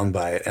bogged down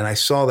by it. And I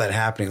saw that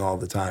happening all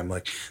the time.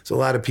 Like, there's a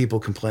lot of people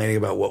complaining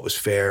about what was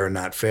fair and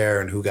not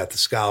fair and who got the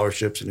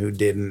scholarships and who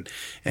didn't.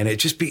 And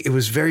it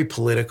was very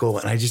political,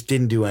 and I just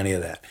didn't do any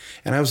of that.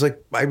 And I was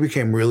like, I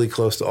became really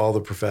close to all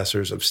the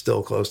professors. I'm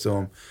still close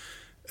to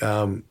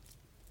them.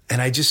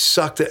 And I just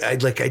sucked it. I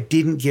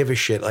didn't give a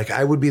shit. Like,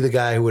 I would be the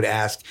guy who would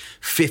ask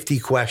 50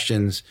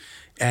 questions.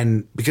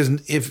 And because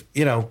if,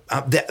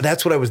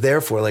 that's what I was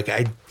there for. Like,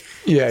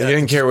 you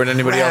didn't care what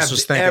anybody else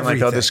was thinking.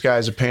 Everything. Like, oh, this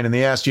guy's a pain in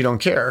the ass. You don't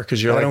care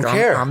because you're like,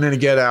 I'm going to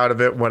get out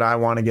of it what I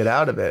want to get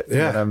out of it.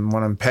 Yeah.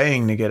 What I'm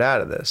paying to get out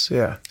of this.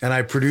 Yeah. And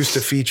I produced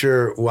a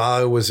feature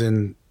while I was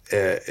in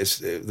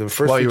the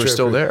first. While you were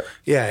still there.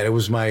 Yeah, and it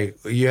was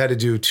you had to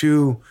do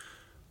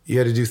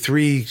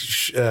 3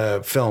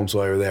 films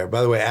while you were there.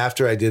 By the way,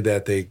 after I did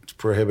that, they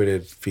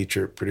prohibited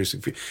feature producing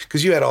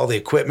because you had all the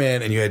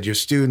equipment and you had your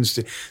students.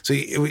 So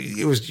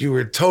you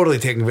were totally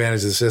taking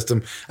advantage of the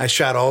system. I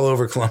shot all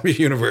over Columbia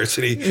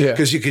University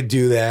because you could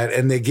do that,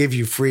 and they give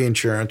you free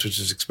insurance, which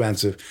is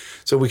expensive.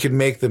 So we could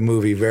make the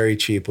movie very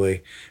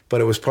cheaply,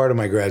 but it was part of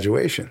my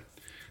graduation.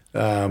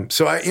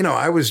 So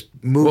I was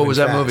moving. What was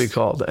that fast. movie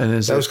called?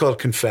 And that was called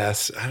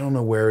Confess. I don't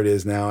know where it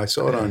is now. I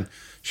saw it on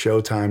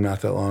Showtime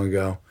not that long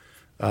ago.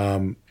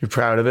 You're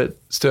proud of it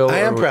still? I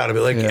am proud of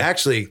it.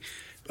 Actually,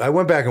 I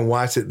went back and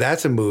watched it.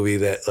 That's a movie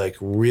that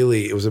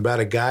really, it was about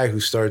a guy who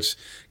starts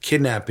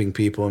kidnapping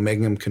people and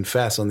making them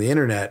confess on the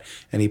internet,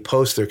 and he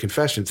posts their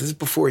confessions. This is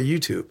before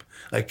YouTube.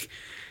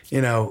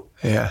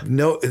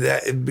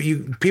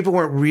 People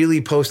weren't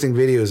really posting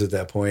videos at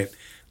that point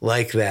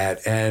like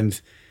that.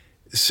 And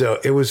so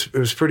it was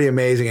pretty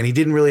amazing. And he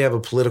didn't really have a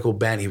political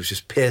bent. He was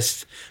just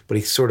pissed, but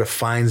he sort of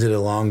finds it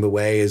along the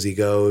way as he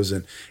goes.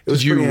 And it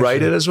was. Did you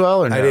write it as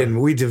well, or no? I didn't.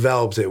 We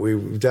developed it. We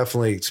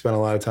definitely spent a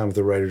lot of time with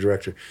the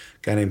writer-director, a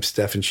guy named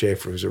Stefan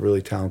Schaefer, who's a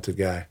really talented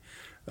guy.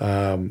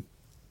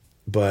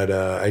 But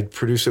I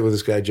produced it with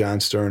this guy, John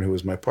Stern, who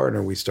was my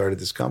partner. We started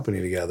this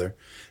company together.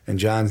 And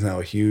John's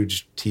now a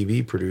huge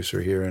TV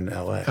producer here in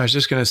L.A. I was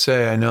just going to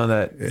say, I know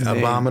that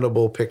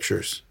Abominable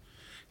Pictures.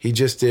 He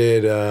just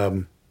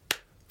did...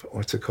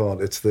 what's it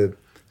called? It's the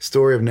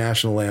story of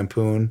National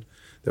Lampoon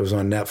that was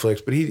on Netflix.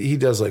 But he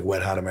does like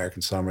Wet Hot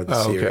American Summer,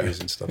 the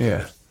series and stuff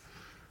like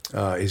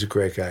that. He's a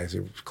great guy. He's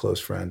a close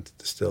friend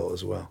still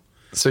as well.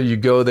 So you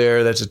go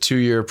there. That's a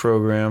 2-year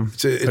program.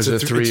 It's a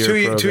 3-year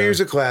program. 2 years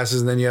of classes,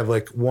 and then you have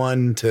like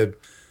 1 to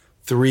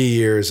 3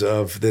 years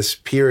of this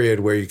period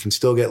where you can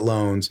still get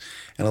loans.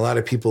 And a lot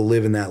of people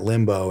live in that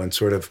limbo and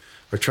sort of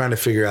are trying to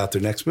figure out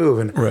their next move.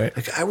 And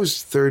I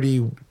was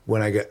 30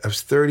 when I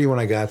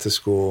got to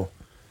school.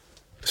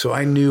 So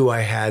I knew I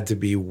had to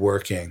be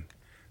working.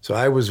 So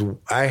I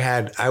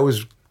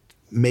was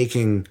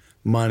making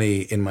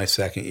money in my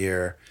second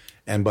year,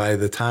 and by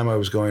the time I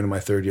was going to my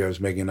third year, I was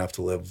making enough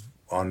to live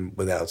on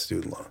without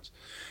student loans.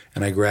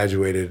 And I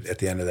graduated at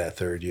the end of that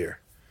third year.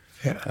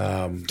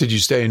 Yeah. Did you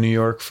stay in New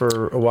York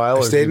for a while?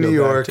 I stayed in New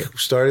York.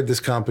 Started this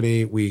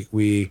company.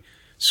 We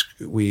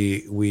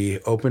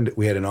opened.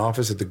 We had an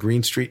office at the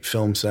Green Street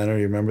Film Center.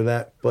 You remember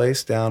that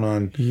place down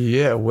on?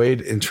 Yeah, way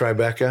in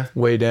Tribeca.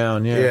 Way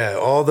down. Yeah. Yeah.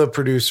 All the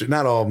producers,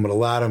 not all of them, but a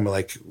lot of them,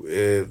 like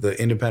the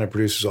independent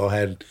producers, all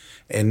had.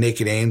 And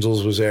Naked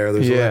Angels was there.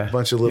 There's a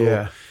bunch of little.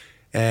 Yeah.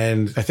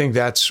 And I think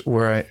that's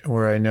where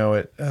I know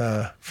it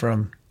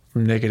from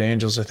Naked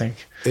Angels. I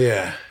think.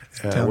 Yeah.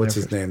 What's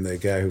his name? The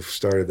guy who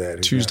started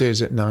that.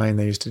 Tuesdays at 9.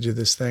 They used to do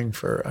this thing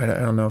for. I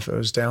don't know if it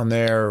was down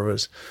there or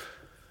was.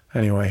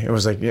 Anyway, it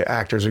was like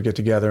actors would get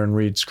together and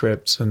read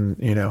scripts, and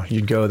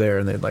you'd go there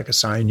and they'd like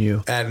assign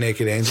you at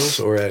Naked Angels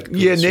or at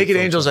Naked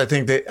Angels. I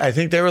think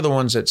they were the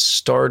ones that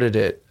started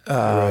it.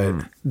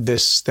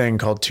 This thing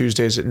called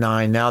Tuesdays at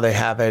 9. Now they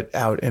have it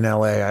out in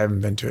LA. I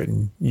haven't been to it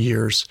in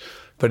years,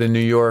 but in New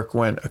York,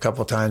 went a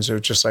couple of times. It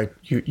was just like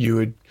you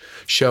would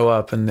show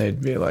up and they'd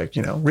be like,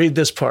 read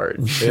this part.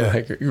 And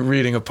you're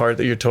reading a part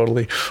that you're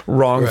totally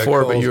wrong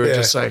for, but you were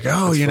just like,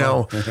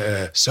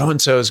 so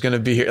and so is going to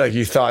be here. Like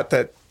you thought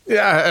that.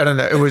 Yeah, I don't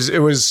know. It was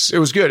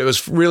good. It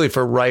was really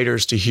for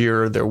writers to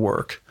hear their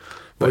work.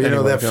 But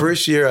that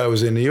first year I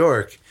was in New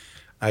York,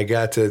 I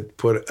got to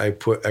I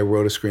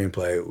wrote a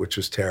screenplay, which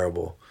was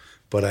terrible.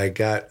 But I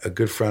got a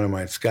good friend of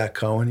mine, Scott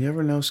Cohen. You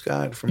ever know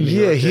Scott from New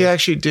York? He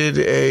actually did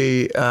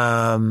a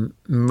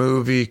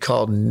movie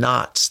called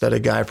Knots that a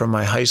guy from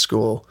my high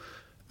school,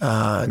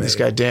 this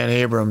guy Dan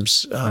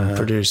Abrams,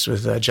 produced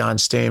with John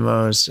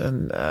Stamos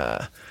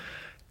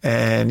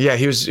and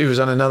he was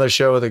on another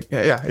show with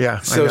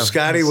So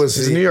Scotty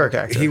was a New York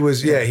actor. He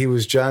was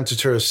John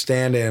Turturro's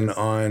stand-in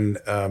on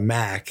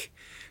Mac.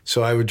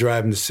 So I would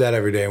drive him to set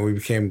every day, and we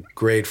became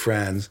great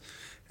friends.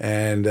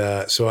 And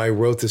so I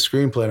wrote the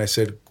screenplay, and I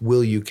said,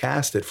 "Will you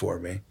cast it for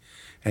me?"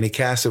 And he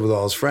cast it with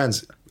all his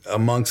friends,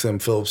 amongst them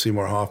Philip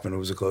Seymour Hoffman, who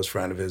was a close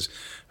friend of his,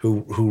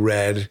 who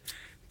read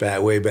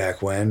way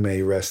back when. May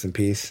he rest in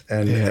peace.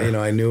 And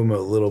I knew him a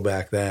little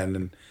back then,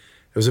 and.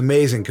 It was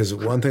amazing because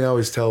one thing I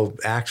always tell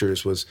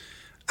actors was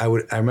I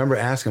remember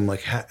asking him,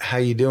 like, how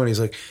you doing? He's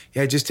like,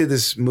 I just did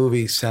this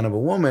movie, Son of a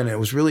Woman. It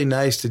was really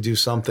nice to do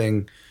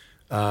something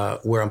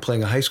where I'm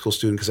playing a high school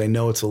student because I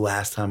know it's the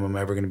last time I'm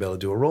ever going to be able to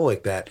do a role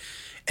like that.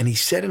 And he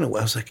said in a way,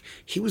 I was like,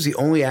 he was the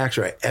only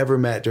actor I ever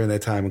met during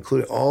that time,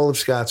 including all of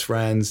Scott's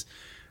friends,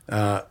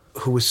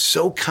 who was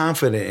so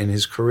confident in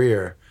his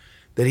career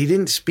that he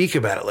didn't speak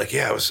about it like,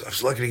 yeah, I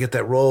was lucky to get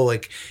that role.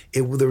 Like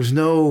there was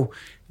no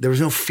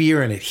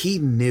fear in it. He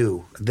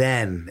knew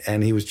then,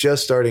 and he was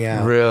just starting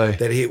out, really,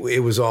 that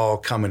it was all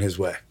coming his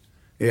way.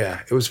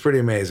 Yeah, it was pretty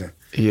amazing.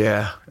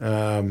 Yeah.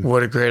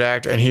 What a great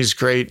actor. And he's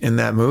great in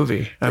that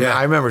movie. I mean,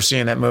 I remember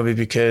seeing that movie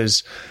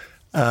because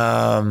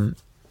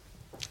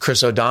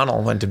Chris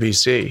O'Donnell went to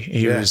BC.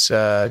 He was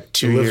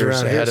 2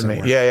 years ahead of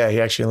me. Yeah,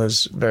 he actually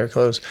lives very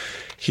close.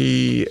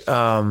 He,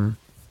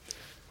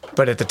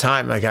 but at the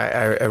time, like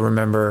I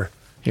remember,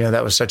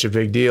 that was such a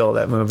big deal,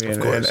 that movie.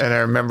 And I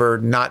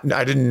remember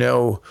I didn't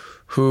know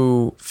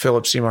who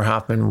Philip Seymour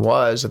Hoffman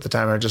was at the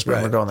time. I just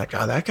remember going like,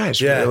 oh, that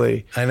guy's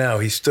really... I know,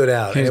 he stood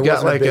out. He's and it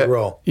got wasn't like a big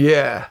role.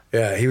 Yeah.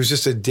 Yeah, he was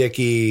just a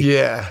dicky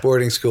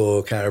boarding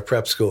school kind of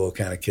prep school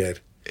kind of kid.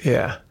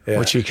 Yeah,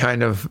 which he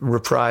kind of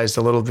reprised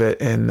a little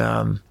bit in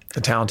The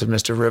Talented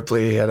Mr.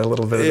 Ripley. He had a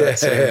little bit of that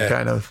same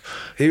kind of...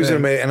 He was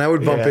amazing, and I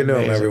would bump into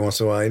him every once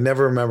in a while. He'd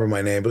never remember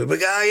my name, but he'd be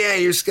like, oh yeah,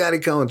 you're Scotty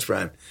Cohen's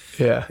friend.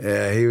 Yeah.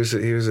 Yeah, he was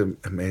an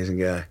amazing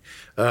guy.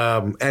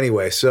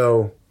 Anyway,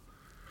 So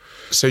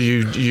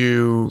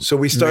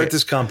we start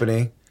this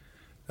company,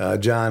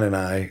 John and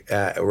I,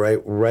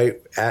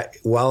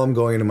 while I'm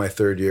going into my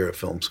third year at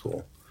film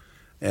school,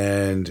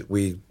 and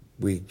we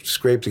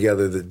scraped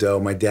together the dough.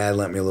 My dad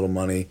lent me a little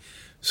money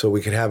so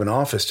we could have an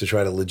office to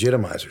try to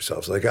legitimize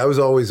ourselves. Like I was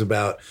always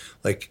about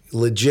like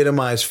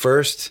legitimize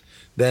first,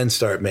 then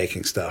start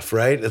making stuff.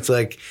 Right? It's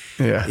like,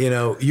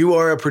 you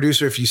are a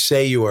producer if you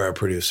say you are a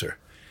producer.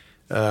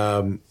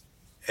 And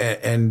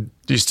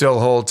do you still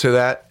hold to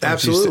that?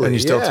 Absolutely. And you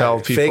still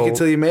tell people, fake it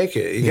till you make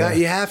it.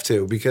 You have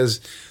to,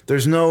 because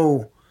there's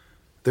no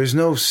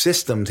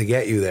system to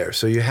get you there.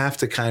 So you have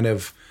to kind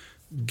of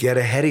get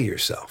ahead of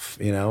yourself,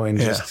 and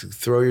just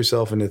throw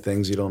yourself into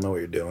things you don't know what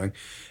you're doing.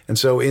 And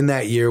so in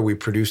that year, we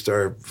produced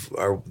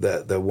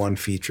the one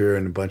feature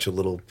and a bunch of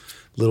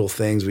little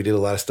things. We did a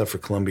lot of stuff for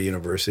Columbia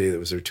University. That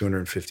was their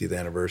 250th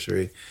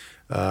anniversary.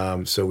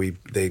 So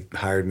they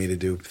hired me to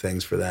do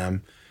things for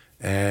them,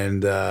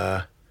 and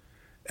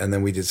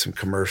then we did some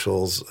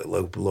commercials,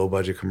 low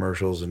budget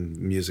commercials and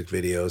music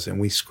videos, and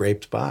we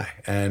scraped by.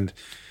 And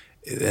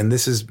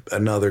this is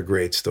another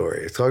great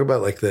story. Talk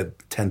about like the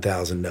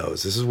 10,000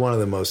 no's. This is one of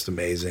the most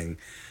amazing.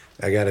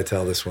 I got to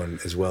tell this one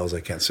as well as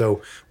I can.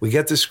 So we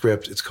get the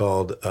script. It's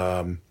called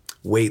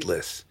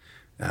Weightless.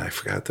 I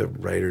forgot the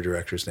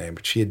writer-director's name,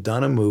 but she had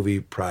done a movie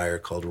prior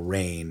called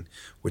Rain,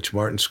 which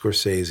Martin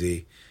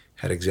Scorsese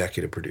had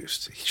executive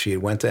produced. She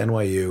had went to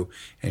NYU,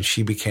 and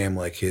she became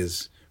like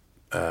his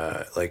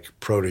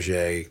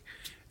protege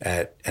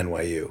at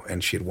NYU,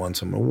 and she had won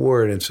some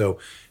award, and so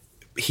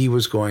he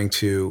was going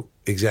to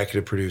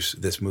executive produce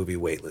this movie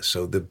Weightless.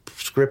 So the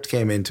script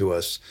came into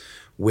us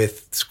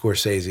with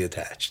Scorsese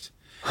attached,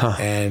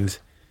 and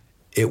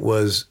it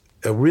was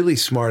a really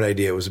smart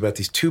idea. It was about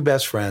these two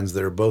best friends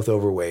that are both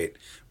overweight.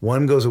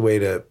 One goes away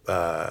to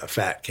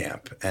fat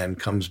camp and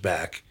comes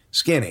back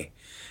skinny,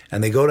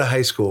 and they go to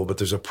high school, but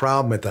there's a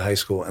problem at the high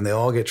school, and they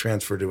all get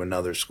transferred to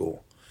another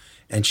school.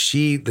 And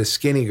the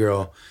skinny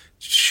girl,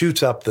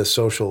 shoots up the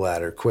social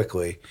ladder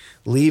quickly,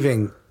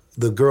 leaving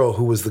the girl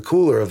who was the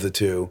cooler of the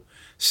two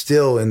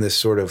still in this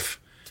sort of,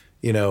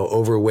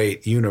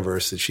 overweight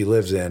universe that she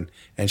lives in,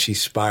 and she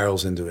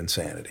spirals into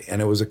insanity.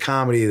 And it was a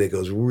comedy that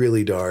goes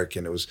really dark,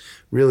 and it was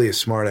really a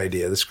smart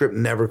idea. The script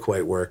never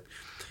quite worked,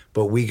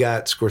 but we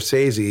got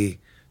Scorsese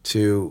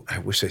to, I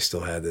wish I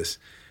still had this,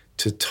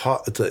 to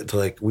talk,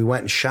 we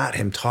went and shot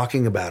him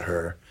talking about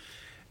her.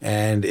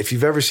 And if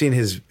you've ever seen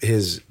his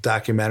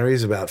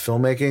documentaries about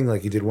filmmaking,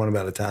 like he did one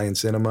about Italian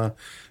cinema,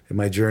 and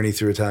my journey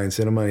through Italian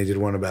cinema, and he did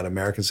one about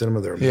American cinema,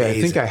 they're amazing. Yeah,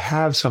 I think I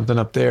have something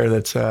up there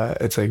that's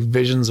it's like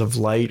Visions of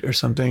Light or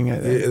something.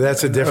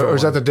 That's a different one. Or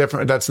is that the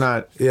different? That's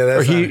not. Yeah,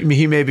 that's or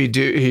he maybe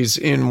he's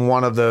in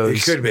one of those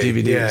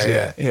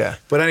DVDs. Yeah.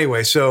 But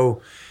anyway,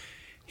 so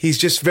he's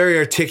just very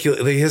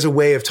articulate. He has a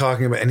way of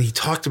talking about, and he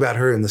talked about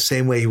her in the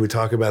same way he would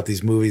talk about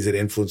these movies that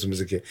influenced him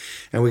as a kid.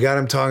 And we got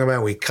him talking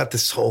about it. We cut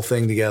this whole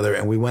thing together,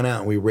 and we went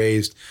out and we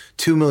raised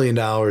 $2 million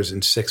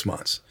in 6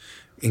 months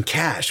in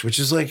cash, which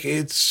is like,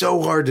 it's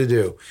so hard to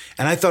do.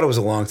 And I thought it was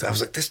a long time. I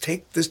was like,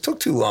 this took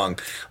too long.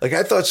 Like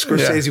I thought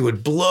Scorsese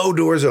would blow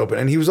doors open.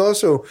 And he was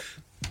also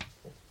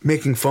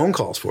making phone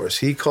calls for us.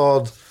 He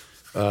called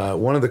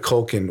one of the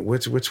Culkin,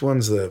 which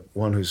one's the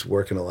one who's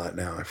working a lot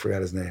now? I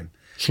forgot his name.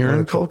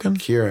 Kieran Culkin?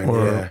 Kieran,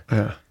 yeah.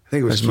 I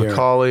think it was Kieran.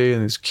 Macaulay,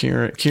 and it's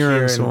Kieran.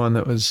 Kieran's the one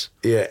that was...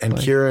 Yeah, and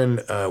Kieran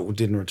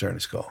didn't return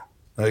his call.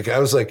 Like, I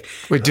was like...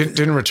 Wait,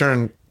 didn't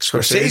return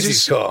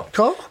Scorsese's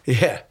call?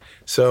 Yeah.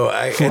 So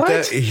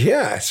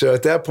so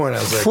at that point I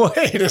was like...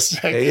 Wait a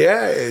second.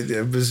 Yeah,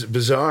 it was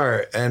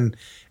bizarre. And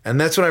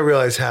that's when I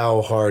realized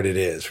how hard it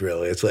is,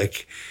 really. It's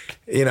like,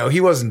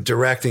 he wasn't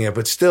directing it,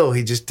 but still,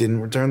 he just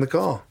didn't return the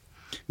call.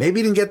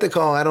 Maybe he didn't get the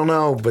call, I don't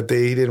know, but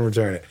he didn't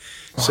return it.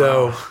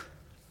 Wow.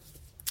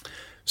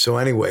 So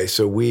anyway,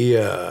 so we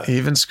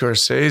even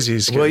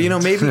Scorsese's. Well, you know,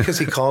 maybe because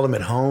he called him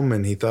at home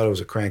and he thought it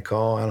was a crank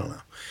call. I don't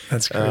know.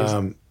 That's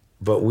crazy.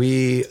 But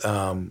we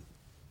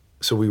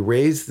so we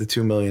raised the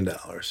 $2 million,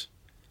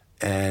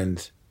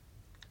 and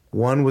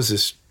one was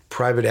this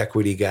private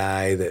equity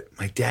guy that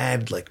my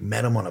dad like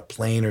met him on a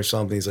plane or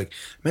something. He's like,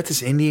 I met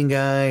this Indian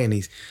guy and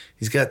he's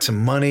got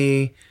some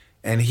money,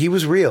 and he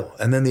was real.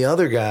 And then the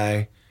other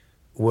guy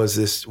was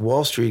this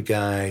Wall Street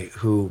guy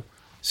who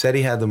said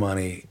he had the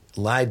money,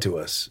 lied to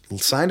us,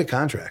 signed a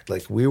contract.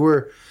 Like we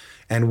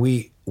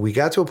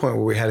got to a point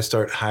where we had to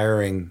start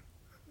hiring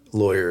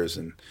lawyers,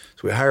 and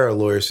so we hire our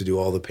lawyers to do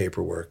all the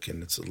paperwork,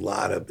 and it's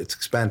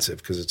expensive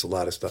because it's a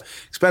lot of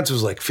stuff. Expensive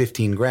was like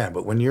 $15,000,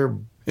 but when you're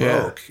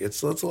broke,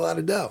 it's a lot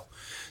of dough.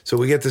 So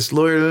we get this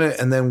lawyer,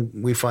 and then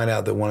we find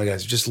out that one of the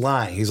guys is just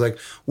lying. He's like,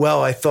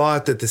 well, I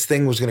thought that this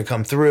thing was going to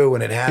come through,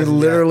 and it hasn't. He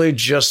literally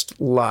just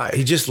lied.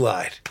 He just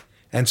lied.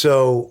 And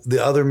so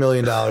the other $1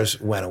 million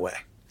went away.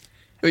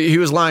 He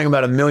was lying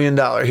about $1 million.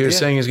 He was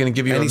saying he's going to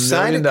give you $1 million. And he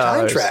signed a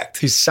contract.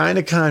 He signed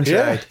a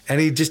contract. Yeah,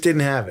 and he just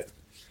didn't have it.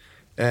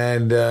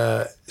 And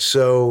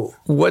so...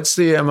 What's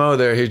the MO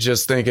there? He's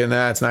just thinking,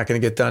 it's not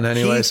going to get done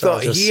anyway.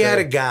 He had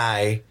a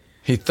guy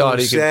he thought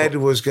who he said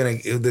was going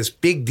to... This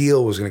big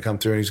deal was going to come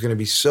through, and he was going to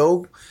be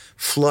so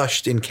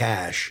flushed in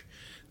cash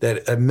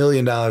that $1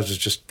 million was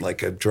just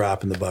like a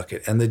drop in the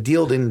bucket. And the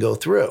deal didn't go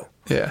through.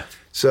 Yeah.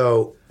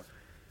 So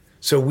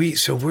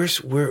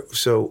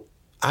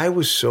I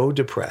was so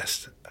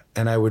depressed,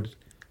 and I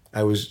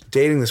was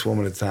dating this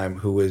woman at the time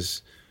who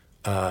was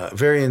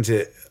very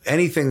into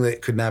anything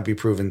that could not be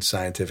proven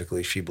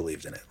scientifically. She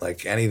believed in it,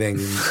 like anything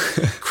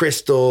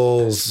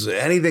crystals,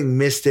 anything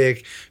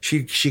mystic.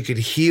 She could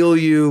heal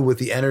you with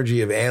the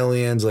energy of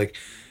aliens. Like,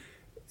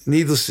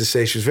 needless to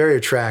say, she was very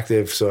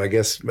attractive. So I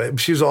guess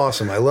she was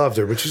awesome. I loved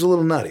her, but she was a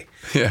little nutty.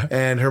 Yeah.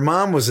 And her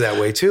mom was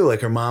that way too. Like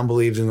her mom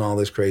believed in all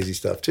this crazy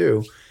stuff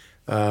too.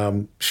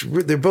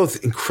 They're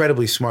both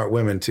incredibly smart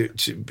women.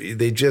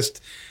 They just,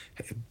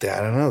 I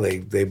don't know.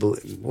 They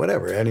believe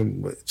whatever.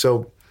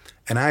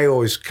 And I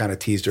always kind of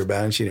teased her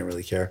about it, and she didn't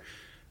really care.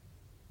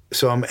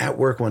 So I'm at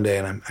work one day,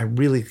 and I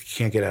really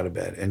can't get out of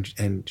bed.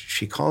 And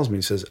she calls me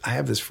and says, I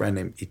have this friend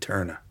named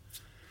Eterna,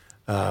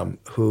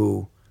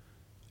 who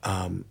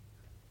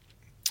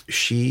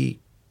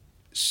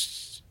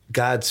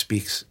God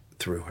speaks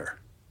through her.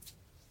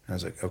 I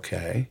was like,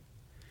 okay.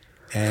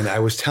 And I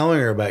was telling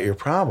her about your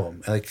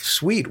problem. Like,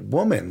 sweet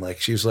woman. Like,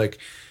 she was like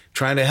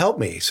trying to help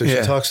me. So she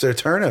talks to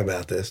Eterna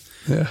about this.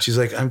 Yeah. She's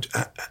like,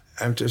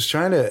 I'm just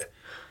trying to,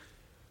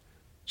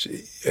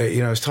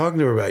 I was talking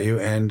to her about you,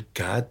 and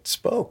God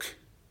spoke.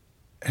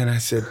 And I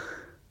said,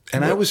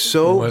 and I was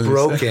so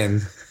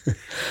broken.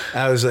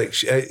 I was like,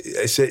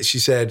 she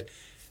said,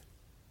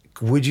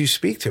 would you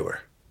speak to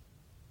her?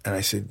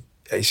 And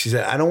she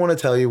said, I don't want to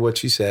tell you what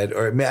she said,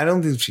 or I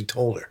don't think she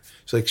told her.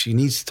 She's like, she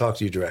needs to talk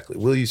to you directly.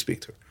 Will you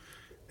speak to her?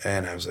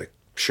 And I was like,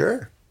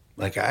 sure.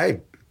 Like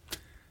it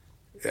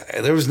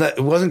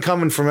wasn't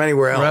coming from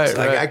anywhere else.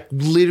 Right. I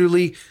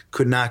literally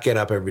could not get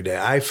up every day.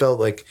 I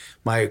felt like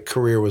my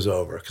career was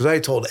over because I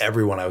told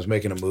everyone I was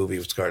making a movie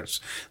with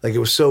cards. Like it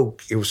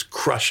was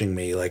crushing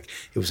me. Like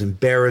it was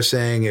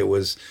embarrassing. It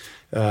was,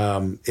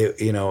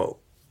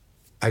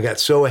 I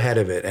got so ahead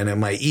of it, and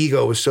my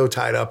ego was so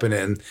tied up in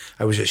it, and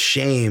I was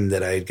ashamed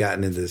that I had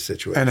gotten into this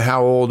situation. And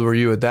how old were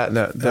you at that?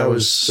 That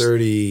was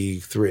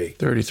 33.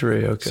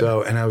 33, okay.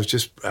 So, and I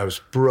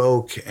was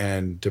broke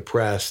and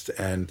depressed,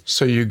 and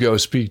so you go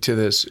speak to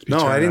this. No,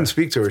 I didn't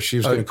speak to her. She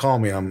was going to call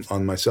me on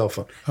my cell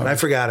phone, and I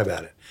forgot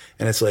about it.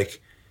 And it's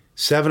like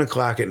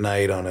 7:00 at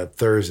night on a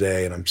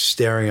Thursday, and I'm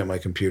staring at my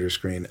computer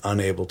screen,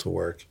 unable to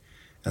work,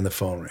 and the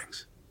phone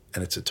rings,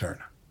 and it's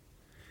Eterna.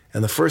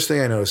 And the first thing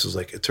I noticed was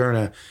like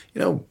Eterna,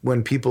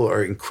 when people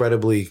are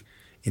incredibly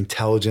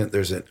intelligent,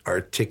 there's an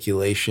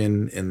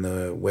articulation in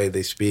the way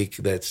they speak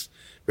that's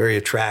very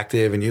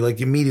attractive. And you like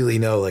immediately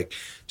know, like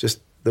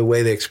just the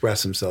way they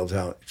express themselves,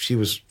 how she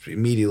was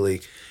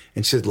immediately,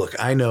 and she said, look,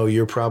 I know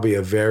you're probably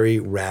a very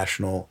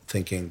rational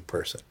thinking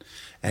person.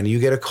 And you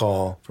get a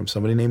call from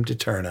somebody named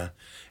Eterna,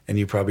 and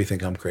you probably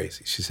think I'm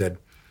crazy. She said,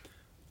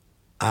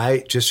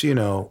 just so you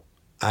know,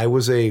 I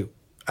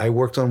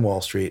worked on Wall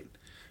Street.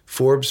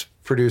 Forbes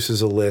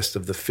produces a list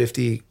of the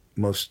 50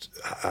 most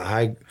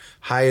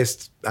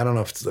highest, I don't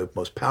know if it's the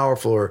most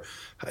powerful or,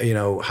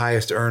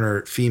 highest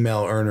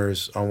female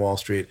earners on Wall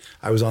Street.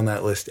 I was on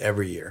that list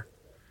every year.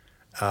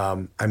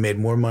 I made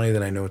more money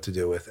than I know what to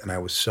do with, and I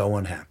was so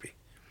unhappy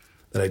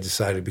that I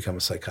decided to become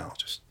a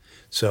psychologist.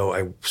 So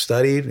I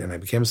studied, and I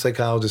became a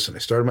psychologist, and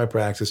I started my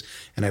practice,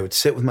 and I would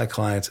sit with my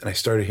clients, and I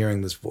started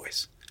hearing this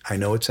voice. I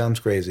know it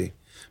sounds crazy,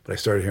 but I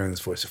started hearing this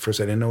voice. At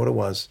first, I didn't know what it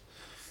was.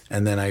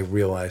 And then I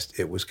realized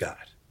it was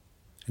God,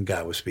 and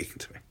God was speaking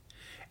to me.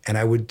 And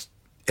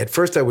at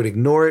first I would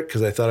ignore it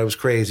because I thought I was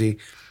crazy.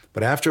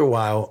 But after a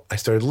while, I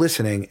started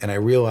listening, and I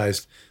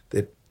realized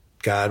that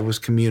God was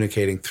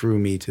communicating through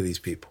me to these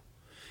people.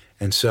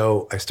 And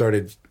so I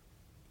started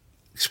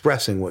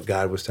expressing what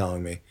God was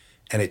telling me,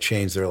 and it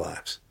changed their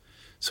lives.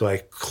 So I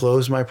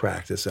closed my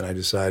practice, and I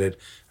decided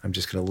I'm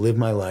just going to live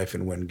my life,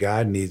 and when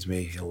God needs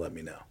me, he'll let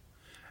me know.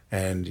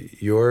 And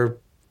your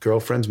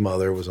girlfriend's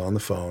mother was on the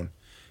phone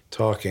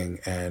talking,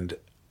 and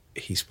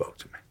he spoke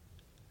to me.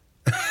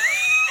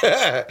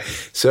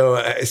 so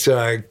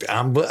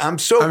I'm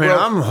so. I mean,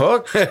 I'm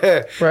hooked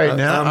right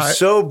now. I'm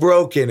so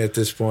broken at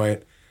this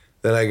point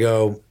that I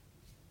go,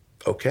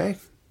 okay,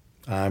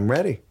 I'm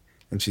ready.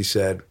 And she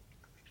said,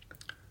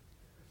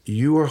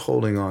 you are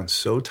holding on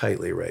so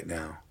tightly right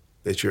now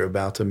that you're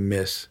about to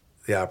miss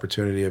the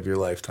opportunity of your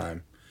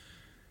lifetime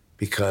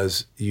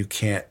because you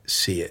can't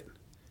see it.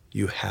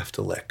 You have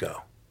to let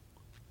go.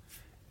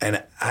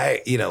 And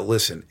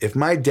listen, if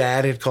my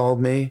dad had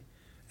called me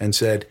and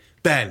said,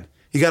 Ben,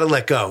 you got to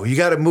let go. You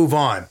got to move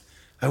on.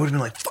 I would have been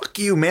like, fuck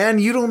you, man.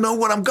 You don't know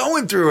what I'm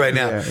going through right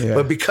now. Yeah.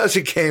 But because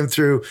it came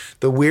through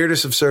the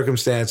weirdest of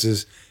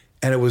circumstances,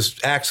 and it was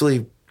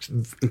actually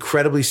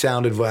incredibly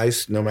sound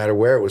advice, no matter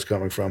where it was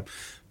coming from.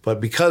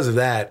 But because of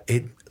that,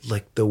 it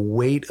like the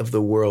weight of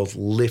the world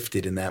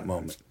lifted in that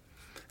moment.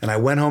 And I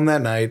went home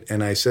that night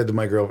and I said to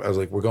my girl, I was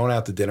like, we're going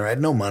out to dinner. I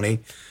had no money.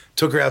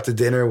 Took her out to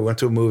dinner. We went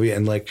to a movie,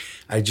 and like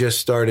I just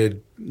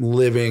started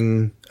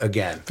living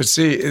again. But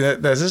see,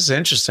 this is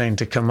interesting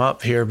to come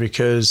up here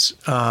because,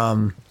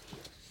 I'm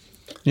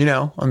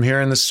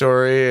hearing the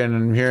story and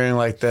I'm hearing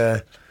like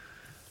the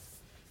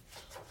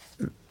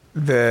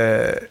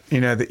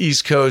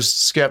East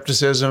Coast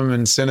skepticism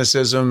and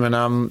cynicism, and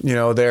I'm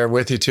there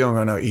with you too. I'm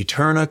going, no,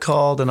 Eterna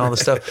called and all this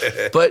stuff.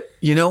 But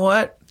you know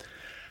what?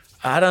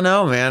 I don't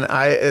know, man.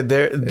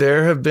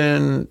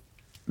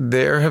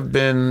 There have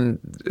been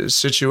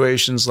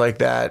situations like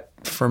that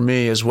for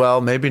me as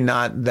well. Maybe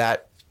not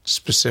that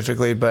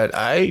specifically, but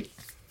I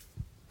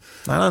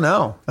don't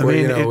know. I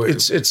mean,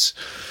 it's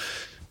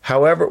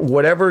however,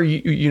 whatever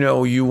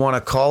you want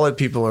to call it.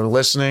 People are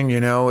listening.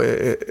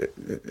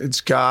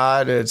 It's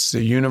God. It's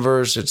the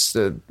universe. It's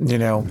the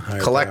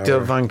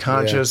collective power.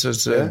 unconscious.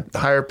 It's a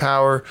higher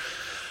power.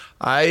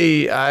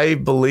 I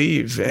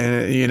believe,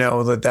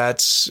 and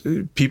that's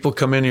people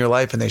come into your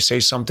life and they say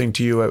something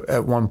to you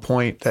at one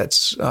point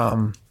that's,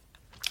 and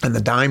the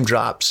dime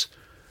drops,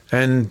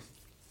 and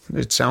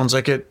it sounds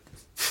like it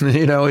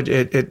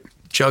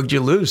jugged you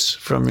loose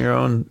from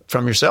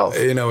yourself.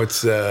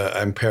 It's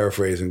I'm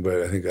paraphrasing,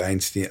 but I think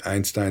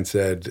Einstein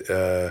said,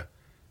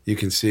 you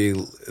can see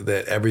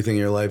that everything in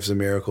your life is a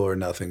miracle or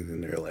nothing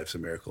in your life is a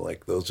miracle.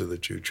 Like those are the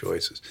two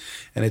choices,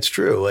 and it's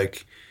true.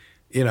 Like.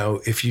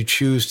 If you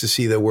choose to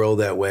see the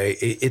world that way,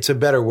 it's a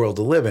better world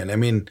to live in. I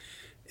mean,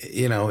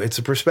 it's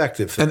a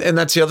perspective thing. And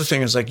that's the other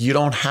thing is like, you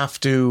don't have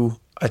to,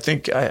 I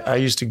think I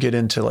used to get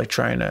into like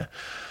trying to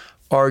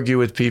argue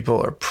with people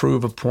or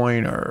prove a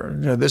point or,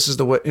 this is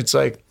the way. It's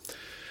like,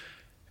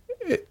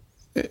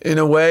 in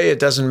a way, it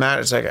doesn't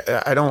matter. It's like,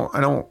 I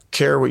don't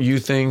care what you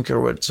think or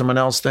what someone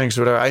else thinks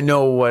or whatever. I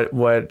know what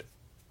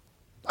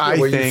I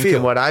think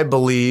and what I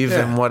believe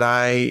and what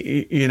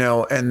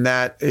and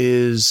that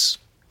is...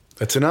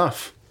 That's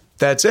enough.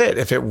 That's it.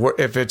 If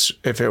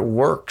it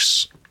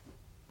works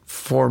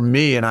for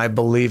me and I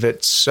believe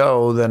it's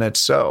so, then it's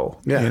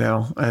so.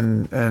 Yeah.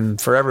 And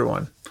for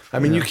everyone. I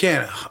mean, you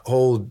can't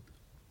hold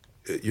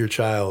your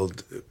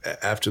child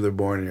after they're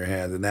born in your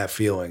hand and that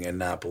feeling and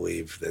not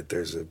believe that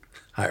there's a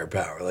higher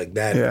power. Like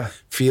that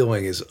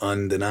feeling is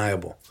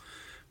undeniable.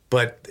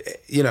 But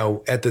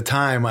at the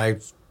time,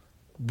 I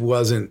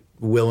wasn't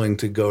willing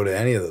to go to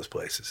any of those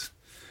places.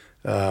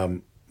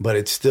 But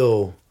it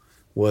still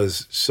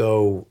was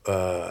so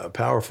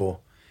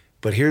powerful.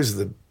 But here's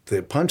the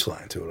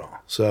punchline to it all.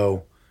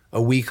 So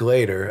a week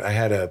later, I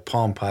had a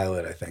Palm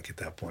Pilot, I think, at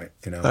that point.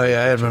 Oh,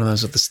 yeah, I had one of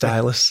those with the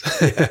stylus.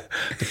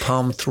 The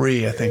Palm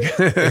 3, I think.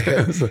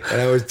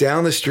 And I was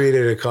down the street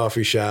at a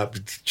coffee shop,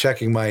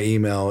 checking my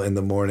email in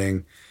the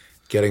morning,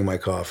 getting my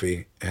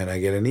coffee, and I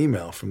get an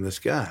email from this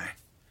guy.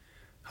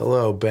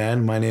 Hello,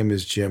 Ben. My name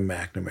is Jim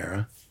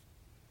McNamara,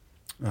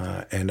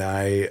 and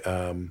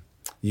I...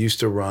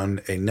 used to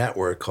run a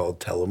network called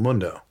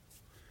Telemundo.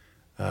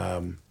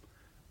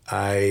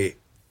 I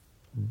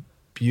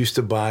used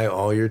to buy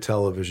all your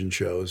television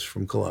shows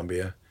from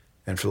Columbia,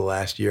 and for the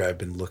last year I've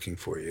been looking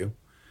for you.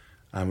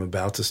 I'm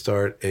about to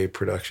start a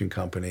production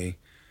company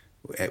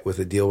with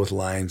a deal with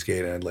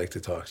Lionsgate, and I'd like to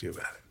talk to you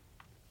about it.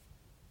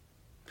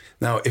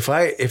 Now, if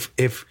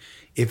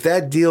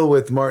that deal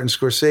with Martin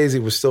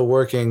Scorsese was still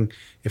working,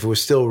 if it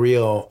was still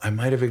real, I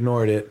might have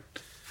ignored it.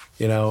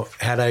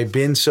 Had I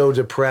been so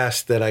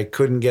depressed that I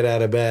couldn't get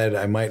out of bed,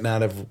 I might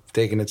not have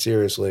taken it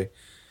seriously.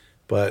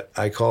 But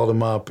I called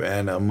him up,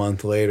 and a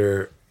month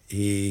later,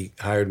 he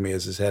hired me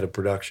as his head of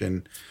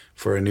production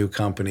for a new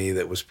company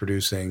that was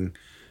producing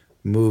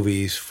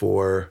movies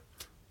for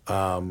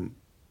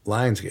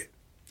Lionsgate.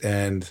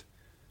 And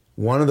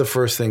one of the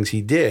first things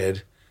he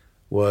did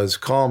was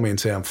call me and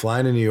say, I'm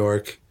flying to New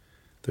York.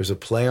 There's a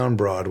play on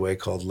Broadway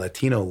called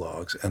Latino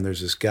Logs, and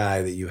there's this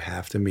guy that you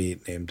have to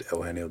meet named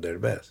Eugenio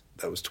Derbez.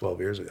 That was 12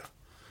 years ago.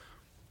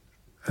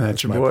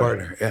 That's your my boy.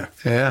 partner. Yeah.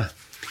 Yeah.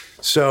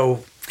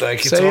 So, like,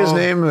 say his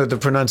name, the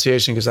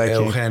pronunciation, because I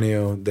can't.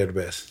 Eugenio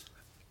Derbez.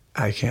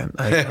 I can't.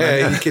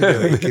 You can do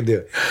it. You can do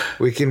it.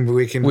 We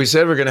can. We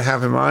said we're going to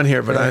have him on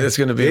here, but it's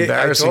going to be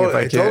embarrassing if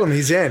I can't. I told him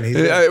he's in.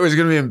 It was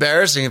going to be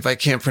embarrassing if I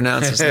can't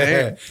pronounce his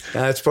name.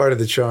 That's part of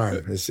the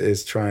charm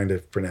is trying to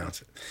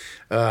pronounce it.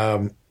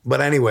 But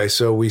anyway,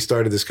 so we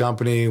started this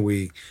company.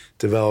 We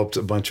developed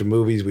a bunch of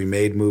movies. We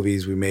made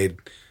movies. We made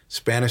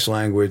Spanish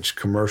language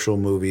commercial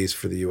movies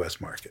for the U.S.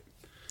 market.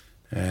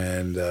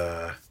 And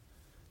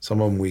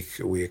some of them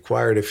we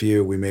acquired a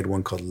few. We made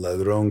one called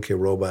Ladrón que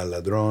roba al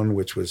ladrón,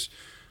 which was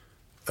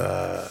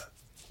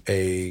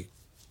a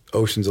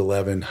Ocean's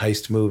 11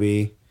 heist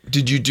movie.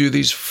 Did you do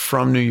these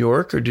from New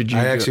York, or did you?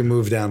 I actually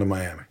moved down to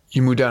Miami.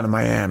 You moved down to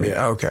Miami.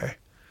 Yeah. Okay.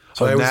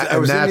 So I was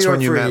in that's New York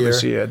when you for a met year.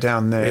 Lucia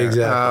down there.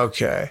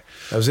 Exactly. Okay.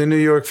 I was in New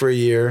York for a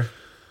year,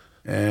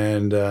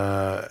 and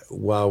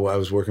while I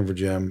was working for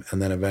Jim, and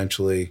then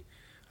eventually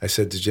I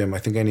said to Jim, I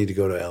think I need to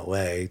go to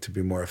L.A. to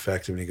be more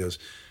effective. And he goes,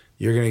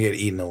 "You're going to get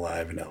eaten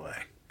alive in L.A."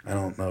 I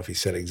don't know if he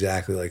said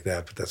exactly like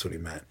that, but that's what he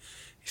meant.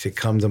 He said,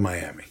 "Come to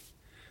Miami."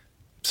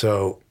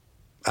 So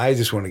I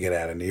just want to get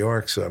out of New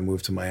York, so I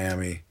moved to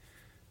Miami.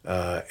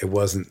 It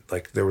wasn't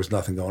like there was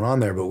nothing going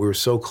on there, but we were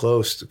so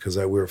close because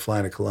we were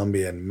flying to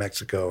Colombia and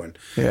Mexico and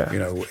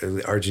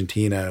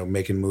Argentina,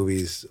 making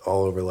movies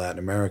all over Latin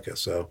America.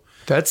 So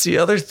that's the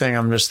other thing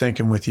I'm just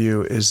thinking with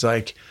you is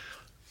like,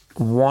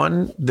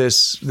 one,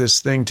 this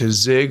thing to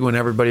zig when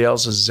everybody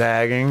else is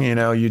zagging.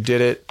 You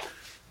did it.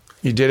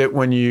 You did it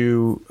when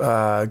you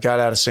got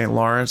out of St.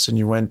 Lawrence and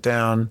you went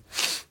down.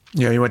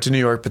 You went to New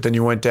York, but then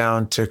you went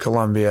down to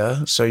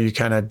Colombia. So you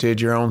kind of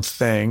did your own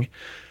thing.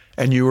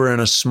 And you were in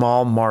a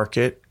small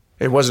market.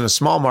 It wasn't a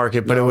small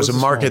market, but it was a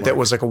market that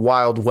was like a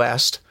Wild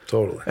West.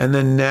 Totally. And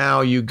then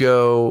now you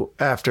go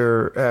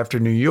after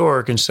New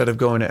York, instead of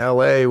going to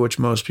LA, which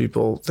most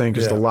people think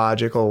is the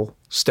logical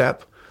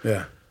step.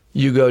 Yeah.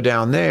 You go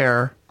down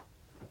there,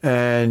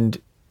 and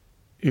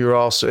you're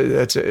also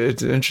it's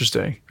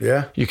interesting.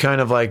 Yeah. You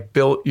kind of like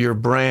built your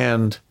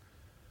brand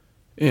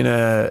in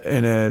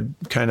a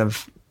kind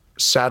of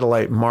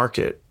satellite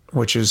market,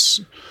 which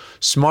is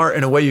smart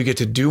in a way. You get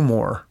to do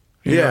more.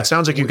 It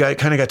sounds like you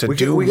kind of got to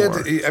do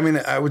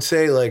more. I would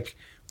say, like,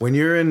 when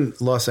you're in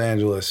Los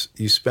Angeles,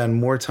 you spend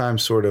more time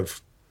sort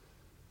of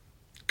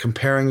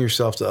comparing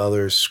yourself to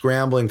others,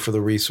 scrambling for the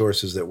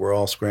resources that we're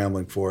all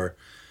scrambling for.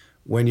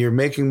 When you're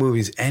making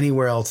movies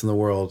anywhere else in the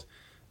world,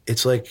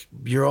 it's like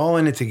you're all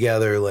in it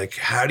together. Like,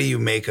 how do you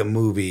make a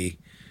movie?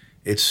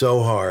 It's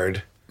so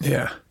hard.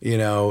 Yeah.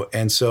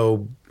 And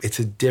so it's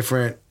a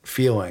different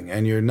feeling,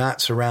 and you're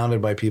not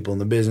surrounded by people in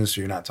the business,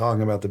 or you're not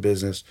talking about the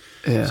business.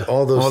 Yeah. So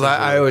all those. Well,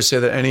 I always say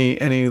that any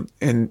in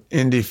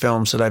indie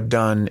films that I've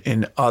done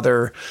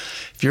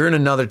if you're in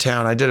another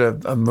town, I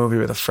did a movie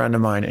with a friend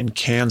of mine in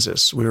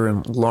Kansas. We were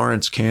in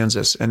Lawrence,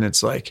 Kansas, and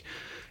it's like,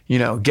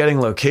 getting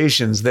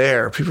locations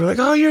there. People are like,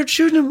 "Oh, you're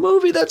shooting a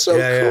movie? That's so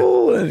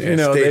cool!" And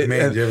State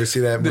Maine. Did you ever see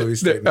that movie?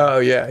 State Maine? Oh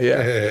yeah.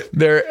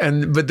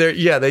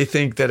 They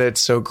think that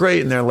it's so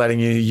great, and they're letting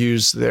you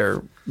use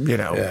their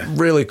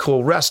really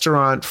cool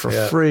restaurant for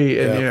free.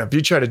 And if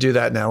you try to do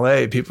that in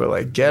LA, people are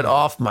like, "Get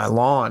off my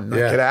lawn!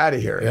 Get out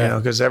of here!"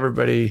 Because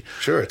everybody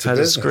has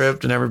a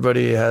script and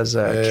everybody has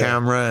a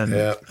camera,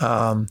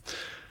 and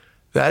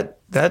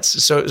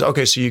that's so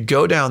okay. So you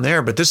go down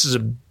there, but this is a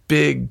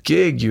big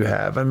gig you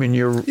have. I mean,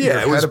 you're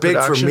it was big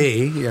production. for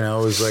me.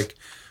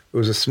 It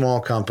was a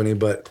small company,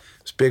 but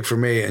it's big for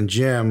me. And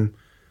Jim,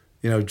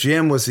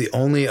 Jim was the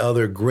only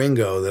other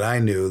gringo that I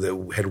knew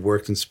that had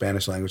worked in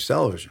Spanish language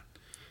television.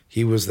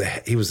 He was the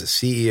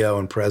CEO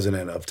and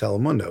president of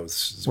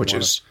Telemundo, which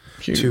is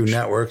huge. 2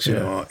 networks.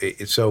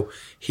 So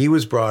he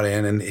was brought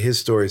in, and his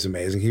story is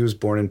amazing. He was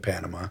born in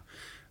Panama,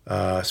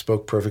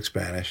 spoke perfect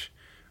Spanish.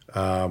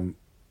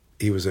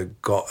 He was a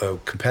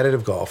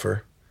competitive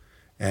golfer.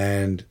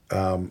 And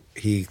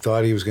he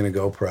thought he was going to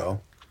go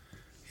pro.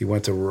 He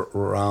went to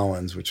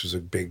Rollins, which was a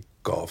big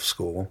golf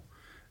school,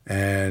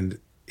 and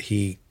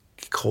he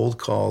cold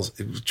calls.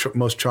 It was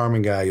most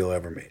charming guy you'll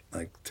ever meet,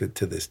 like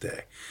to this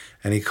day.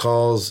 And he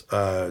calls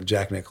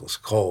Jack Nicklaus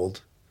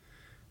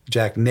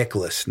Jack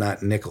Nicklaus,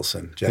 not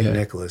Nicholson. Jack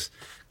Nicklaus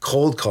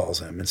cold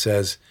calls him and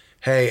says,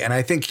 "Hey," and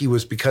I think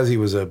because he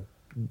was a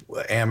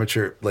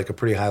amateur, like a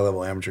pretty high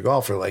level amateur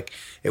golfer. Like,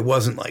 it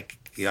wasn't like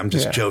I'm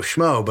just Joe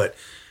Schmo, but.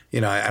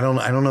 I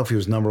don't know if he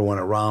was number 1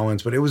 at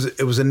Rollins, but it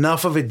was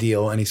enough of a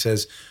deal. And he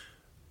says,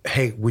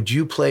 "Hey, would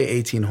you play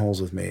 18 holes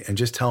with me and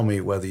just tell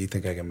me whether you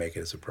think I can make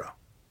it as a pro?"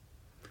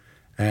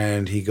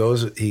 And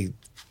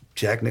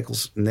Jack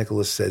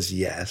Nicklaus says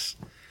yes,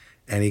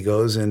 and he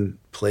goes and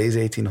plays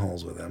 18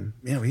 holes with him.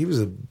 He was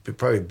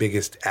probably the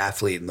biggest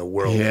athlete in the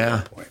world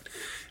at that point.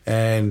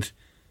 And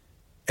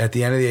at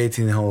the end of the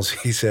 18 holes,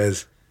 he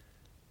says,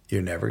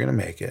 "You're never going to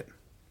make it,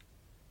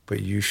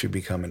 but you should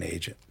become an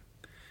agent."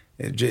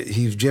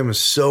 Jim was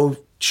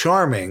so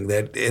charming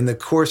that in the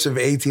course of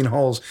 18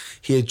 holes,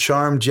 he had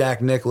charmed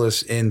Jack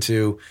Nicklaus and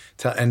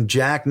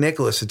Jack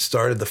Nicklaus had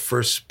started the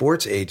first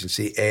sports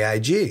agency,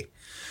 AIG.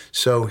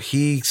 So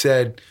he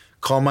said,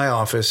 "Call my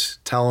office,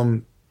 tell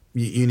him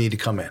you need to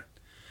come in."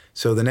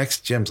 So the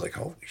next Jim's like,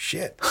 "Holy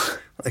shit.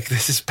 like,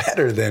 this is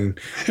better than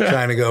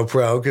trying to go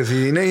pro, because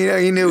he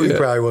knew he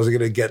probably wasn't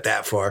going to get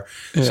that far.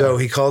 Yeah. So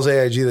he calls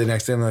AIG the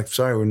next day and like,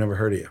 sorry, we've never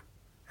heard of you.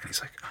 And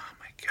he's like, oh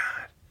my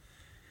God.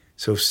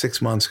 So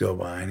 6 months go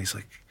by and he's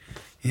like,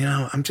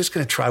 I'm just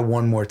going to try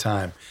one more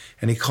time.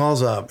 And he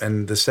calls up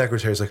and the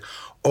secretary's like,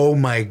 oh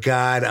my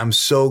God, I'm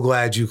so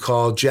glad you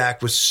called.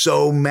 Jack was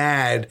so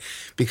mad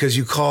because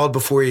you called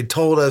before he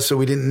told us, so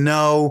we didn't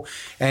know.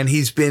 And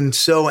he's been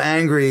so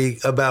angry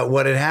about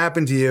what had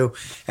happened to you.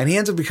 And he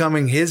ends up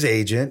becoming his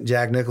agent,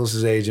 Jack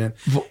Nicklaus's agent.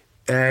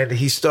 And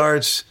he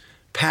starts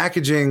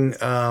packaging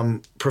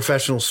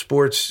professional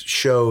sports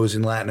shows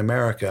in Latin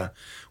America,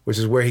 which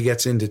is where he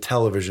gets into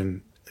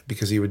television,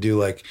 because he would do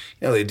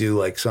they do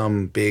like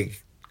some big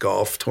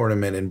golf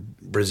tournament in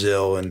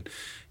Brazil, and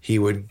he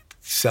would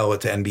sell it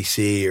to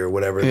NBC or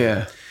whatever,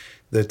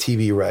 the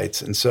TV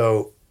rights. And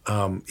so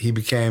he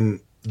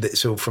became,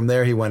 so from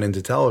there he went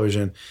into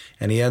television,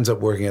 and he ends up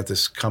working at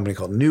this company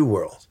called New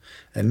World.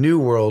 And New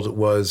World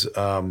was,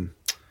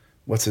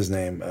 what's his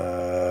name?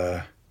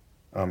 Oh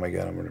my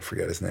God, I'm going to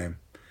forget his name.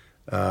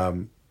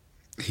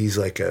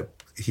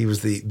 He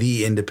was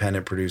the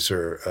independent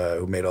producer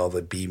who made all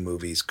the B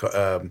movies.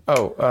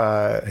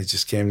 It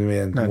just came to me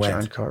and not went.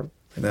 John Carp.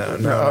 No.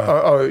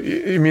 Oh,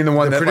 you mean the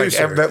one that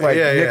producer.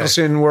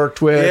 Nicholson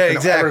worked with? Yeah,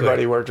 exactly.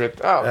 Everybody worked with.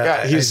 Oh,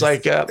 God. He's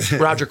like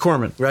Roger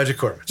Corman. Roger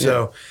Corman.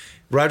 So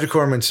Roger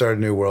Corman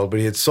started New World, but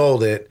he had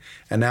sold it,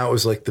 and now it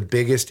was like the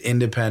biggest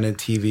independent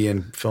TV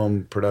and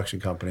film production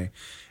company.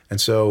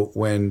 And so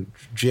when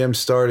Jim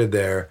started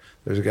there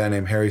was a guy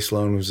named Harry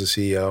Sloan who was the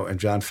CEO, and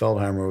John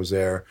Feldheimer was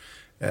there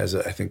as,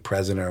 I think,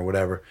 president or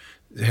whatever.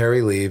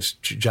 Harry leaves.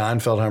 John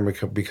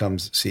Feldheimer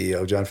becomes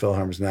CEO. John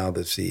Feldheimer is now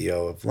the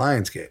CEO of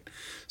Lionsgate.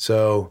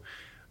 So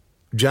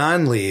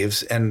John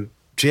leaves, and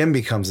Jim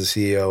becomes the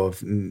CEO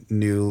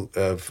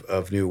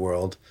of New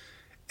World,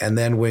 and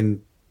then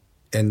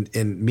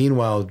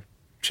meanwhile,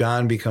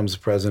 John becomes the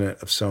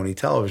president of Sony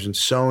Television.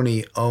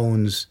 Sony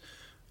owns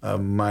a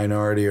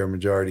minority or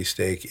majority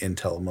stake in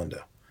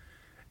Telemundo,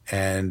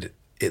 and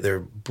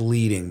they're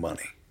bleeding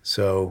money.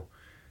 So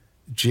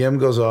Jim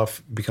goes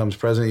off, becomes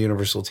president of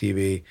Universal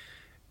TV,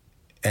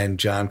 and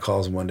John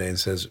calls him one day and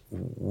says,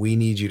 "We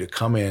need you to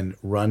come in,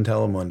 run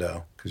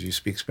Telemundo, because you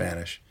speak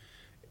Spanish.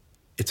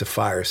 It's a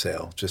fire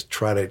sale. Just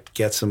try to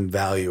get some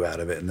value out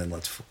of it, and then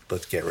let's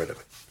get rid of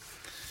it."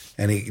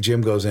 And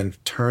Jim goes in,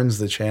 turns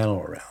the channel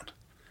around.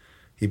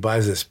 He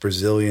buys this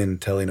Brazilian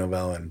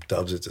telenovela and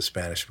dubs it to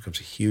Spanish. It becomes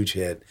a huge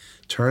hit.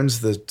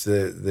 Turns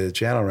the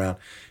channel around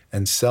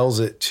and sells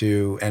it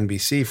to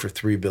NBC for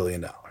 $3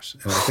 billion. And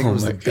I think it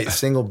was the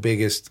single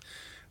biggest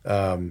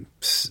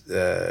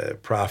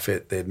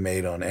profit they'd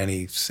made on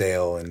any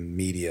sale in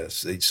media.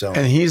 So,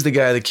 and he's the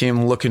guy that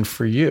came looking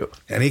for you.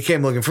 And he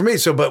came looking for me.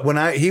 So, but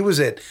when he was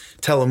at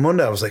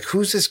Telemundo, I was like,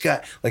 "Who's this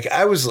guy?" Like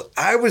I was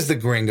the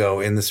gringo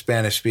in the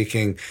Spanish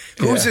speaking.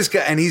 Who's this guy?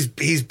 And he's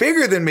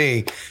bigger than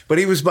me, but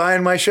he was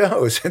buying my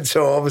shows. And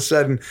so all of a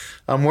sudden,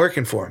 I'm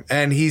working for him,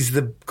 and he's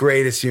the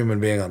greatest human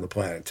being on the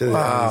planet.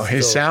 Wow,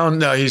 he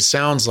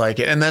sounds like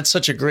it, and that's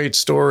such a great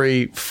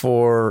story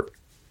for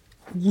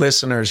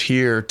listeners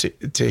here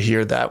to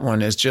hear. That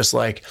one is just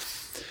like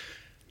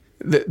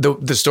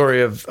the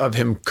story of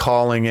him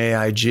calling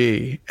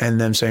AIG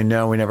and them saying,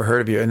 "No, we never heard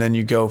of you." And then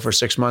you go for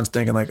 6 months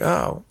thinking like,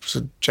 "Oh,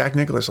 so Jack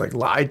Nicholas like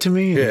lied to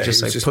me and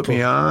just put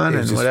me on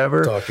and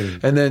whatever."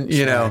 And then,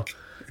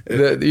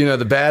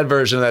 the bad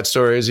version of that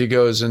story is he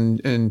goes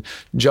and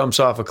jumps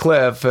off a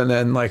cliff and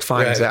then like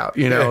finds out,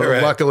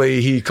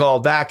 luckily he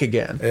called back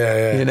again,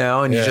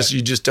 and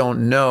you just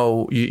don't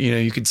know,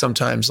 you could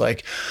sometimes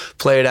like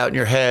play it out in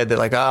your head that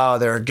like, oh,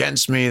 they're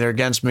against me.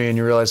 And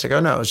you realize like, oh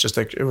no, it's just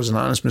like, it was an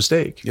honest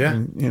mistake. Yeah.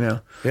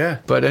 And,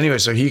 but anyway,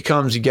 so he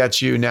comes, he gets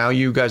you, now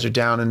you guys are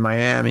down in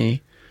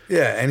Miami.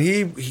 Yeah. And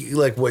he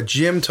like what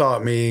Jim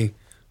taught me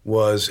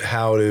was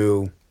how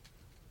to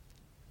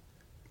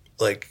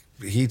like,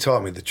 he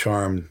taught me the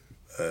charm,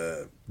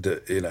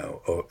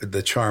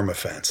 the charm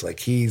offense. Like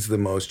he's the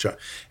most charm,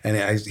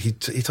 and he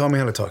taught me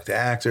how to talk to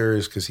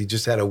actors, because he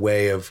just had a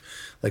way of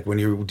like when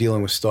you're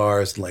dealing with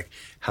stars, like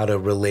how to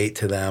relate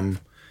to them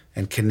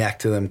and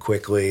connect to them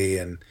quickly,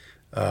 and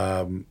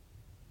a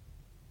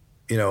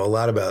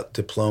lot about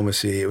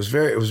diplomacy. It was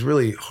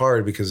really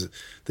hard because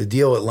the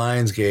deal at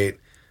Lionsgate,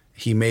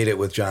 he made it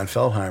with John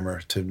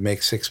Feldheimer to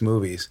make 6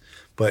 movies,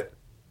 but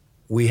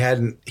he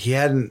hadn't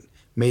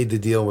made the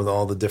deal with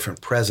all the different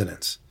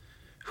presidents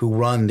who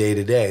run day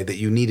to day that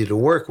you needed to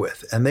work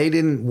with, and they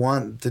didn't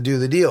want to do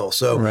the deal.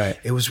 So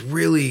It was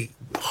really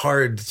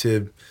hard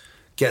to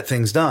get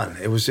things done.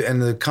 It was, and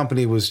the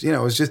company was, it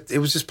was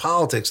just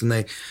politics, and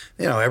they,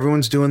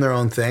 everyone's doing their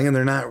own thing, and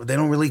they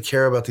don't really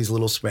care about these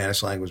little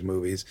Spanish language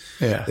movies.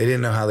 Yeah. They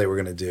didn't know how they were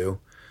going to do.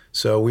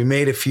 So we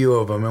made a few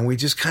of them, and we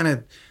just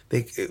John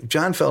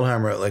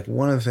Feldheimer, like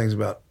one of the things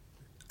about,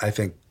 I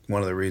think,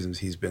 one of the reasons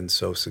he's been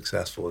so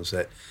successful is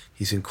that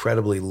he's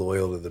incredibly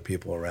loyal to the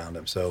people around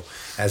him. So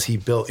as he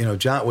built,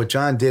 what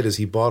John did is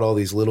he bought all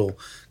these little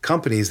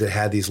companies that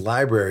had these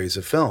libraries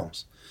of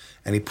films.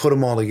 And he put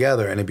them all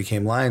together, and it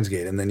became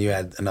Lionsgate. And then you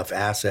had enough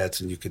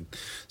assets, and you could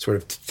sort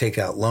of take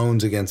out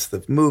loans against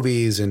the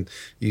movies, and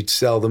you'd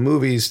sell the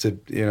movies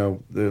to,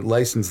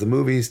 license the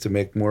movies to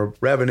make more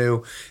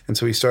revenue. And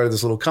so he started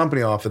this little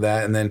company off of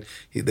that. And then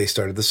they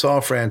started the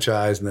Saw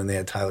franchise, and then they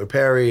had Tyler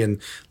Perry, and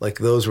like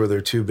those were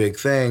their two big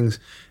things.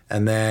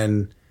 And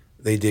then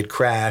they did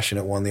Crash, and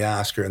it won the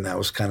Oscar, and that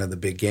was kind of the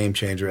big game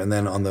changer. And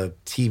then on the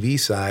TV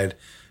side,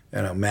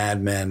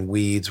 Mad Men,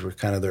 Weeds were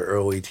kind of their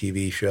early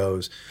TV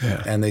shows.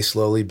 Yeah. And they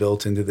slowly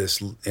built into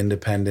this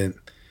independent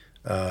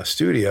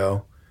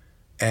studio.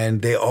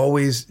 And they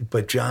always,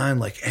 but John,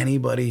 like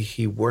anybody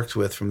he worked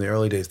with from the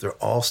early days, they're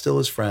all still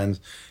his friends,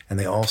 and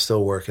they all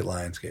still work at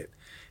Lionsgate.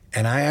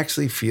 And I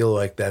actually feel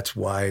like that's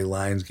why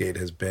Lionsgate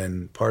has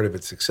been part of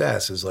its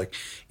success, is like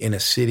in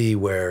a city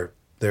where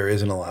there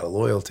isn't a lot of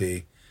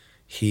loyalty,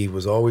 he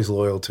was always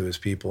loyal to his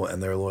people,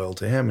 and they're loyal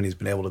to him, and he's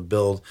been able to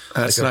build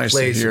like a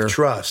place of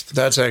trust.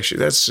 That's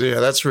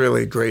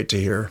really great to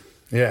hear.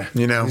 Yeah,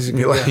 you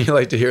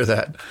like to hear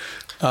that,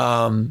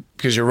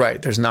 because you're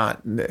right. There's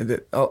not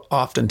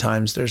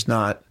oftentimes there's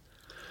not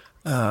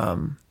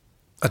a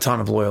ton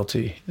of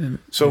loyalty.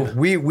 So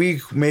we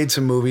made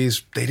some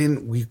movies.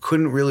 We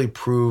couldn't really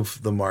prove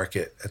the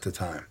market at the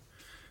time.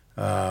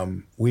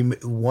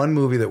 One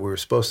movie that we were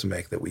supposed to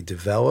make that we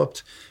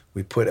developed,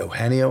 we put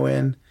Eugenio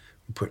in.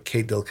 Put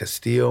Kate Del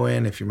Castillo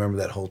in. If you remember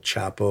that whole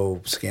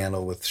Chapo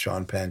scandal with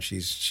Sean Penn,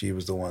 she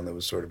was the one that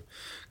was sort of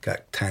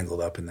got tangled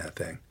up in that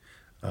thing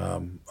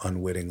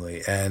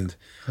unwittingly. And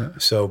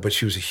so, but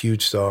she was a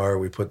huge star.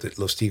 We put the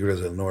Los Tigres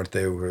del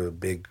Norte, were a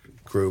big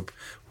group,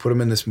 put them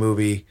in this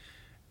movie.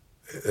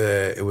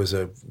 It was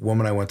a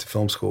woman I went to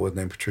film school with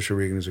named Patricia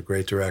Regan, who's a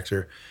great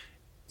director.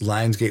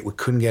 Lionsgate, we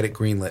couldn't get it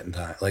greenlit in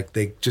time. Like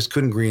they just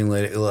couldn't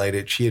greenlight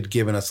it. She had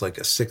given us like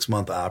a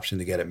 6-month option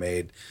to get it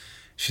made.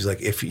 She's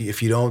like,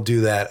 if you don't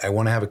do that, I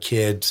want to have a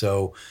kid,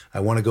 so I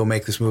want to go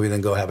make this movie,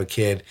 then go have a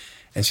kid.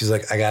 And she's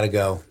like, I got to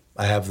go.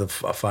 I have the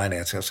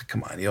financing. I was like,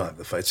 come on, you don't have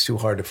the financing. It's too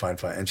hard to find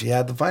financing. And she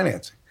had the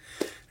financing.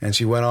 And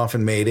she went off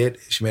and made it.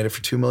 She made it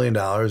for $2 million,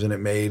 and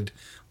it made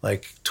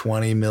like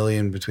 $20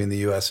 million between the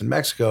U.S. and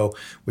Mexico,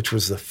 which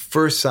was the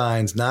first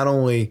signs not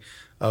only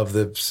of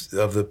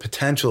the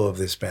potential of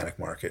the Hispanic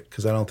market,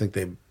 because I don't think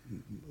they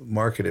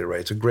marketed it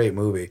right. It's a great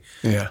movie.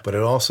 Yeah. But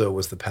it also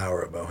was the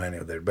power of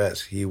Eugenio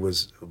Derbez. He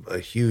was a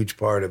huge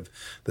part of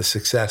the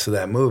success of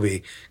that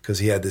movie because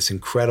he had this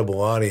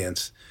incredible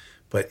audience,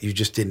 but you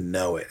just didn't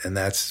know it. And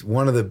that's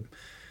one of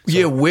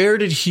the... where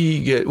did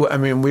he get... I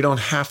mean, we don't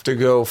have to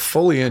go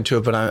fully into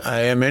it, but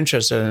I am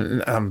interested,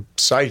 and I'm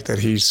psyched that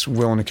he's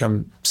willing to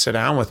come sit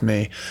down with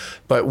me.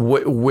 But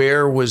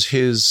where was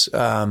his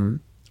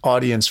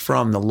audience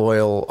from, the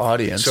loyal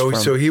audience?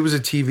 So he was a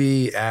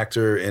TV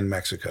actor in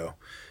Mexico.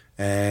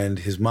 And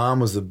his mom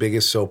was the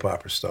biggest soap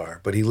opera star,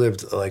 but he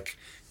lived like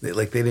they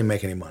didn't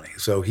make any money.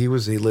 So he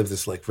lived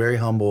this like very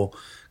humble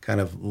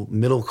kind of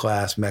middle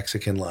class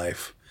Mexican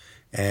life.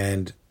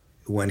 And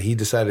when he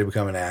decided to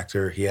become an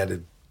actor, he had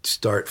to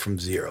start from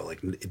zero.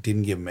 Like it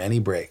didn't give him any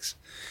breaks.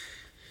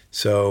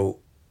 So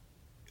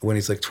when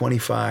he's like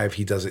 25,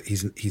 he does it.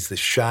 He's the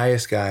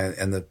shyest guy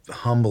and the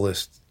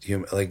humblest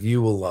human. Like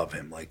you will love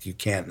him. Like you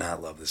can't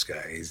not love this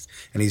guy.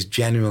 He's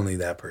genuinely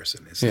that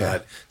person. It's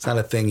not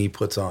a thing he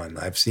puts on.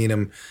 I've seen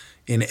him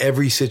in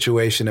every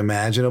situation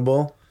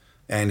imaginable,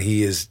 and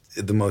he is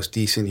the most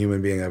decent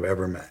human being I've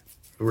ever met.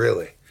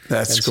 Really.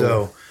 That's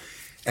cool.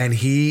 And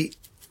he,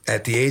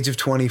 at the age of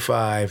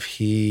 25,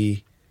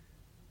 he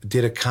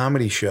did a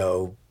comedy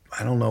show.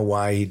 I don't know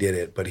why he did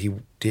it, but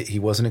he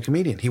wasn't a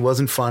comedian. He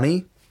wasn't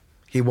funny.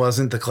 He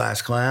wasn't the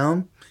class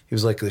clown. He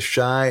was like the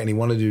shy, and he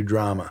wanted to do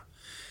drama.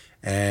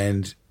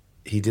 And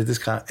he did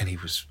this, and he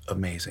was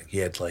amazing. He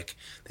had like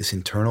this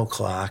internal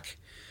clock,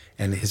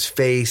 and his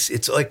face.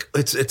 It's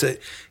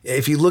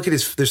if you look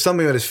at there's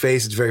something about his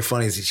face. It's very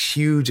funny. It's these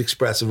huge,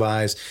 expressive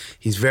eyes.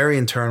 He's very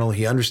internal.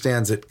 He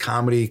understands that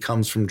comedy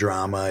comes from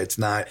drama.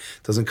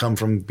 Doesn't come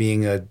from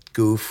being a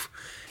goof.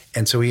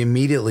 And so he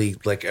immediately,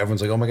 like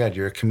everyone's like, oh my God,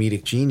 you're a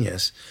comedic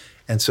genius.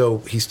 And so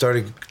he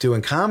started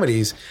doing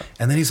comedies,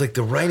 and then he's like,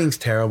 the writing's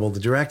terrible, the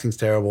directing's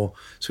terrible.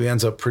 So he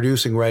ends up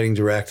producing, writing,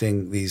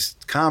 directing these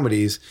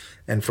comedies.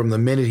 And from the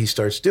minute he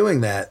starts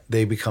doing that,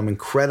 they become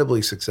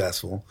incredibly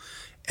successful.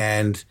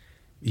 And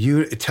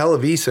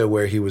Televisa,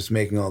 where he was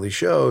making all these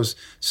shows,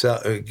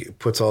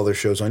 puts all their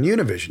shows on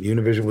Univision.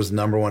 Univision was the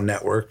number one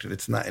network.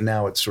 It's not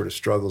now; it sort of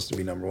struggles to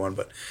be number one.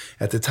 But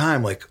at the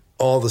time, like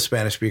all the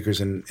Spanish speakers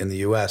in the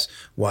U.S.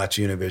 watch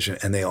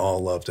Univision, and they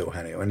all loved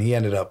Eugenio. And he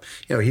ended up,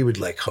 he would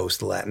like host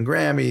the Latin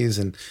Grammys,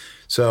 and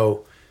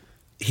so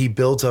he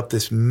built up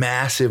this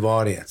massive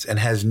audience and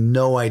has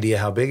no idea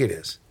how big it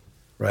is,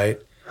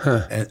 right?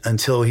 And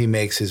until he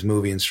makes his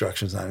movie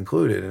Instructions Not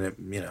Included,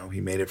 and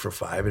he made it for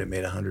 $5 million, and it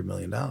made $100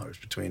 million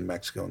between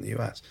Mexico and the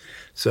U.S.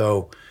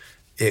 So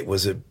it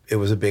was a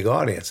big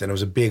audience, and it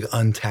was a big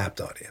untapped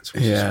audience,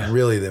 which is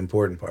really the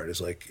important part.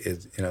 Is like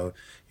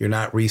you're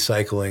not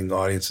recycling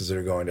audiences that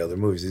are going to other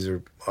movies. These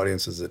are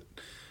audiences that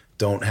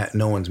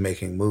no one's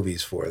making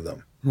movies for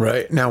them.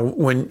 Right. Now,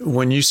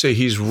 when you say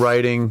he's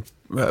writing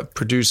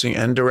producing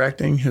and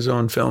directing his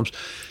own films.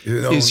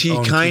 His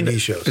own TV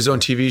shows. His own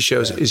TV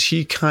shows? Yeah. Is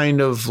he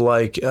kind of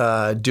like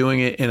doing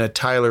it in a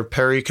Tyler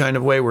Perry kind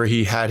of way, where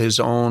he had his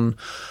own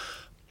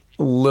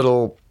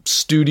little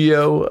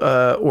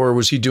studio, or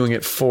was he doing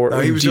it for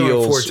deals? He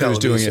was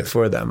doing it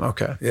for them.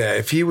 Okay. Yeah,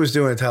 if he was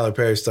doing it Tyler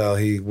Perry style,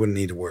 he wouldn't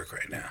need to work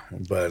right now.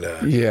 But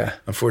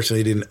unfortunately,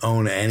 he didn't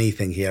own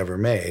anything he ever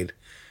made.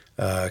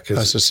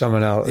 So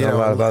someone else, a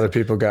lot of other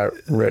people got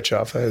rich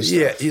off of his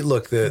stuff. Yeah,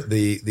 look,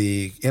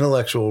 the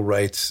intellectual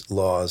rights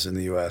laws in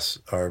the U.S.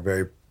 are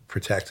very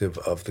protective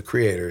of the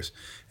creators,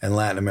 and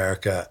Latin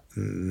America,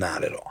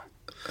 not at all.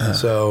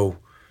 So,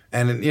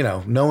 and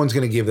no one's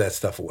going to give that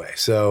stuff away.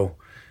 So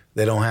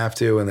they don't have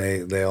to,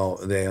 and they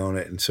own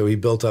it. And so he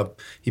built up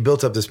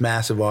this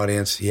massive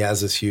audience. He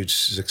has this huge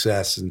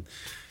success, and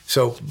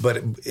so,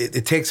 but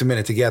it takes a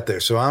minute to get there.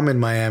 So I'm in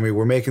Miami.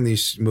 We're making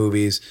these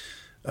movies.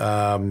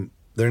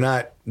 We're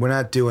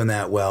not doing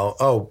that well.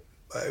 Oh,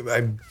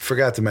 I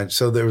forgot to mention.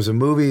 So there was a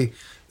movie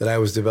that I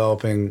was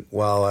developing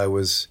while I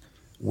was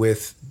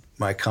with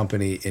my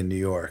company in New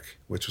York,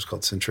 which was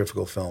called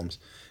Centrifugal Films.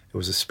 It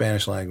was a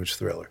Spanish language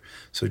thriller.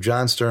 So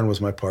John Stern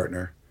was my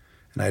partner,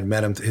 and I'd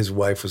met him. His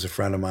wife was a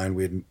friend of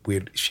mine.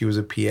 She was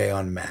a PA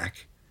on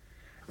Mac.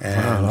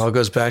 And, it all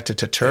goes back to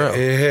Turturro.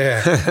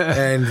 Yeah,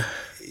 and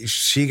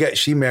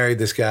she married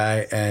this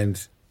guy,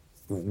 and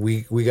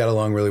we got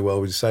along really well.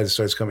 We decided to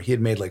start coming. He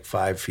had made like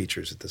 5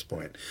 features at this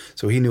point,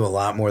 so he knew a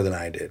lot more than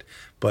I did.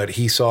 But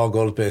he saw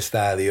Golpe de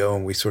Estadio,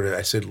 and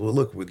I said, well,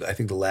 look, I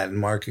think the Latin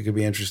market could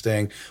be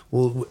interesting.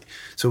 Well,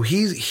 so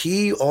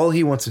all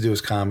he wants to do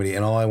is comedy,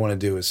 and all I want to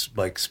do is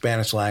like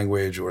Spanish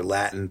language or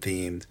Latin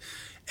themed.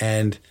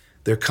 And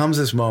there comes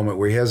this moment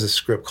where he has a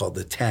script called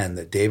The 10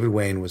 that David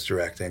Wayne was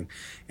directing,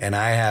 and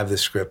I have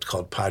this script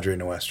called Padre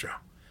Nuestro,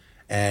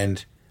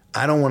 and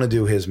I don't want to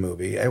do his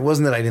movie. It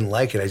wasn't that I didn't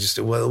like it.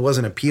 It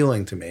wasn't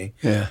appealing to me.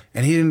 Yeah.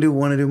 And he didn't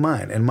want to do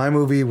mine. And my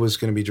movie was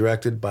going to be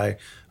directed by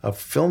a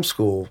film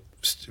school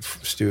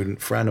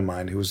student friend of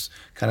mine who was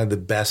kind of the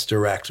best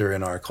director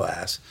in our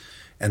class.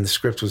 And the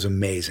script was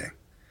amazing.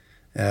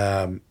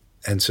 And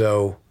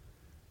so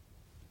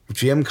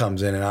Jim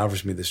comes in and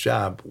offers me this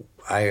job.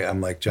 I'm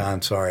like,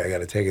 John, sorry, I got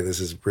to take it. This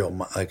is real.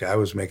 Like, I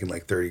was making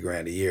like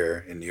 $30,000 a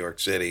year in New York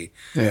City,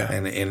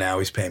 and now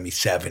he's paying me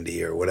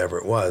 70 or whatever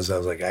it was. I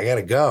was like, I got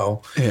to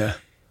go. Yeah,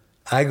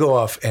 I go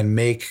off and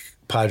make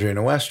Padre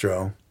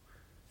Nuestro,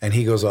 and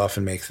he goes off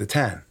and makes The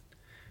 10,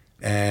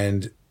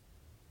 and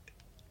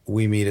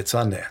we meet at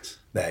Sundance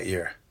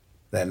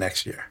that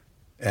next year,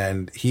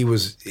 and he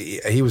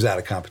was out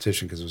of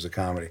competition because it was a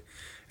comedy,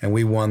 and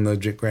we won the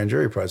grand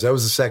jury prize. That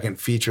was the second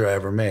feature I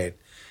ever made.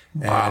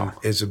 Wow. And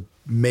it's an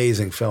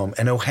amazing film.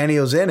 And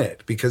Eugenio's in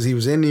it because he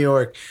was in New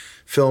York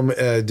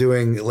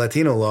doing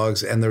Latino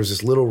logs, and there was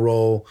this little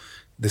role,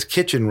 this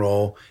kitchen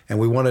role, and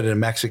we wanted it in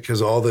Mexico because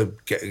all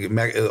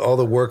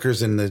the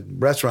workers in the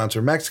restaurants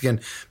are Mexican,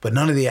 but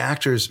none of the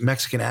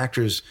Mexican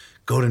actors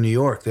go to New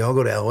York. They all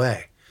go to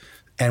L.A.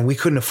 And we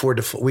couldn't afford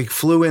to we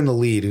flew in the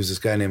lead, who's this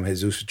guy named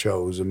Jesus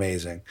Ochoa, who's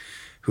amazing,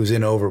 who's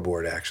in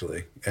Overboard,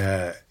 actually.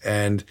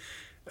 And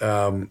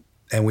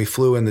we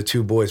flew in the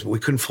 2 boys, but we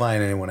couldn't fly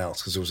in anyone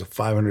else because it was a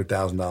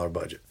 $500,000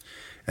 budget.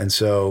 And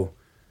so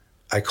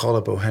I called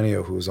up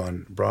Eugenio, who was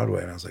on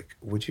Broadway, and I was like,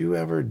 would you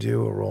ever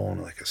do a role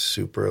in like a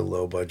super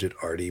low-budget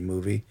arty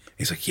movie?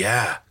 He's like,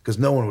 yeah, because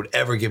no one would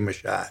ever give him a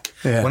shot.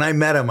 Yeah. When I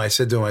met him, I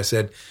said to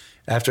him,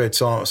 after I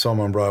saw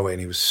him on Broadway,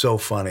 and he was so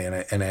funny,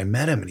 and I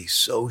met him, and he's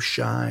so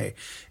shy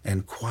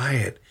and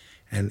quiet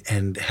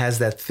and has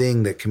that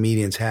thing that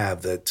comedians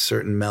have, that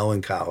certain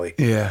melancholy.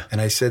 Yeah. And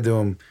I said to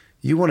him,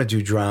 you want to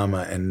do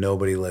drama and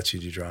nobody lets you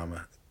do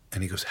drama.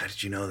 And he goes, how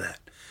did you know that?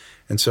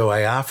 And so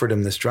I offered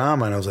him this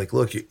drama, and I was like,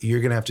 look,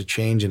 you're going to have to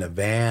change in a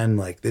van.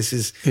 Like, this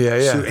is... Yeah.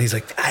 And he's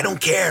like, I don't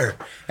care.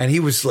 And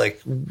he was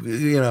like,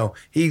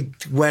 he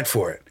went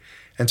for it.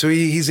 And so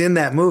he's in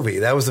that movie.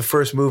 That was the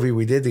first movie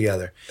we did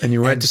together. And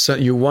you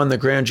you won the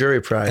grand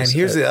jury prize. And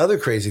here's the other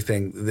crazy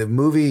thing. The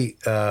movie,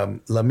 Bajo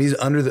la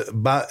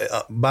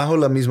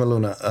Misma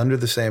Luna, Under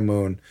the Same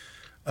Moon,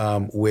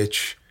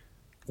 which...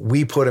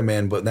 we put him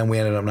in, but then we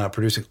ended up not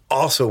producing,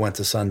 also went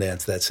to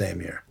Sundance that same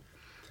year.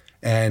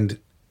 And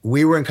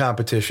we were in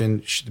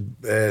competition.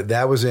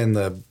 That was in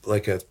a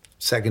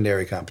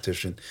secondary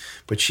competition,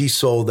 but she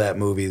sold that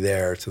movie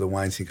there to the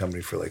Weinstein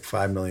Company for like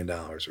 $5 million,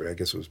 or I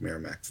guess it was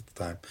Miramax at the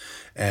time.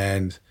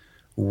 And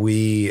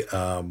we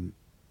won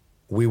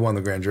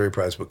the grand jury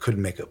prize, but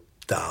couldn't make $1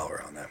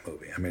 on that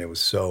movie. I mean, it was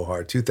so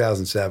hard.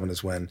 2007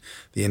 is when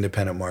the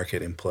independent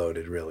market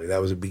imploded, really.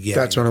 That was a beginning.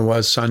 That's when it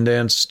was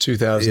Sundance,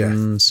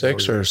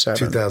 2006 or 7?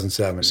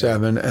 2007.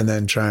 7, and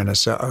then trying to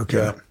sell. Okay.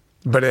 Yeah.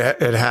 But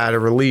it had a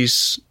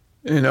release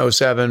in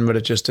 2007, but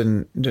it just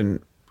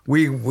didn't.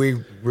 We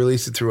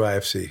released it through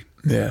IFC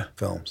Yeah.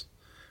 Films,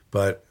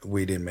 but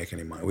we didn't make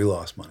any money. We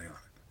lost money on it.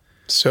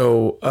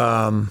 So,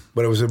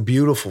 but it was a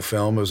beautiful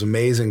film. It was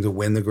amazing to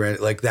win the Grand.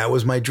 Like that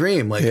was my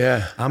dream. Like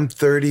I'm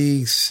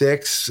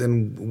 36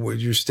 and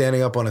you're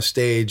standing up on a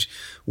stage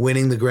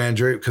winning the grand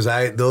jury because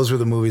those were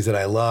the movies that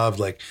I loved.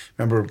 Like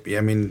remember,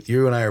 I mean,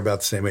 you and I are about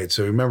the same age.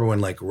 So remember when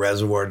like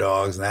Reservoir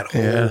Dogs and that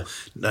whole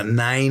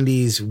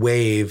 90s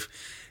wave,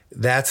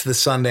 that's the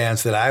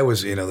Sundance that I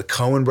was, the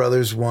Coen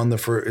brothers won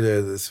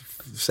the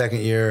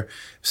second year.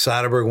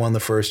 Soderbergh won the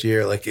first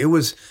year. Like it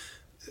was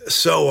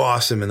so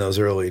awesome in those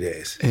early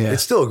days. Yeah.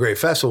 It's still a great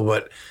festival,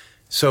 but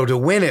so to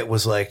win it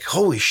was like,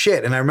 holy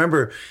shit. And I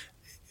remember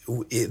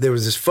there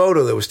was this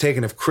photo that was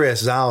taken of Chris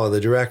Zala, the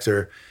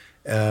director,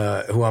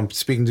 who I'm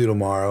speaking to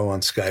tomorrow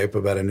on Skype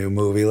about a new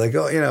movie. Like,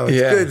 it's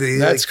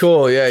good. That's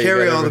cool. Yeah.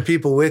 Carry all the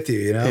people with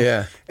you,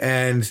 Yeah.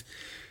 And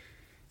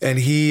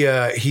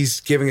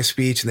he's giving a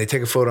speech and they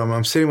take a photo of him.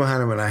 I'm sitting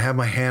behind him and I have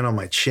my hand on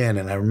my chin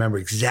and I remember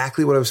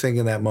exactly what I was thinking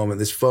in that moment.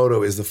 This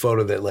photo is the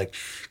photo that like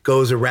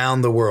goes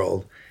around the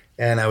world.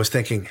 And I was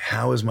thinking,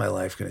 how is my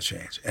life going to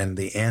change? And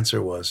the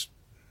answer was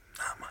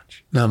not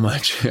much. Not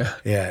much, yeah.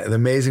 Yeah. The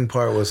amazing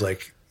part was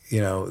like,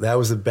 that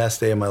was the best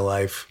day of my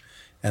life.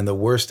 And the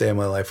worst day of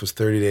my life was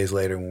 30 days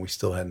later when we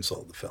still hadn't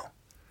sold the film.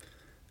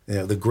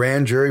 The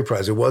grand jury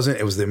prize, it was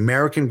the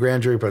American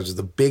grand jury prize. It was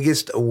the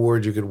biggest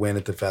award you could win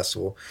at the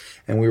festival.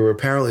 And we were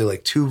apparently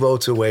like 2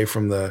 votes away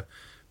from the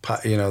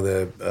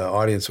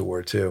audience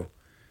award too.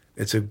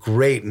 It's a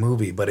great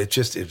movie, but it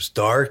was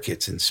dark.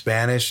 It's in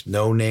Spanish,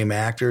 no name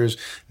actors,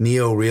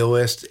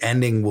 neo-realist.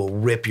 Ending will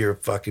rip your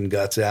fucking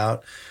guts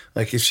out.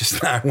 Like it's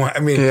just not.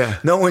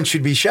 No one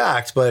should be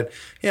shocked, but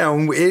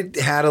it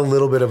had a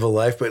little bit of a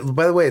life. But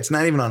by the way, it's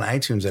not even on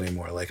iTunes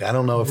anymore. Like I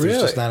don't know if there's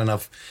just not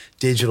enough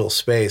digital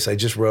space. I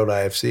just wrote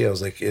IFC. I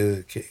was like,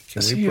 can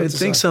we put this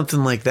think on?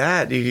 Something like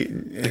that?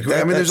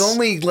 There's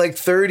only like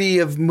 30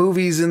 of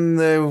movies in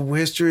the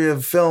history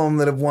of film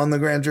that have won the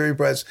grand jury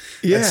prize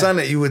at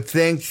Sunday. You would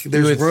think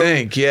there's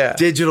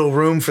digital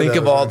room for. Think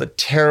of all the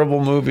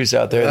terrible movies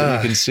out there that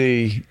you can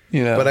see.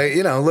 But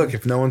look,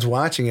 if no one's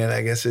watching it,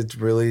 I guess it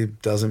really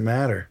doesn't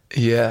matter.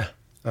 Yeah.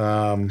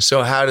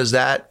 So how does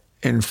that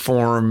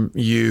inform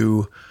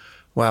you?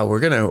 Wow, we're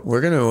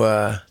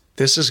gonna.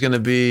 This is gonna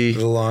be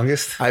the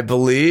longest, I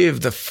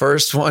believe, the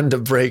first one to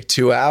break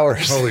 2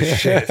 hours. Holy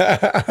shit!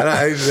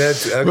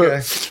 That's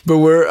okay. But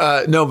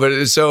we're no,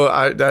 but so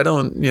I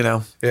don't.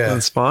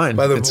 That's fine.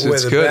 By the way,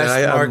 it's good.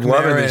 I'm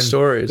loving these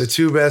stories. The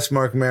 2 best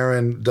Mark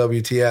Maron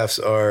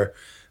WTFs are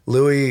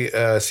Louis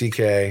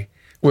C.K.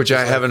 Which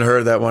I haven't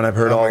heard that one. I've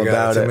heard all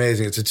about it. It's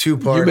amazing. It's a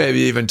 2-part. You maybe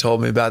even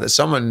told me about it.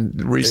 Someone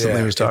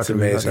recently was talking to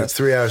me about that. It's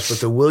 3 hours. But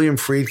the William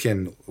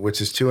Friedkin,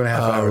 which is 2.5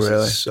 hours,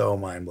 is so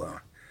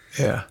mind-blowing.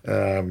 Yeah.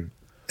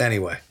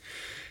 Anyway,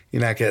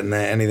 you're not getting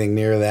anything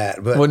near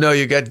that. But well, no,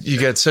 you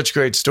get such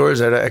great stories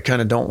that I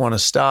kind of don't want to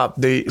stop.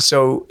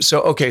 So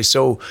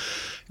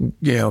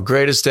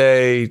greatest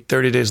day,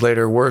 30 days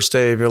later, worst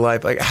day of your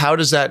life. Like, how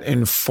does that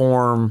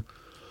inform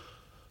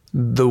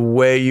the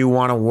way you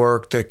want to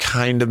work, the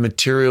kind of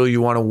material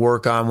you want to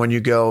work on when you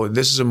go,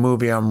 this is a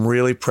movie I'm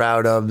really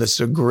proud of. This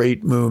is a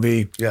great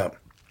movie. Yeah.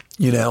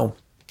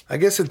 I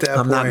guess at that point,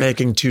 I'm not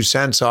making 2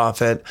 cents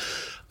off it.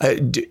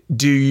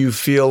 Do you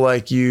feel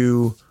like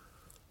you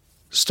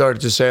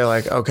started to say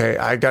like, okay,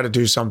 I got to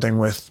do something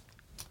with,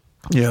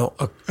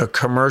 a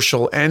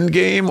commercial end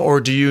game, or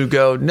do you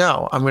go,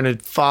 no, I'm going to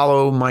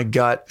follow my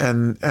gut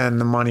and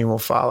the money will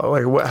follow?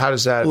 Like, how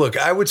does that look?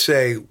 I would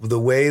say the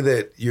way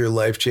that your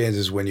life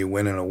changes when you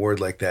win an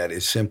award like that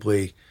is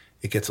simply,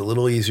 it gets a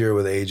little easier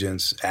with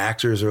agents.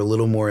 Actors are a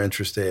little more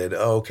interested.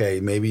 Oh, okay,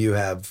 maybe you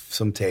have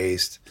some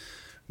taste.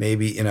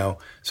 Maybe,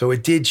 so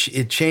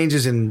it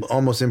changes in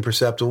almost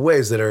imperceptible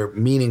ways that are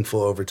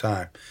meaningful over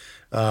time.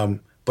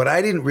 But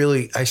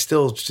I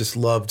still just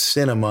loved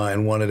cinema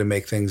and wanted to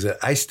make things that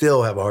I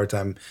still have a hard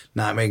time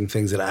not making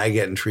things that I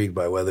get intrigued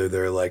by, whether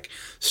they're like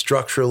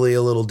structurally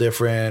a little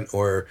different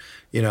or,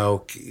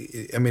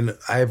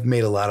 I've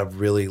made a lot of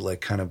really like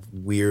kind of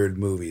weird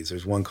movies.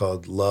 There's one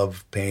called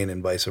Love, Pain,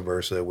 and Vice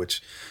Versa,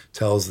 which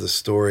tells the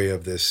story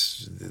of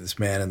this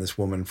man and this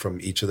woman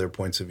from each of their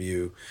points of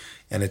view.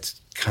 And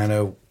it's kind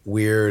of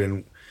weird.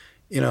 And,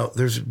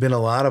 there's been a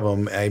lot of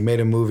them. I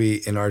made a movie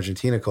in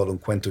Argentina called Un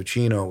Cuento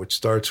Chino, which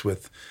starts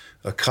with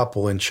a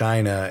couple in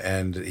China,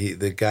 and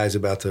the guy's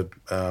about to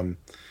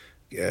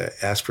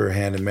ask for her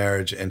hand in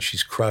marriage, and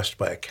she's crushed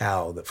by a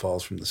cow that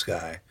falls from the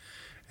sky.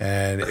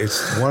 And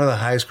it's one of the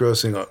highest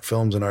grossing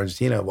films in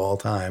Argentina of all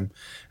time.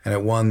 And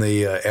it won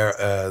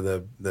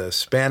the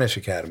Spanish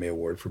Academy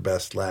Award for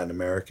Best Latin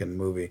American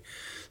Movie.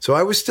 So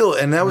I was still,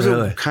 and that was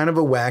a kind of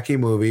a wacky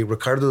movie.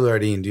 Ricardo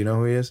Darín, do you know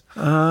who he is?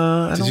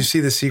 Did you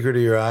see The Secret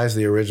of Your Eyes,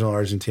 the original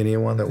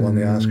Argentinian one that won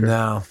the Oscar?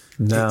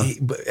 No.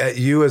 But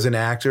you as an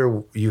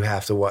actor, you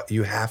have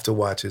to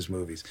watch his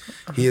movies.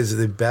 He is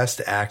the best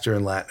actor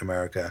in Latin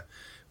America.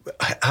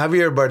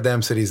 Javier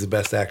Bardem said he's the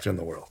best actor in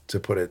the world, to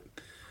put it.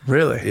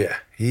 Really? Yeah,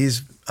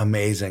 he's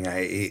amazing.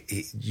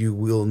 You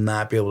will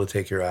not be able to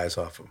take your eyes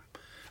off him.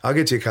 I'll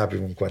get you a copy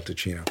of Un Cuento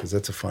Chino because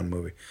that's a fun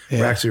movie.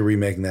 Yeah. We're actually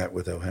remaking that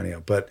with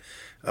Eugenio. But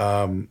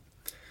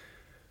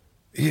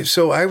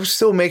So I was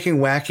still making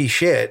wacky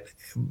shit,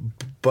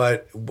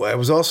 but I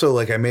was also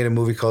like, I made a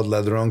movie called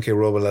Ladrón que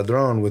roba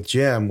ladrón with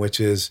Jim, which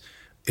is,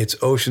 it's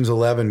Ocean's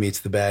 11 meets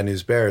the Bad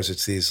News Bears.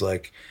 It's these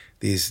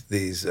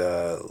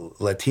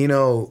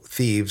Latino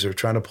thieves are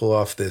trying to pull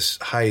off this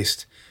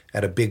heist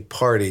at a big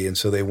party, and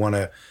so they want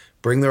to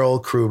bring their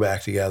old crew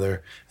back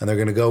together, and they're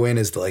going to go in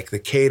as like the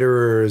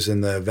caterers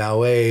and the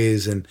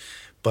valets,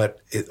 but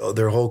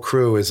their whole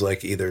crew is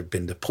like either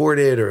been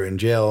deported or in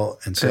jail,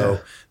 and so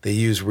they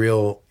use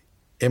real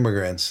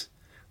immigrants,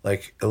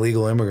 like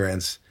illegal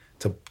immigrants,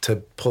 to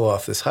pull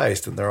off this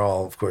heist, and they're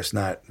all, of course,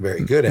 not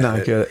very good at it.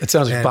 Not good. It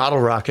sounds like Bottle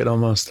Rocket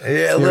almost.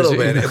 Yeah, a little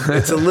bit.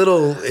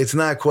 It's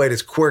not quite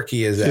as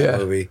quirky as that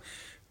movie,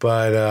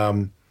 but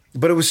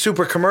it was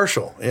super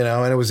commercial,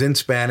 and it was in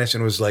Spanish,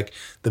 and it was like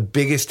the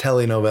biggest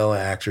telenovela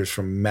actors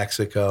from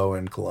Mexico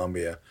and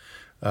Colombia.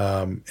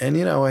 And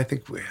I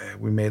think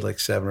we made like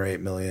 7 or 8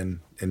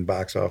 million in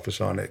box office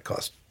on it. It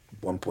cost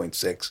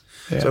 1.6.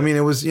 Yeah. So I mean,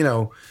 it was,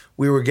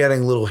 we were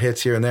getting little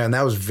hits here and there, and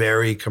that was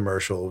very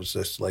commercial. It was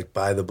just like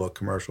by the book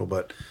commercial,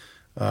 but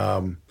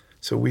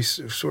so we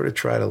sort of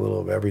tried a little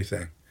of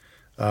everything.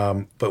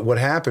 But what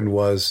happened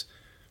was,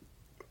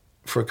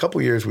 for a couple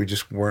of years, we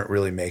just weren't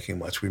really making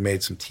much. We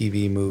made some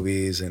TV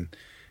movies,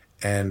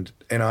 and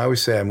I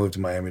always say I moved to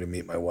Miami to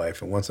meet my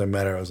wife. And once I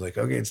met her, I was like,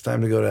 okay, it's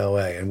time to go to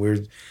LA.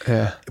 And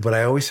but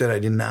I always said I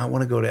did not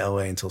want to go to LA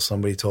until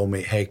somebody told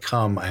me, hey,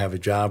 come, I have a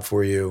job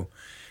for you,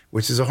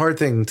 which is a hard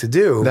thing to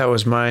do. That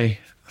was my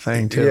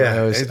thing too. Yeah,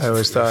 I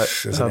always thought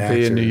I'll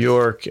be in New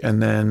York,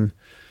 and then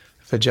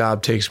if a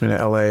job takes me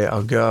to LA,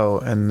 I'll go.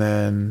 And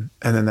then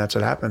that's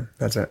what happened.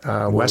 That's it.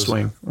 West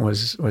Wing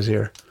was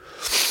here.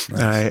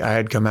 Nice. I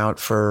had come out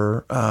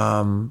for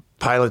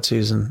pilot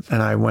season,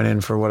 and I went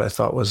in for what I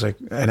thought was like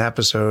an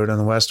episode on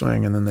the West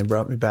Wing, and then they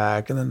brought me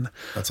back, and then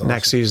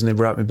next season they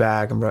brought me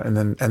back, and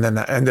then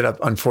that ended up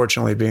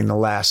unfortunately being the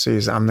last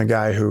season. I'm the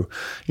guy who,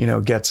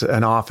 gets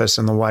an office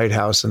in the White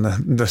House and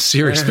the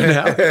series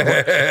finale.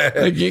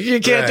 Like you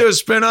can't do a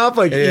spinoff.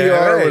 Like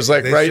ER was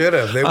like they should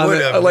have. They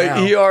would have. Like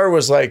ER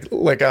was like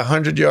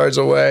 100 yards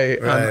away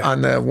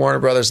on the Warner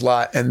Brothers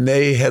lot, and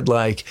they had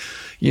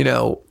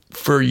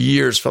for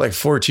years, for like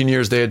 14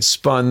 years, they had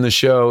spun the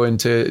show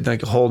into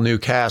like a whole new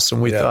cast, and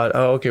we thought,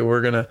 oh, okay,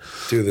 we're gonna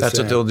do that's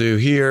what they'll do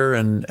here,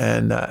 and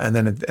then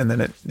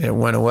it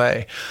went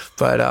away.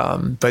 But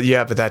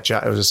that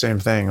job, it was the same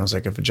thing. I was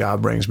like, if a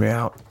job brings me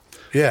out,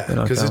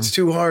 because it's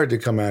too hard to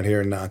come out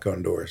here and knock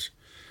on doors.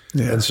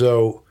 Yeah. And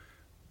so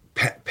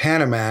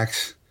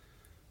Panamax,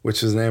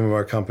 which is the name of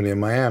our company in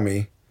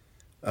Miami,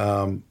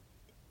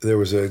 there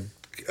was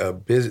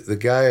the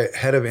guy,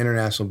 head of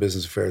international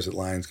business affairs at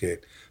Lionsgate,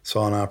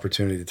 saw an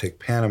opportunity to take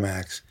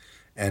Panamax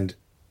and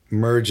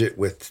merge it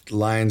with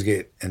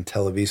Lionsgate and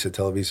Televisa.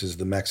 Televisa is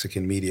the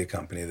Mexican media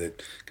company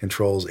that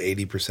controls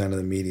 80% of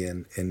the media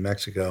in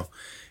Mexico,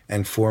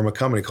 and form a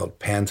company called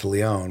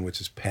Pantaleon,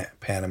 which is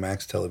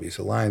Panamax,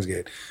 Televisa,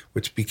 Lionsgate,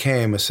 which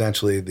became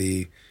essentially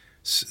the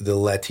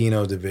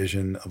Latino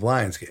division of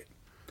Lionsgate.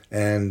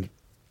 And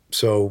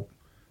so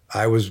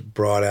I was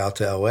brought out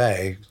to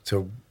LA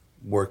to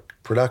work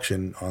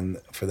production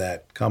for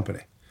that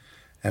company,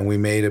 and we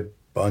made a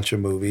bunch of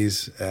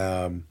movies.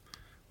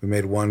 We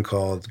made one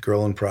called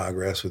Girl in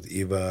Progress with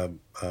Eva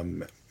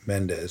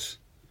Mendes,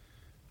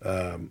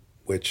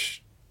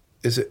 which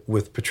is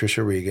with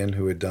Patricia Regan,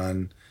 who had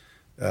done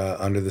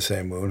Under the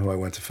Same Moon, who I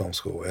went to film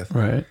school with.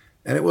 Right.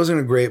 And it wasn't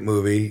a great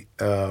movie.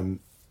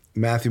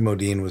 Matthew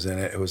Modine was in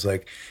it. It was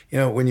like,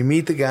 when you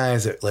meet the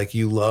guys that like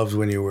you loved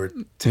when you were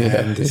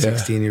 10 to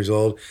 16 years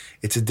old,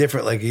 it's a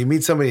different, like you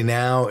meet somebody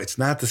now, it's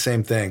not the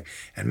same thing.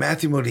 And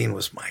Matthew Modine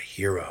was my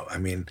hero. I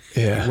mean,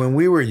 when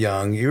we were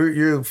young,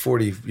 you're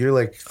 40, you're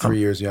like 3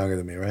 years younger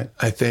than me, right?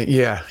 I think,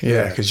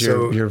 because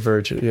you're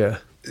virgin,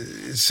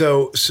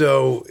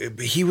 So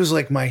he was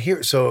like my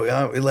hero.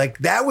 So like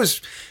that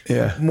was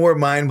more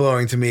mind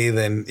blowing to me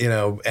than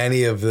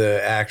any of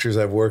the actors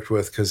I've worked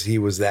with, because he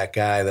was that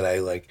guy that I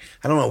like.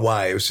 I don't know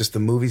why. It was just the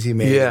movies he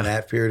made in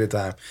that period of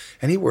time,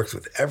 and he worked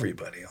with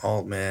everybody,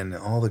 all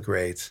the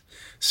greats,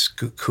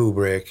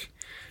 Kubrick.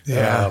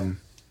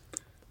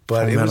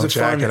 But it was a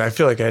Jacket. Fun. I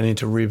feel like I need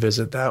to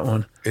revisit that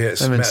one. Yeah,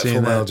 I haven't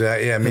seen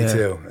that. Yeah, me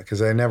too.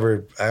 Because I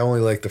only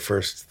liked the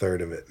first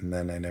third of it, and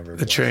then I never.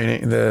 The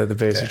training, the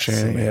basic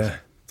training. Yeah.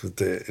 With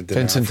the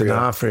Vincent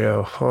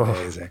D'Onofrio. Oh.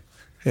 Amazing.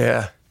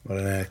 Yeah. What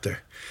an actor.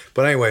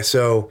 But anyway,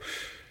 so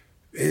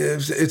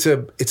it's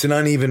an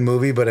uneven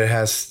movie, but it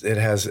has.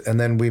 And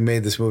then we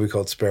made this movie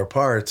called Spare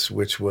Parts,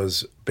 which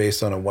was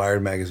based on a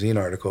Wired magazine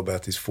article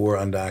about these 4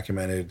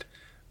 undocumented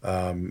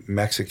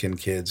Mexican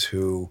kids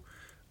who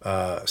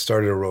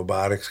started a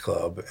robotics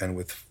club, and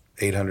with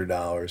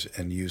 $800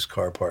 and used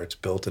car parts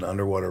built an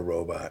underwater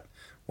robot,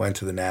 went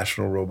to the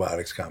national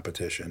robotics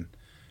competition,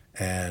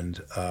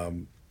 and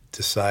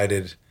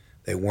decided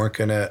they weren't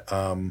gonna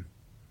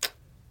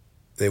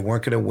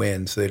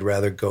win, so they'd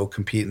rather go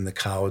compete in the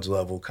college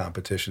level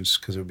competitions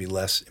because it would be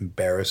less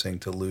embarrassing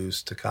to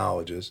lose to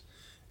colleges,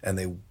 and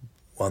they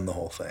won the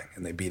whole thing,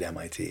 and they beat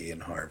MIT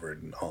and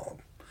Harvard and all of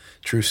them.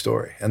 True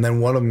story. And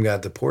then one of them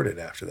got deported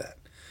after that.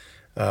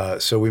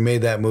 So we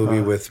made that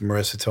movie with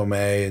Marissa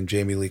Tomei and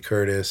Jamie Lee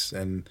Curtis,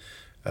 and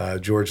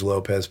George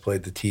Lopez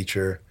played the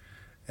teacher.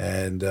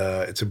 And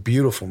it's a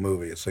beautiful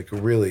movie. It's like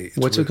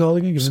What's it called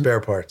again? Spare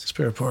Parts.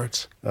 Spare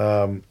Parts.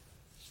 Didn't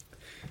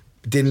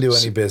do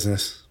any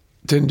business.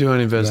 Didn't do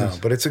any business.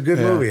 No, but it's a good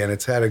movie, and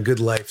it's had a good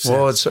life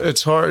since. Well,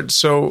 it's hard.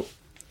 So,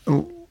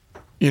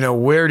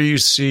 where do you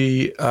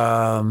see?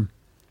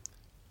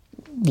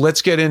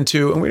 Let's get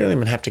into, and we don't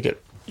even have to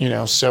get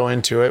so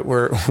into it.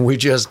 We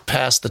just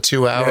passed the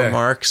 2-hour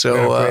mark,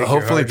 so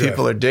hopefully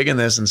people are digging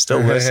this and still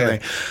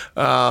listening.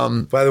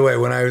 By the way,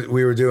 when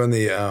we were doing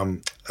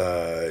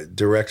the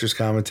director's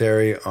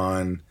commentary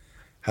on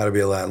How to Be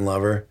a Latin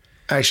Lover.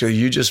 Actually,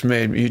 you just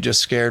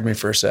scared me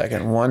for a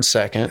second. 1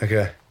 second.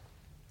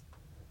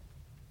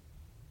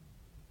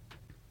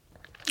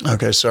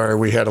 Okay, sorry.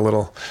 We had a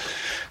little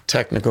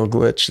technical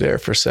glitch there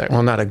for a second.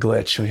 Well, not a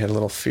glitch. We had a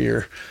little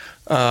fear.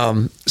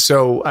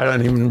 So I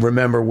don't even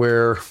remember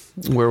where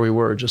we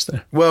were just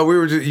there. Well,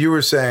 you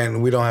were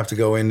saying we don't have to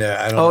go into.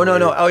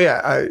 No. Oh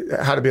yeah,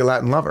 How to Be a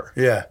Latin Lover.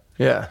 Yeah.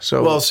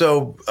 So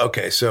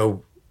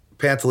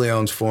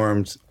Pantaleon's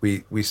formed.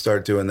 We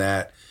start doing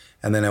that,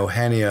 and then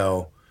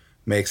Eugenio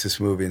makes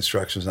this movie.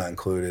 Instructions not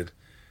included.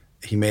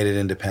 He made it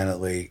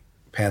independently.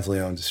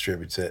 Pantaleon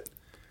distributes it.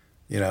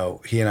 He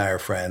and I are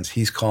friends.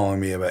 He's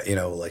calling me about,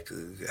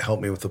 help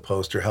me with the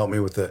poster, help me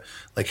with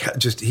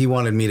he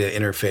wanted me to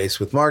interface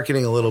with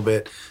marketing a little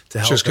bit to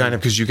help. Just kind of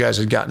because you guys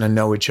had gotten to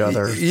know each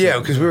other. Yeah,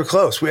 because we were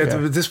close. We had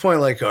at this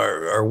point,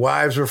 our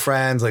wives were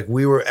friends.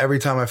 Every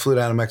time I flew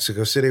down to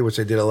Mexico City, which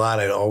I did a lot,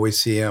 I'd always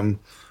see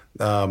him.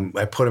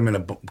 I put him in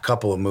a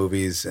couple of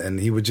movies, and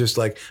he would just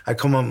I'd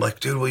come home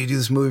dude, will you do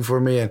this movie for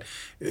me? And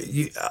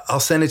I'll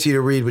send it to you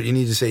to read, but you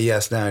need to say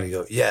yes now. And he'd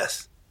go,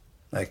 yes.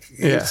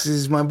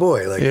 He's my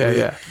boy.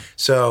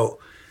 So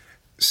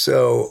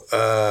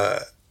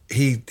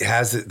he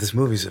has this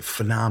movie's a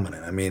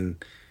phenomenon. I mean,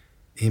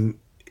 $100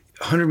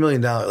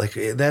 million.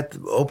 That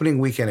opening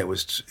weekend, it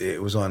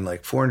was on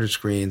 400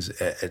 screens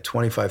at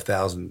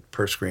 25,000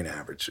 per screen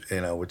average.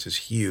 Which is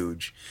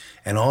huge.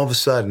 And all of a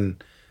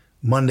sudden,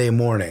 Monday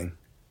morning,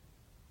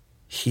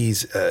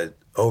 he's an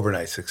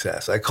overnight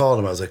success. I called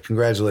him. I was like,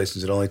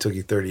 congratulations. It only took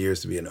you 30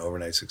 years to be an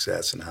overnight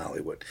success in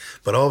Hollywood.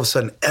 But all of a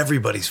sudden,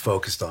 everybody's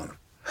focused on him.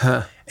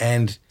 Huh.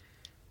 And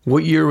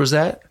what year was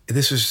that?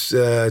 This was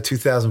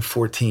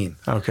 2014.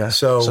 Okay.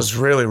 So it's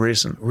really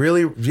recent.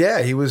 Really,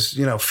 yeah. He was,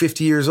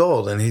 50 years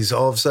old, and he's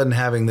all of a sudden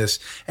having this.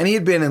 And he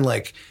had been in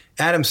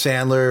Adam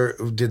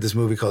Sandler did this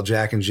movie called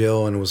Jack and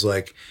Jill, and was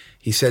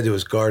he said to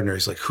his gardener,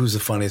 he's like, who's the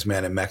funniest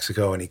man in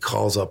Mexico? And he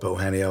calls up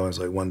Eugenio, and it's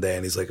one day,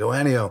 and he's like,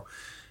 Eugenio,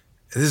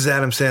 this is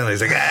Adam Sandler.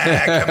 He's like,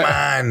 come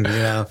on,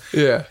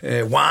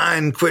 Yeah.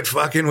 Wine, quit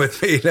fucking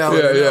with me, It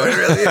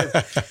really is.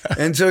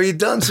 And so he'd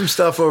done some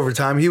stuff over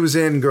time. He was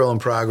in Girl in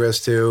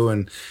Progress too,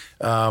 and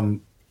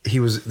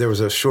there was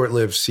a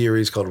short-lived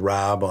series called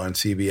Rob on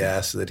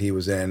CBS that he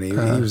was in.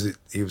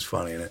 He was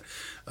funny in it.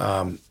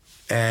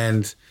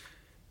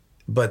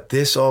 But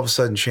this all of a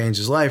sudden changed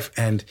his life.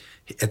 And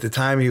at the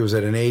time he was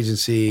at an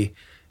agency,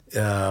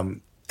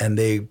 and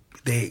they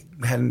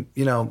hadn't,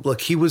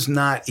 look, he was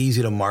not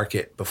easy to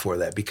market before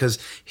that because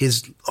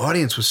his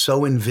audience was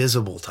so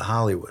invisible to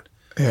Hollywood.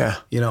 Yeah.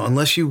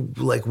 Unless you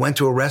went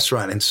to a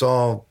restaurant and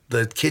saw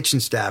the kitchen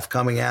staff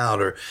coming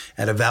out or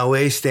at a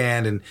valet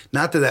stand, and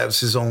not that was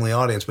his only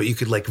audience, but you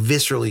could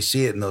viscerally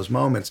see it in those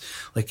moments.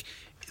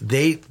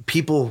 The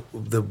people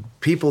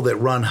that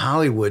run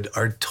Hollywood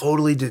are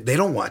totally, they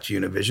don't watch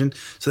Univision,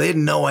 so they had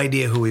no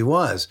idea who he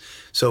was.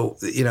 So,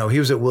 he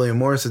was at William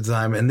Morris at the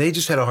time, and they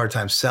just had a hard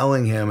time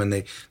selling him, and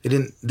they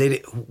didn't,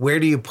 where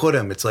do you put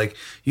him? It's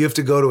you have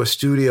to go to a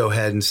studio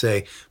head and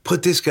say,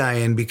 put this guy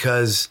in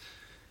because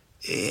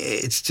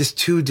it's just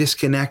too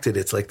disconnected.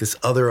 It's this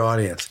other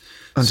audience.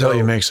 Until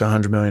he makes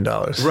 $100 million.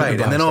 Right,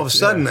 and then all of a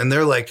sudden, and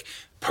they're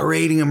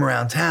parading him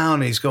around town,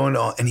 and he's going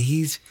to and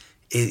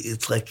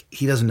it's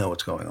he doesn't know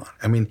what's going on.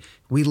 I mean,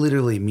 we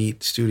literally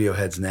meet studio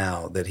heads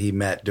now that he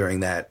met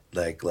during that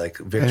Victory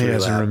and he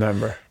doesn't Lab.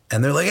 Remember.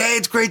 And they're like, hey,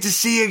 it's great to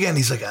see you again.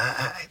 He's like,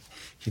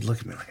 he'd look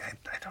at me I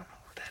don't know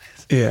what that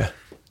is. Yeah.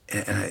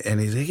 And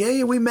he's like,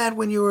 yeah, we met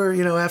when you were,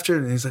 after.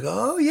 And he's like,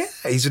 oh, yeah.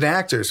 He's an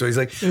actor. So he's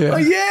like, oh,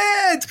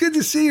 yeah, it's good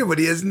to see you. But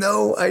he has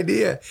no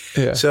idea.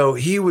 Yeah. So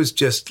he was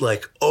just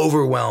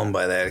overwhelmed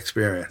by that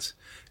experience.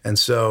 And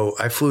so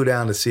I flew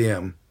down to see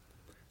him.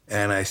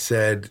 And I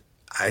said,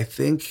 I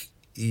think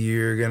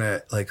you're going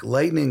to,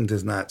 lightning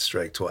does not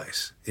strike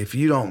twice. If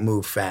you don't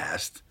move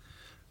fast,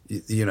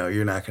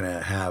 you're not going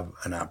to have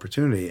an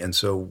opportunity. And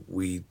so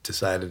we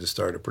decided to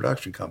start a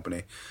production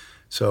company.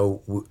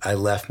 So I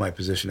left my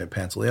position at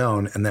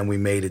Pantaleon, and then we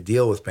made a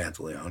deal with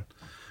Pantaleon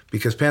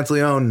because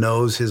Pantaleon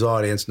knows his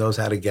audience, knows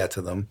how to get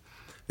to them.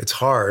 It's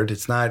hard.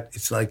 It's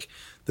the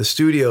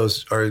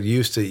studios are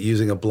used to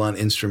using a blunt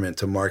instrument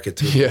to market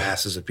to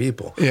masses of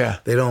people. Yeah.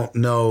 They don't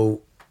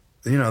know,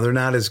 they're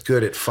not as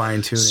good at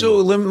fine tuning. So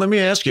let me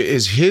ask you,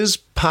 is his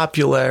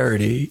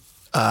popularity,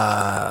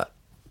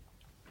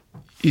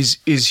 is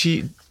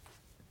he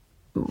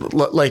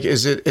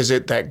is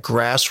it that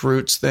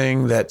grassroots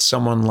thing that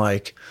someone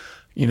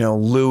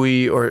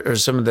Louis or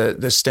some of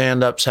the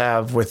stand-ups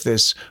have with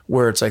this,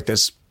 where it's like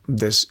this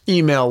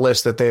email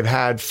list that they've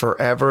had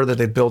forever that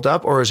they've built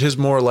up? Or is his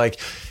more like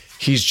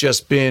he's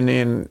just been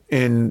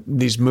in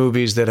these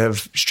movies that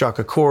have struck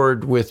a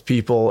chord with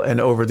people, and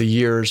over the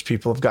years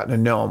people have gotten to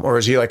know him? Or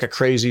is he like a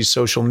crazy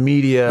social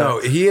media? No,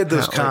 he had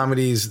those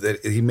comedies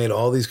that he made,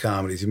 all these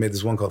comedies. He made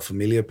this one called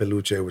Familia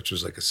Peluche, which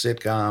was like a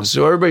sitcom.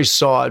 So everybody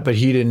saw it, but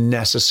he didn't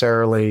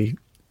necessarily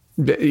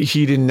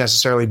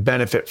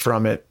benefit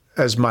from it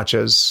as much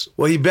as...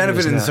 Well, he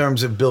benefited in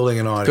terms of building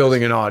an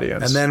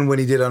audience. And then when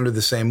he did Under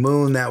the Same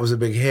Moon, that was a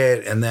big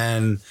hit. And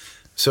then,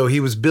 so he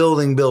was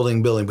building,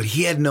 but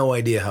he had no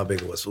idea how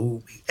big it was.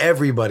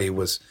 Everybody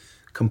was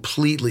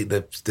completely,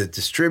 the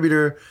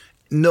distributor,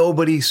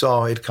 nobody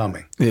saw it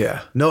coming.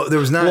 Yeah. No, there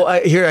was not... Well,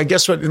 I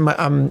guess what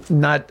I'm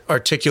not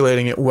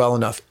articulating it well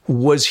enough.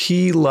 Was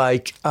he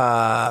like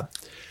I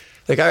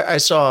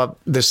saw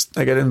this,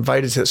 I got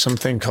invited to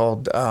something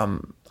called...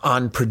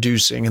 on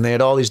producing, and they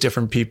had all these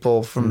different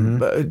people from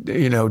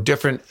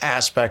different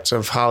aspects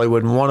of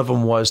Hollywood, and one of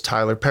them was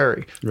Tyler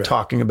Perry,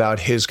 talking about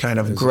his kind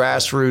of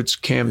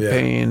grassroots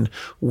campaign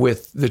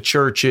with the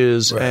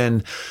churches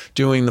and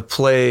doing the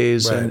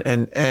plays,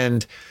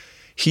 and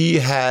he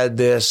had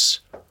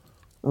this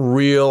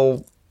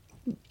real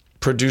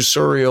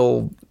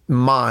producerial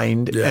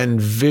mind and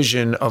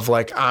vision of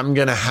like, I'm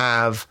gonna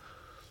have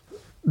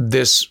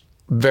this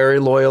very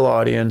loyal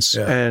audience,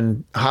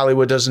 and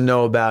Hollywood doesn't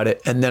know about it,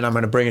 and then I'm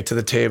going to bring it to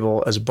the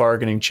table as a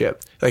bargaining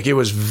chip. Like, it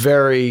was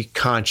very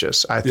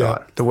conscious, I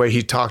thought, the way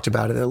he talked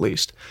about it, at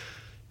least.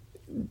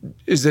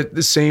 Is it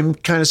the same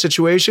kind of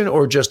situation,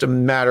 or just a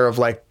matter of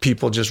like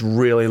people just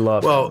really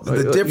love him? Well,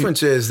 the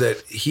difference is that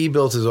he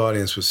built his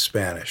audience with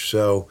Spanish.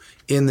 So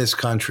in this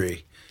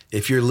country,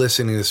 if you're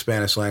listening to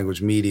Spanish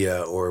language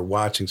media or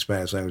watching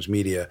Spanish language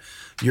media,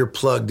 you're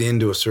plugged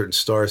into a certain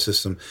star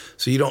system.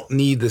 So you don't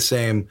need the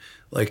same,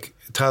 like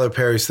Tyler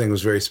Perry's thing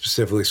was very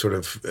specifically sort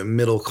of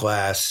middle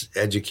class,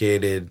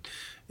 educated,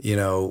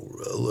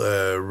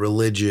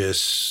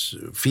 religious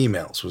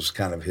females was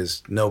kind of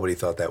his, nobody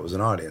thought that was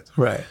an audience.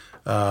 Right.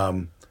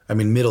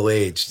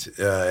 Middle-aged,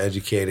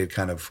 educated,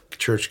 kind of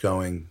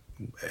church-going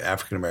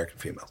African-American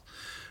females.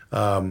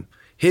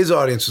 His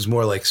audience was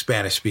more like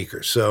Spanish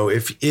speakers. So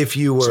if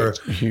you were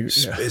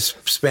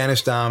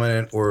Spanish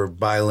dominant or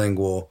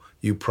bilingual,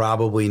 you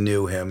probably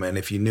knew him. And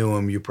if you knew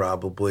him, you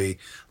probably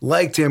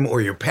liked him,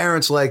 or your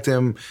parents liked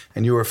him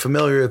and you were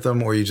familiar with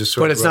him, or you just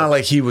sort of... But it's not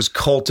like he was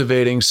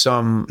cultivating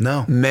some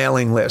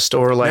mailing list,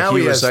 or like now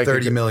he has like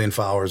 30 million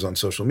followers on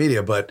social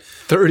media, but...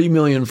 30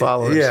 million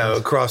followers. Yeah,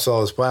 across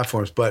all his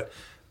platforms. But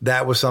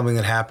that was something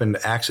that happened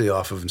actually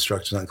off of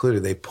Instructions Not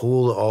Included. They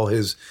pulled all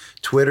his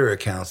Twitter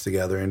accounts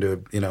together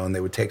into, and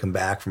they would take them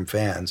back from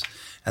fans.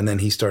 And then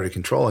he started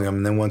controlling them.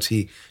 And then once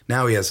he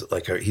has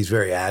he's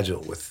very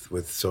agile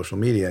with social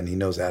media, and he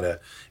knows how to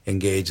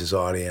engage his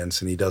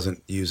audience, and he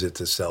doesn't use it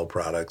to sell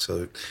products.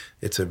 So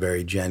it's a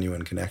very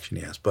genuine connection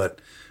he has.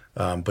 But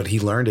he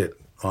learned it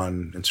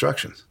on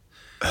Instructions.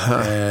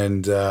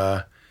 And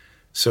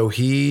so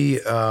he,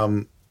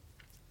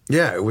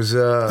 it was.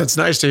 It's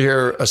nice to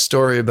hear a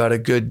story about a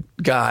good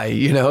guy,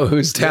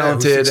 who's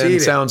talented, and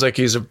it sounds like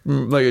he's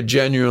a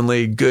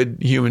genuinely good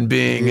human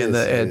being.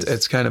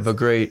 It's kind of a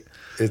great.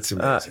 It's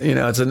amazing.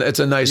 It's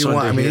a nice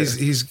one. To hear.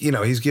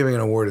 He's giving an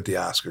award at the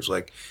Oscars.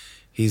 Like,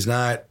 he's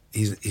not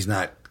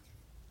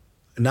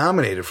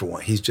nominated for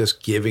one. He's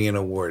just giving an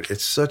award.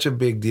 It's such a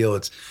big deal.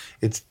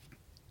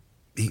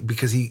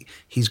 Because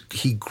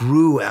he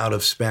grew out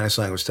of Spanish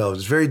language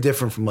television. It's very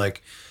different from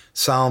like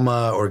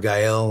Salma or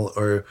Gael,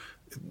 or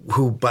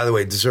who, by the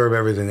way, deserve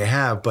everything they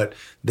have, but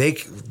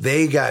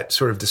they got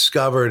sort of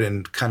discovered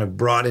and kind of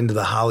brought into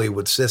the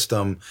Hollywood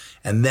system,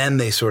 and then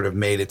they sort of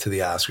made it to the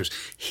Oscars.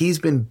 He's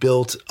been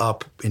built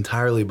up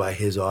entirely by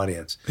his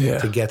audience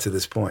to get to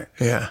this point.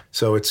 Yeah.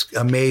 So it's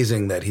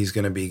amazing that he's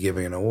going to be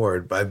giving an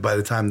award. By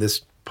the time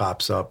this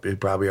pops up, it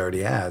probably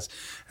already has.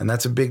 And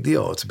that's a big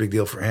deal. It's a big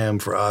deal for him,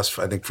 for us,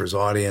 I think for his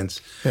audience.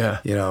 Yeah.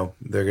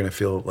 They're going to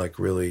feel like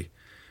really...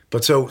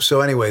 But so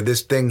anyway,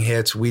 this thing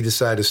hits. We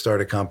decide to start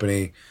a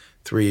company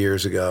 3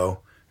 years ago,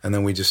 and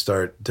then we just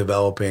start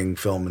developing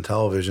film and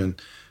television.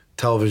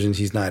 Television,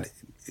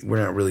 we're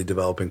not really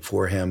developing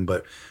for him,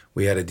 but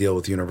we had a deal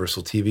with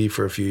Universal TV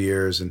for a few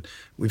years, and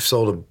we've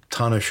sold a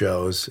ton of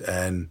shows,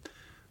 and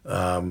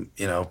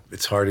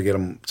it's hard to get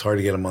them. It's hard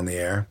to get them on the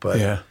air,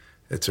 but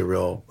it's a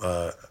real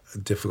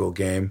difficult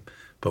game.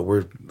 But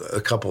we're a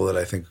couple that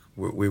I think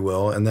we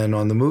will. And then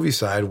on the movie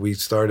side, we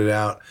started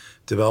out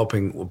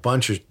developing a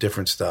bunch of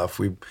different stuff.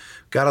 We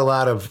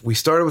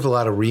started with a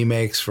lot of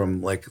remakes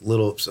from a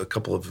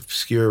couple of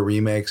obscure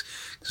remakes,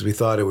 because we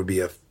thought it would be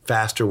a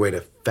faster way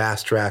to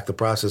fast track the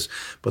process.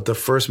 But the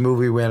first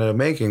movie we ended up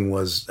making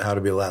was How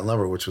to Be a Latin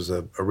Lover, which was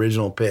an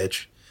original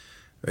pitch.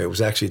 It was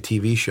actually a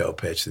TV show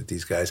pitch that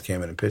these guys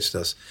came in and pitched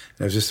us.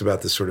 And it was just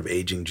about this sort of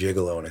aging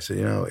gigolo. And I said,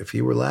 if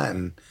he were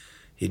Latin,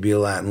 he'd be a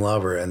Latin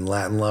lover. And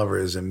Latin lover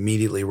is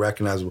immediately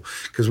recognizable,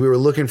 because we were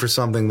looking for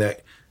something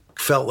that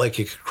felt like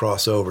it could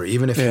cross over,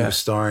 even if he was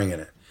starring in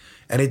it.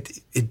 And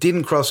it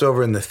didn't cross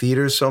over in the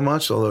theaters so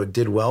much, although it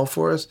did well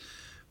for us.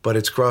 But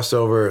it's crossed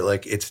over,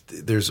 like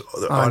there's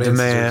the audiences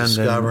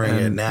are discovering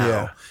it now.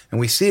 Yeah. And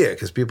we see it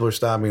because people are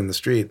stopping in the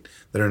street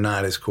that are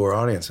not his core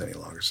audience any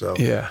longer. So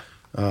yeah.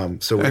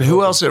 And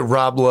who else?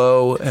 Rob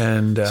Lowe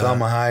and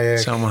Salma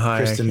Hayek,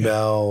 Kristen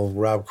Bell,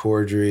 Rob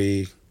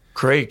Corddry.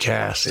 Great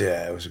cast.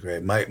 Yeah, it was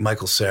great.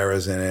 Michael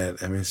Cera's in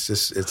it. I mean,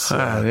 it's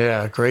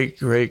yeah, great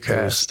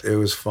cast. It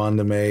was fun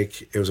to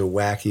make. It was a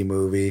wacky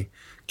movie.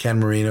 Ken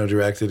Marino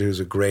directed, who's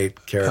a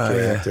great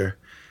character actor.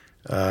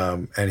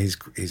 And he's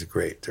a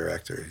great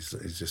director.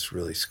 He just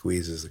really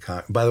squeezes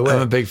the By the way,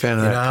 I'm a big fan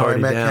of that. You know how I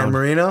met Ken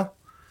Marino?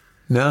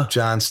 No.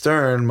 John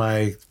Stern,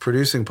 my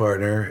producing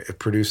partner,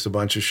 produced a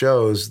bunch of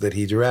shows that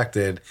he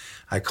directed.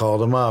 I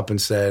called him up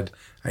and said,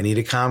 I need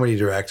a comedy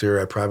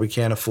director. I probably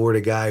can't afford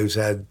a guy who's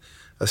had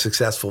a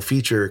successful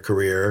feature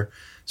career,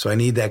 so I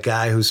need that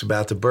guy who's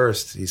about to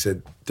burst. He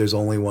said, there's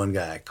only one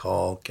guy.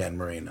 Call Ken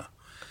Marino.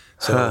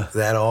 So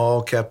that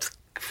all kept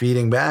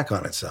feeding back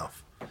on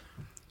itself.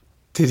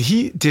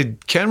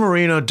 Did Ken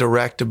Marino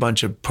direct a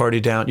bunch of Party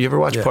Down? You ever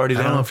watch Party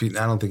Down? I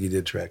don't think he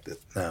did direct it.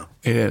 No.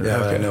 He didn't? Yeah,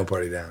 okay. I know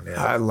Party Down.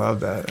 Yeah. I love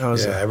that.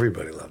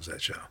 Everybody loves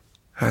that show.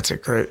 That's a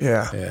great,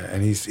 yeah. Yeah,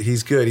 and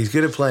he's good. He's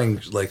good at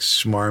playing like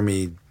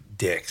smarmy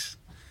dicks.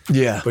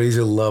 Yeah. But he's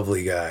a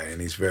lovely guy and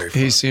he's very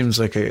fun. He seems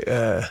like he's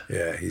a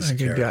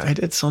good guy. I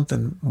did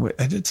something with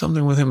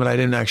him, but I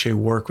didn't actually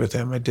work with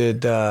him. I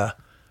did, what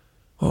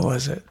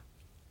was it?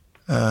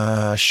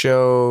 A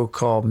show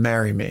called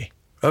Marry Me.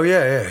 Oh,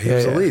 yeah. He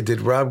was the lead. Did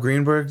Rob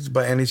Greenberg,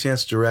 by any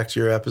chance, direct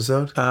your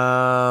episode?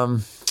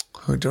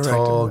 Who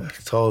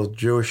directed Tall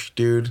Jewish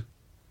dude?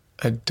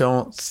 I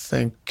don't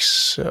think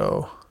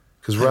so.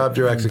 Because Rob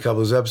directed a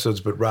couple of his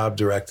episodes, but Rob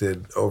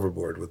directed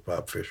Overboard with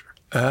Bob Fisher.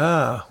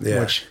 Ah.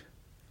 Yeah.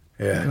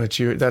 That's what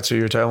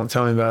you were telling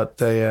me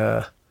about at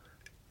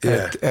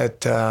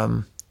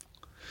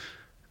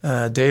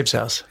Dave's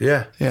house.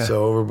 Yeah.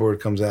 So Overboard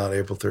comes out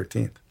April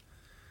 13th.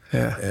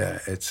 Yeah.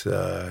 It's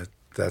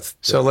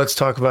so let's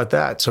talk about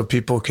that so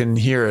people can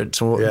hear it.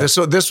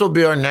 So this will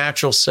be our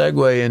natural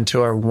segue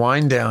into our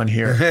wind down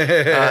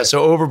here.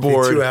 So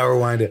Overboard, 2-hour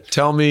wind down.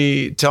 Tell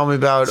me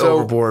about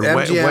Overboard.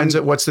 When's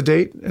it? What's the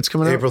date? It's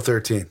coming out April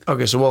 13th.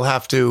 Okay, so we'll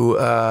have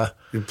to.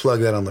 You plug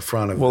that on the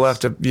front of it. We'll have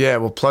to. Yeah,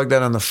 we'll plug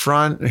that on the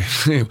front.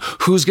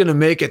 Who's going to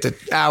make it to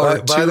hour?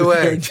 By the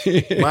way,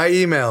 my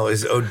email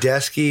is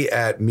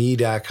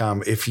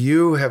odesky@me.com. If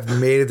you have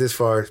made it this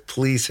far,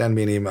 please send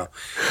me an email.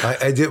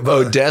 I did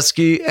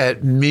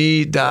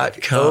odesky@me.com.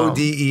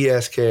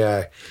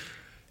 ODESKI.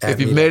 If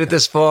you've made it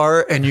this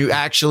far and you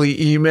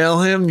actually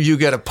email him, you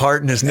get a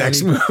part in his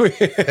next movie.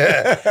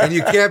 And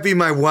you can't be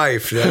my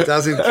wife. That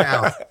doesn't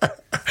count.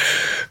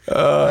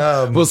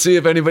 We'll see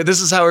if anybody.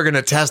 This is how we're going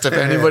to test if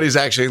anybody's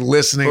actually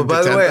listening. Well,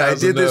 by to the way, I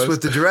 10,000 did this No's.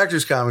 with the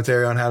director's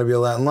commentary on How to Be a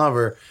Latin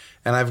Lover,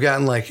 and I've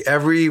gotten like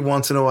every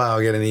once in a while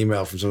I get an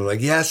email from someone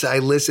like, "Yes, I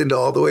listened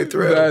all the way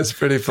through." That's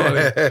pretty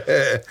funny.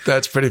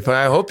 That's pretty funny.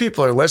 I hope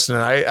people are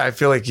listening. I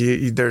feel like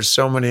there's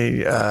so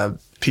many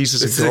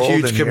pieces of gold in here.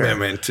 It's a huge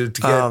commitment to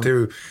get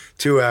through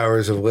 2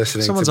 hours of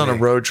listening. Someone's to on a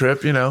road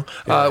trip, you know.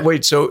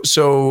 Wait, so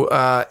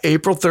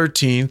April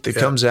 13th, it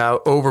comes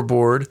out.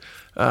 Overboard.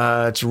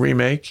 It's a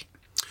remake.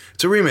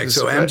 It's a remake.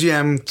 So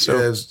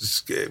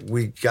MGM,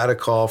 we got a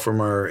call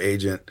from our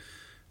agent.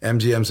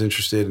 MGM's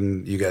interested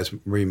in you guys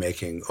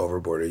remaking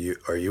Overboard.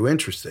 Are you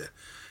interested?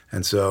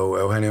 And so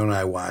Eugenio and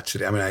I watched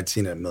it. I mean, I'd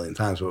seen it a million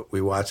times, but we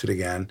watched it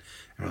again.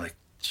 And we're like,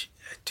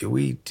 do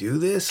we do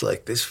this?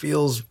 Like, this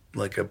feels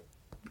like a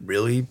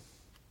really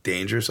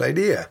dangerous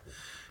idea.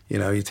 You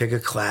know, you take a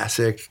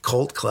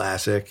cult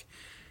classic,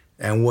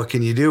 and what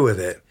can you do with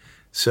it?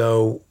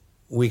 So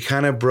we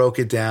kind of broke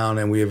it down,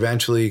 and we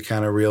eventually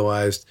kind of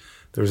realized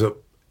there's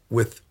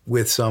with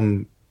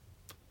some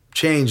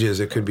changes,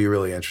 it could be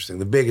really interesting.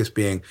 The biggest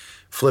being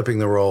flipping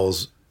the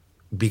roles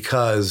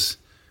because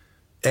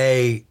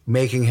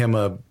making him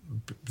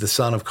the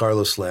son of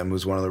Carlos Slim,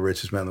 who's one of the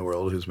richest men in the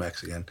world, who's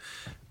Mexican.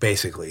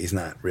 Basically, he's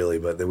not really,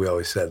 but we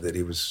always said that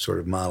he was sort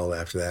of modeled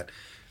after that.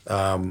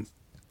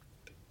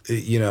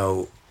 You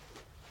know,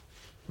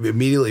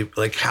 immediately,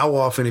 like, how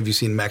often have you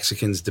seen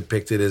Mexicans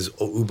depicted as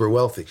uber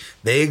wealthy?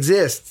 They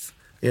exist.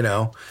 You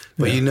know,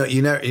 but you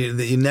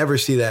never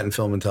see that in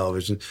film and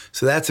television.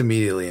 So that's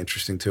immediately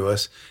interesting to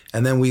us.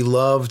 And then we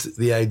loved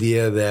the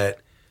idea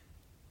that,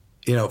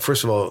 you know,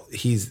 first of all,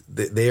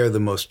 they are the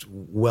most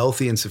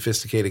wealthy and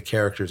sophisticated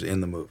characters in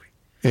the movie.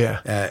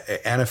 Yeah.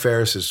 Anna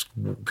Faris is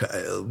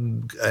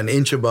an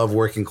inch above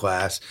working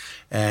class,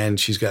 and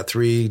she's got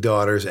 3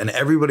 daughters, and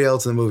everybody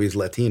else in the movie is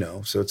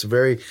Latino. So it's a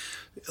very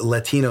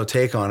Latino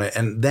take on it.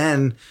 And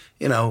then,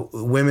 you know,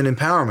 women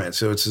empowerment.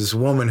 So it's this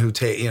woman who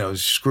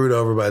is screwed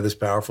over by this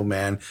powerful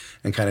man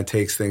and kind of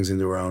takes things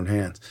into her own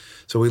hands.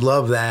 So we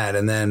love that.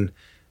 And then,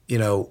 you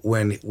know,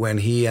 when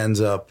he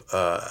ends up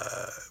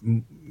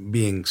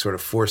being sort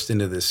of forced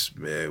into this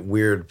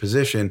weird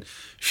position,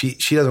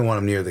 she doesn't want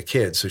him near the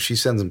kids, so she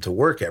sends him to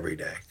work every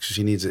day.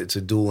 She needs it's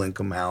a dual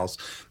income house.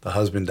 The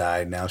husband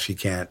died. Now she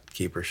can't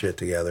keep her shit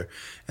together,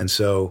 and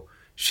so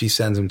she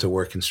sends him to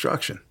work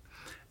construction.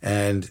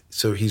 And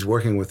so he's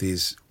working with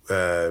these,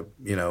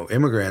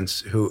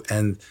 immigrants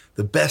and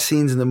the best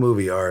scenes in the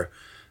movie are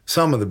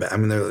some of the best. I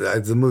mean,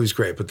 the movie's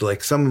great, but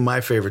like some of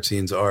my favorite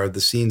scenes are the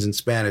scenes in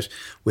Spanish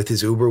with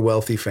his uber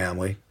wealthy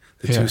family,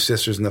 the two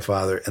sisters and the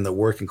father, and the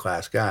working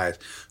class guys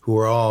who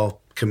are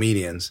all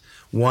comedians.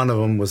 One of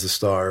them was the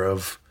star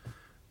of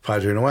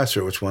Padre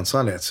Nuestro, which won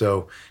Sundance.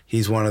 So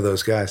he's one of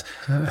those guys.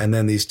 And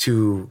then these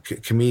two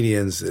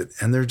comedians,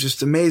 and they're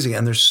just amazing.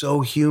 And they're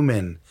so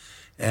human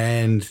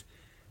and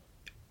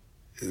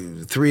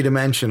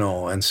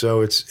three-dimensional. And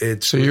so it's.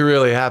 So you're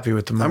really happy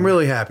with the movie? I'm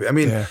really happy. I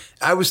mean,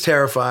 I was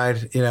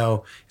terrified.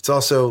 It's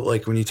also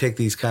like when you take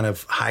these kind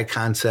of high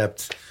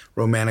concept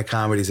romantic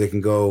comedies, they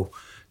can go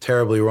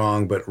terribly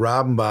wrong. But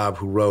Rob and Bob,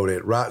 who wrote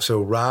it,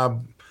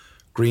 Rob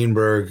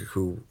Greenberg,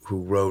 who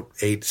wrote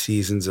 8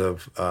 seasons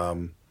of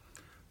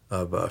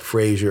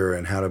Frasier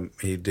and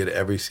he did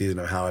every season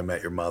of How I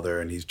Met Your Mother,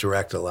 and he's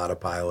directed a lot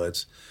of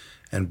pilots.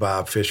 And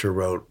Bob Fisher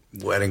wrote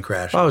Wedding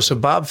Crashers. Oh, so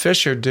Bob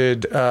Fisher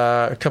did.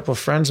 A couple of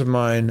friends of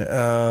mine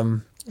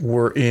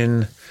were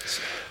in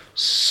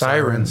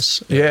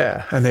Sirens.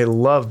 Yeah, and they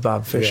loved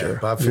Bob Fisher. Yeah,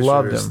 Bob Fisher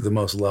loved is him. the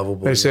most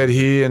lovable. They said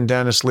he and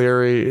Dennis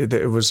Leary,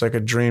 it was like a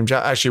dream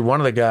job. Actually,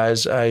 one of the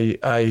guys I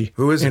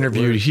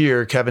interviewed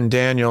here, Kevin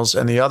Daniels,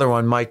 and the other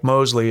one, Mike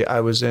Mosley, I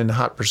was in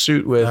Hot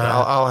Pursuit with.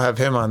 I'll have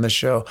him on the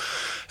show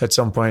at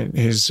some point.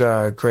 He's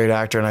a great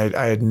actor, and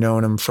I had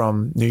known him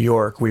from New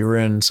York. We were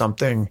in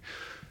something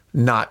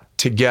not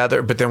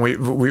together, but then we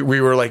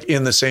were like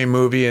in the same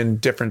movie in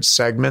different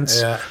segments.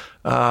 Yeah.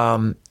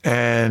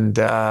 And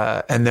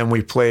then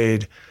we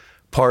played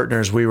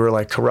partners. We were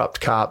like corrupt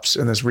cops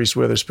in this Reese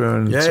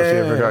Witherspoon,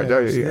 Sofia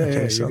Vergara.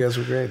 You guys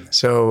were great.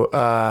 So,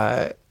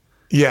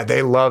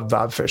 they loved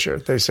Bob Fisher.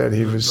 They said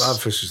he was Bob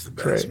Fisher's the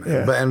best, great, man.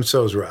 Yeah. But and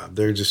so is Rob.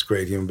 They're just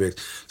great human beings.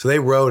 So they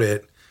wrote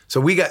it. So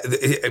we got.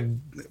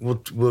 We'll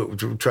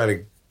try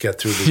to get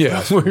through this.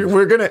 Yeah,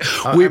 we're gonna.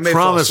 We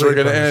promise we're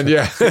gonna end.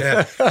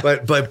 Yeah.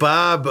 But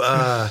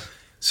Bob.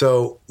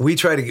 So we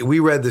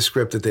read the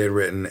script that they had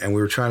written, and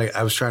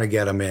I was trying to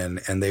get them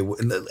in, and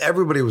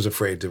everybody was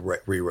afraid to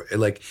rewrite.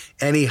 Like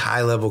any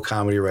high level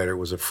comedy writer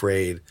was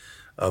afraid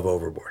of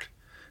Overboard.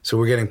 So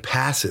we're getting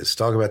passes.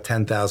 Talk about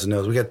 10,000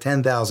 no's. We got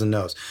 10,000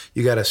 no's.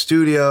 You got a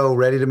studio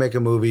ready to make a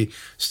movie,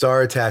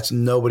 star attached.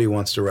 Nobody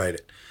wants to write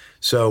it.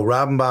 So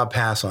Rob and Bob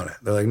pass on it.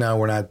 They're like, no,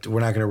 we're not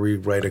going to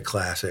rewrite a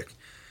classic.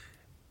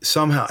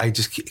 Somehow I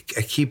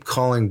keep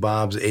calling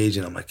Bob's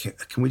agent. I'm like,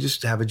 can we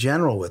just have a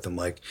general with him?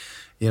 Like,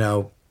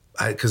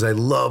 because I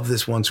love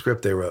this one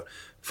script they wrote.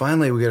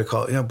 Finally, we get a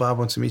call. Bob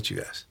wants to meet you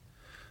guys.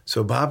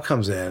 So Bob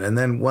comes in, and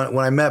then when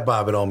I met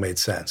Bob, it all made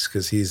sense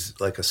because he's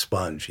like a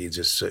sponge. He's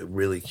just a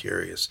really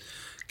curious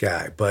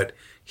guy. But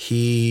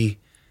he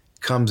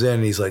comes in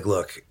and he's like,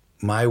 look,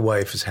 my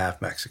wife is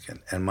half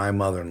Mexican, and my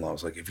mother-in-law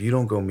was like, if you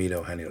don't go meet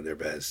Eugenio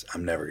Derbez,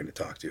 I'm never going to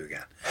talk to you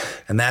again.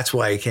 And that's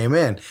why he came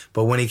in.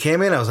 But when he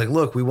came in, I was like,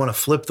 look, we want to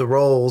flip the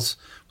roles.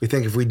 We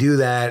think if we do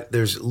that,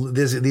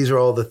 these are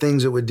all the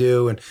things it would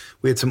do. And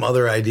we had some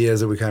other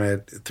ideas that we kind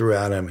of threw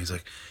at him. He's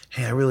like,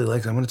 hey, I really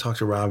like it. I'm going to talk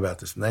to Rob about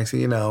this. The next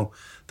thing you know,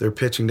 they're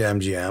pitching to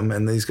MGM,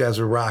 and these guys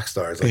are rock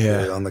stars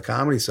on the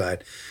comedy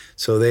side.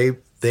 So they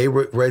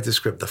write the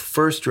script. The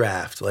first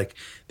draft, like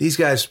these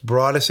guys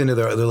brought us into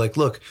they're like,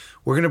 look,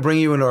 we're going to bring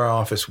you into our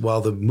office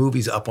while the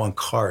movie's up on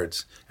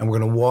cards, and we're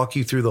going to walk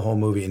you through the whole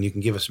movie, and you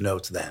can give us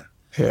notes then.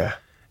 Yeah.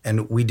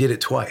 And we did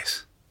it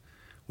twice.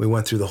 We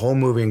went through the whole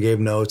movie and gave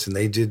notes, and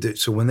they did it.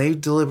 So when they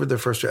delivered their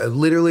first draft, it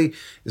literally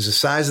is the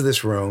size of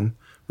this room,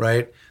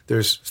 right?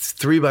 There's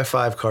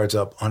 3x5 cards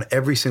up on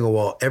every single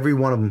wall, every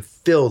one of them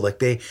filled. Like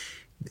they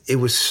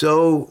were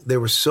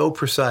so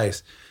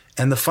precise.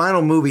 And the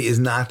final movie is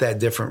not that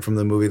different from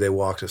the movie they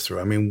walked us through.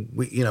 I mean,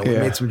 we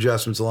made some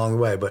adjustments along the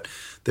way, but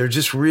they're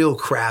just real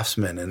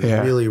craftsmen and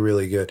really,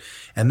 really good.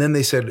 And then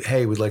they said,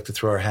 hey, we'd like to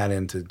throw our hat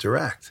in to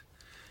direct.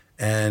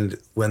 And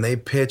when they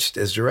pitched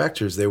as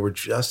directors, they were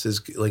just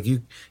as like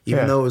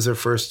even though it was their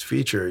first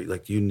feature,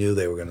 like you knew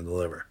they were going to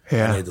deliver.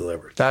 Yeah, and they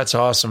delivered. That's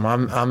awesome.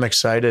 I'm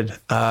excited.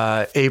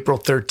 April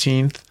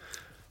 13th,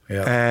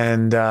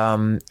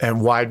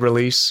 and wide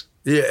release.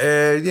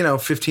 Yeah,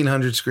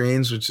 1,500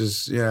 screens, which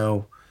is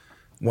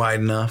wide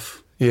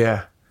enough.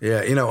 Yeah, yeah.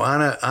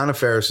 Anna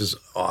Faris is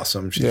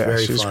awesome. She's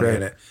very funny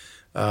in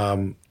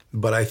it.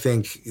 But I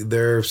think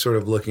they're sort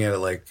of looking at it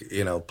like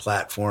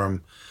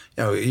platform.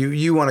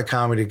 You want a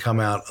comedy to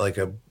come out like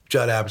a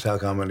Judd Apatow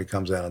comedy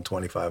comes out on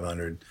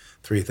 2,500,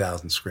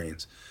 3,000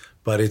 screens,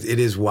 but it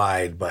is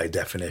wide by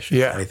definition.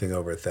 Yeah, anything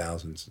over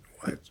 1,000 is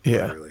wide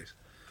release.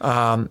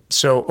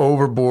 So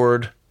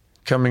Overboard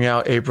coming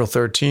out April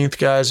 13th,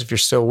 guys. If you're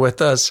still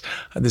with us,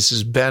 this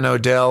is Ben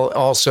Odell.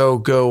 Also,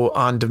 go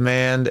on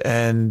demand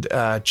and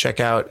check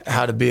out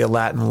How to Be a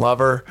Latin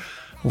Lover.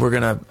 We're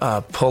going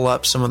to pull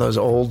up some of those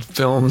old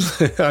films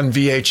on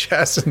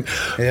VHS and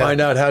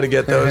find out how to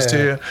get those to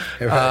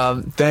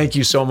you. Thank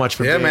you so much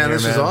for being here,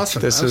 this is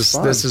awesome. This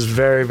is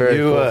very, very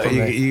cool for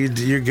me.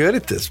 You're good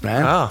at this,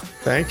 man. Oh,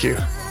 thank you.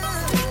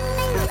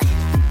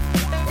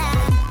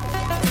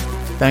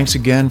 Thanks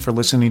again for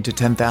listening to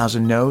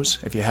 10,000 No's.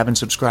 If you haven't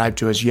subscribed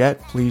to us yet,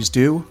 please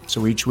do,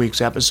 so each week's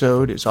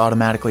episode is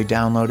automatically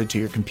downloaded to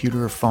your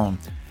computer or phone.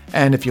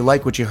 And if you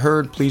like what you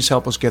heard, please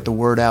help us get the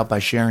word out by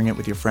sharing it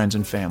with your friends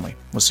and family.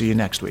 We'll see you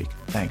next week.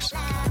 Thanks.